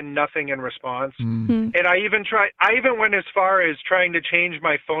I've gotten nothing in response. And I even went as far as trying to change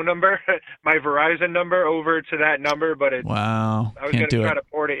my phone number, my Verizon number, over to that number, but I was going to try to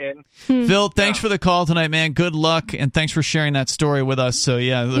port it in. Phil, thanks for the call tonight, man. Good luck, and thanks for sharing that story with us. So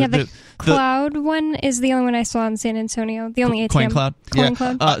the cloud one is the only one I saw in San Antonio. The only ATM.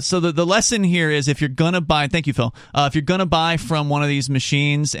 CoinCloud. So the lesson here is if you're going to buy, thank you, Phil. If you're going to buy from one of these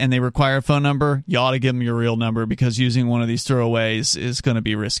machines and they require a phone number, you ought to give them your real number because using one of these throwaways is going to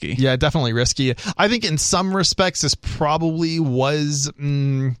be risky. Yeah, definitely risky. I think in some respects this probably was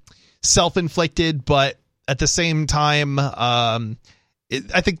self-inflicted, but at the same time, I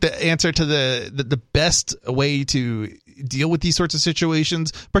think the answer to the best way to deal with these sorts of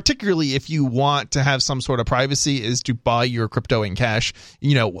situations, particularly if you want to have some sort of privacy, is to buy your crypto in cash,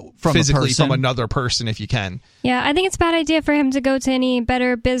 physically from another person if you can. Yeah, I think it's a bad idea for him to go to any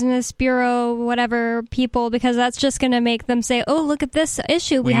Better Business Bureau, whatever people, because that's just going to make them say, "Oh, look at this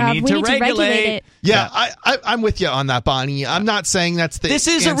issue we have. We need to regulate it." Yeah, I'm with you on that, Bonnie. I'm not saying that's the This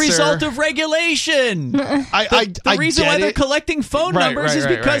is answer. a result of regulation. The reason why they're collecting phone numbers numbers is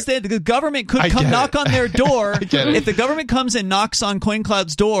because the government could come knock on their door. If the government comes and knocks on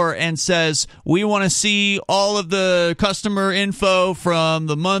CoinCloud's door and says, we want to see all of the customer info from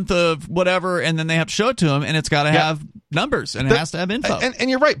the month of whatever, and then they have to show it to them, and it's got to have numbers, and it has to have info. And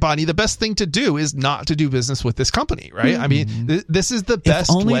you're right, Bonnie. The best thing to do is not to do business with this company, right? I mean, this is the best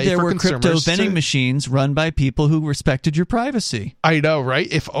way for consumers. If only there were crypto vending machines run by people who respected your privacy. I know, right?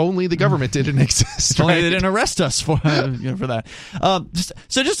 If only the government didn't exist. If only they didn't arrest us for that.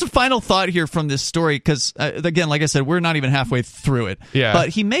 So just a final thought here from this story, because, again, like I said, we're not even halfway through it. Yeah. But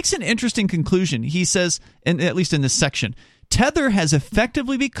he makes an interesting conclusion. He says, at least in this section, Tether has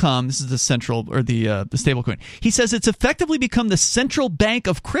effectively become, this is the central, or the stablecoin, he says it's effectively become the central bank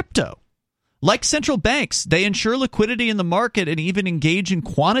of crypto. Like central banks, they ensure liquidity in the market and even engage in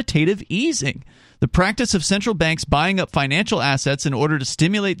quantitative easing. The practice of central banks buying up financial assets in order to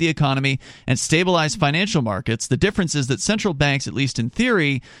stimulate the economy and stabilize financial markets. The difference is that central banks, at least in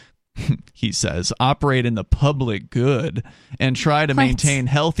theory, he says, operate in the public good and try to maintain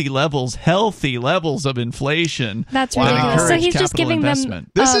healthy levels of inflation. That's ridiculous. So he's just giving them.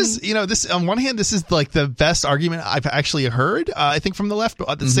 This is, this on one hand, this is like the best argument I've actually heard. I think from the left. But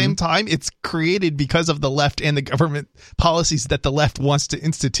at the same time, it's created because of the left and the government policies that the left wants to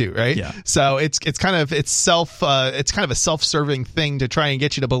institute. Right. Yeah. So it's kind of a self-serving thing to try and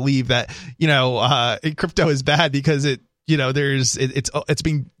get you to believe that crypto is bad because there's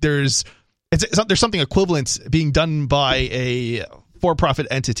something equivalent being done by a for-profit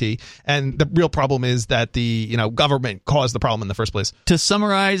entity, and the real problem is that the government caused the problem in the first place. To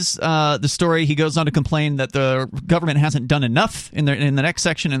summarize the story, he goes on to complain that the government hasn't done enough in the next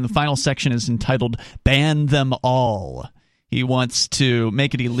section, and the final section is entitled "Ban Them All." He wants to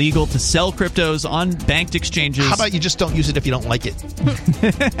make it illegal to sell cryptos on banked exchanges. How about you just don't use it if you don't like it?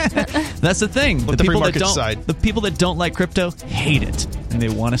 That's the thing. The free market side. The people that don't like crypto hate it, and they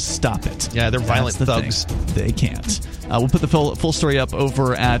want to stop it. Yeah, they're violent thugs. They can't. We'll put the full story up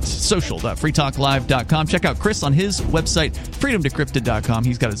over at social.freetalklive.com. Check out Chris on his website, freedomdecrypted.com.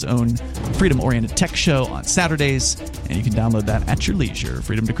 He's got his own freedom-oriented tech show on Saturdays, and you can download that at your leisure.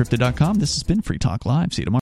 freedomdecrypted.com. This has been Free Talk Live. See you tomorrow.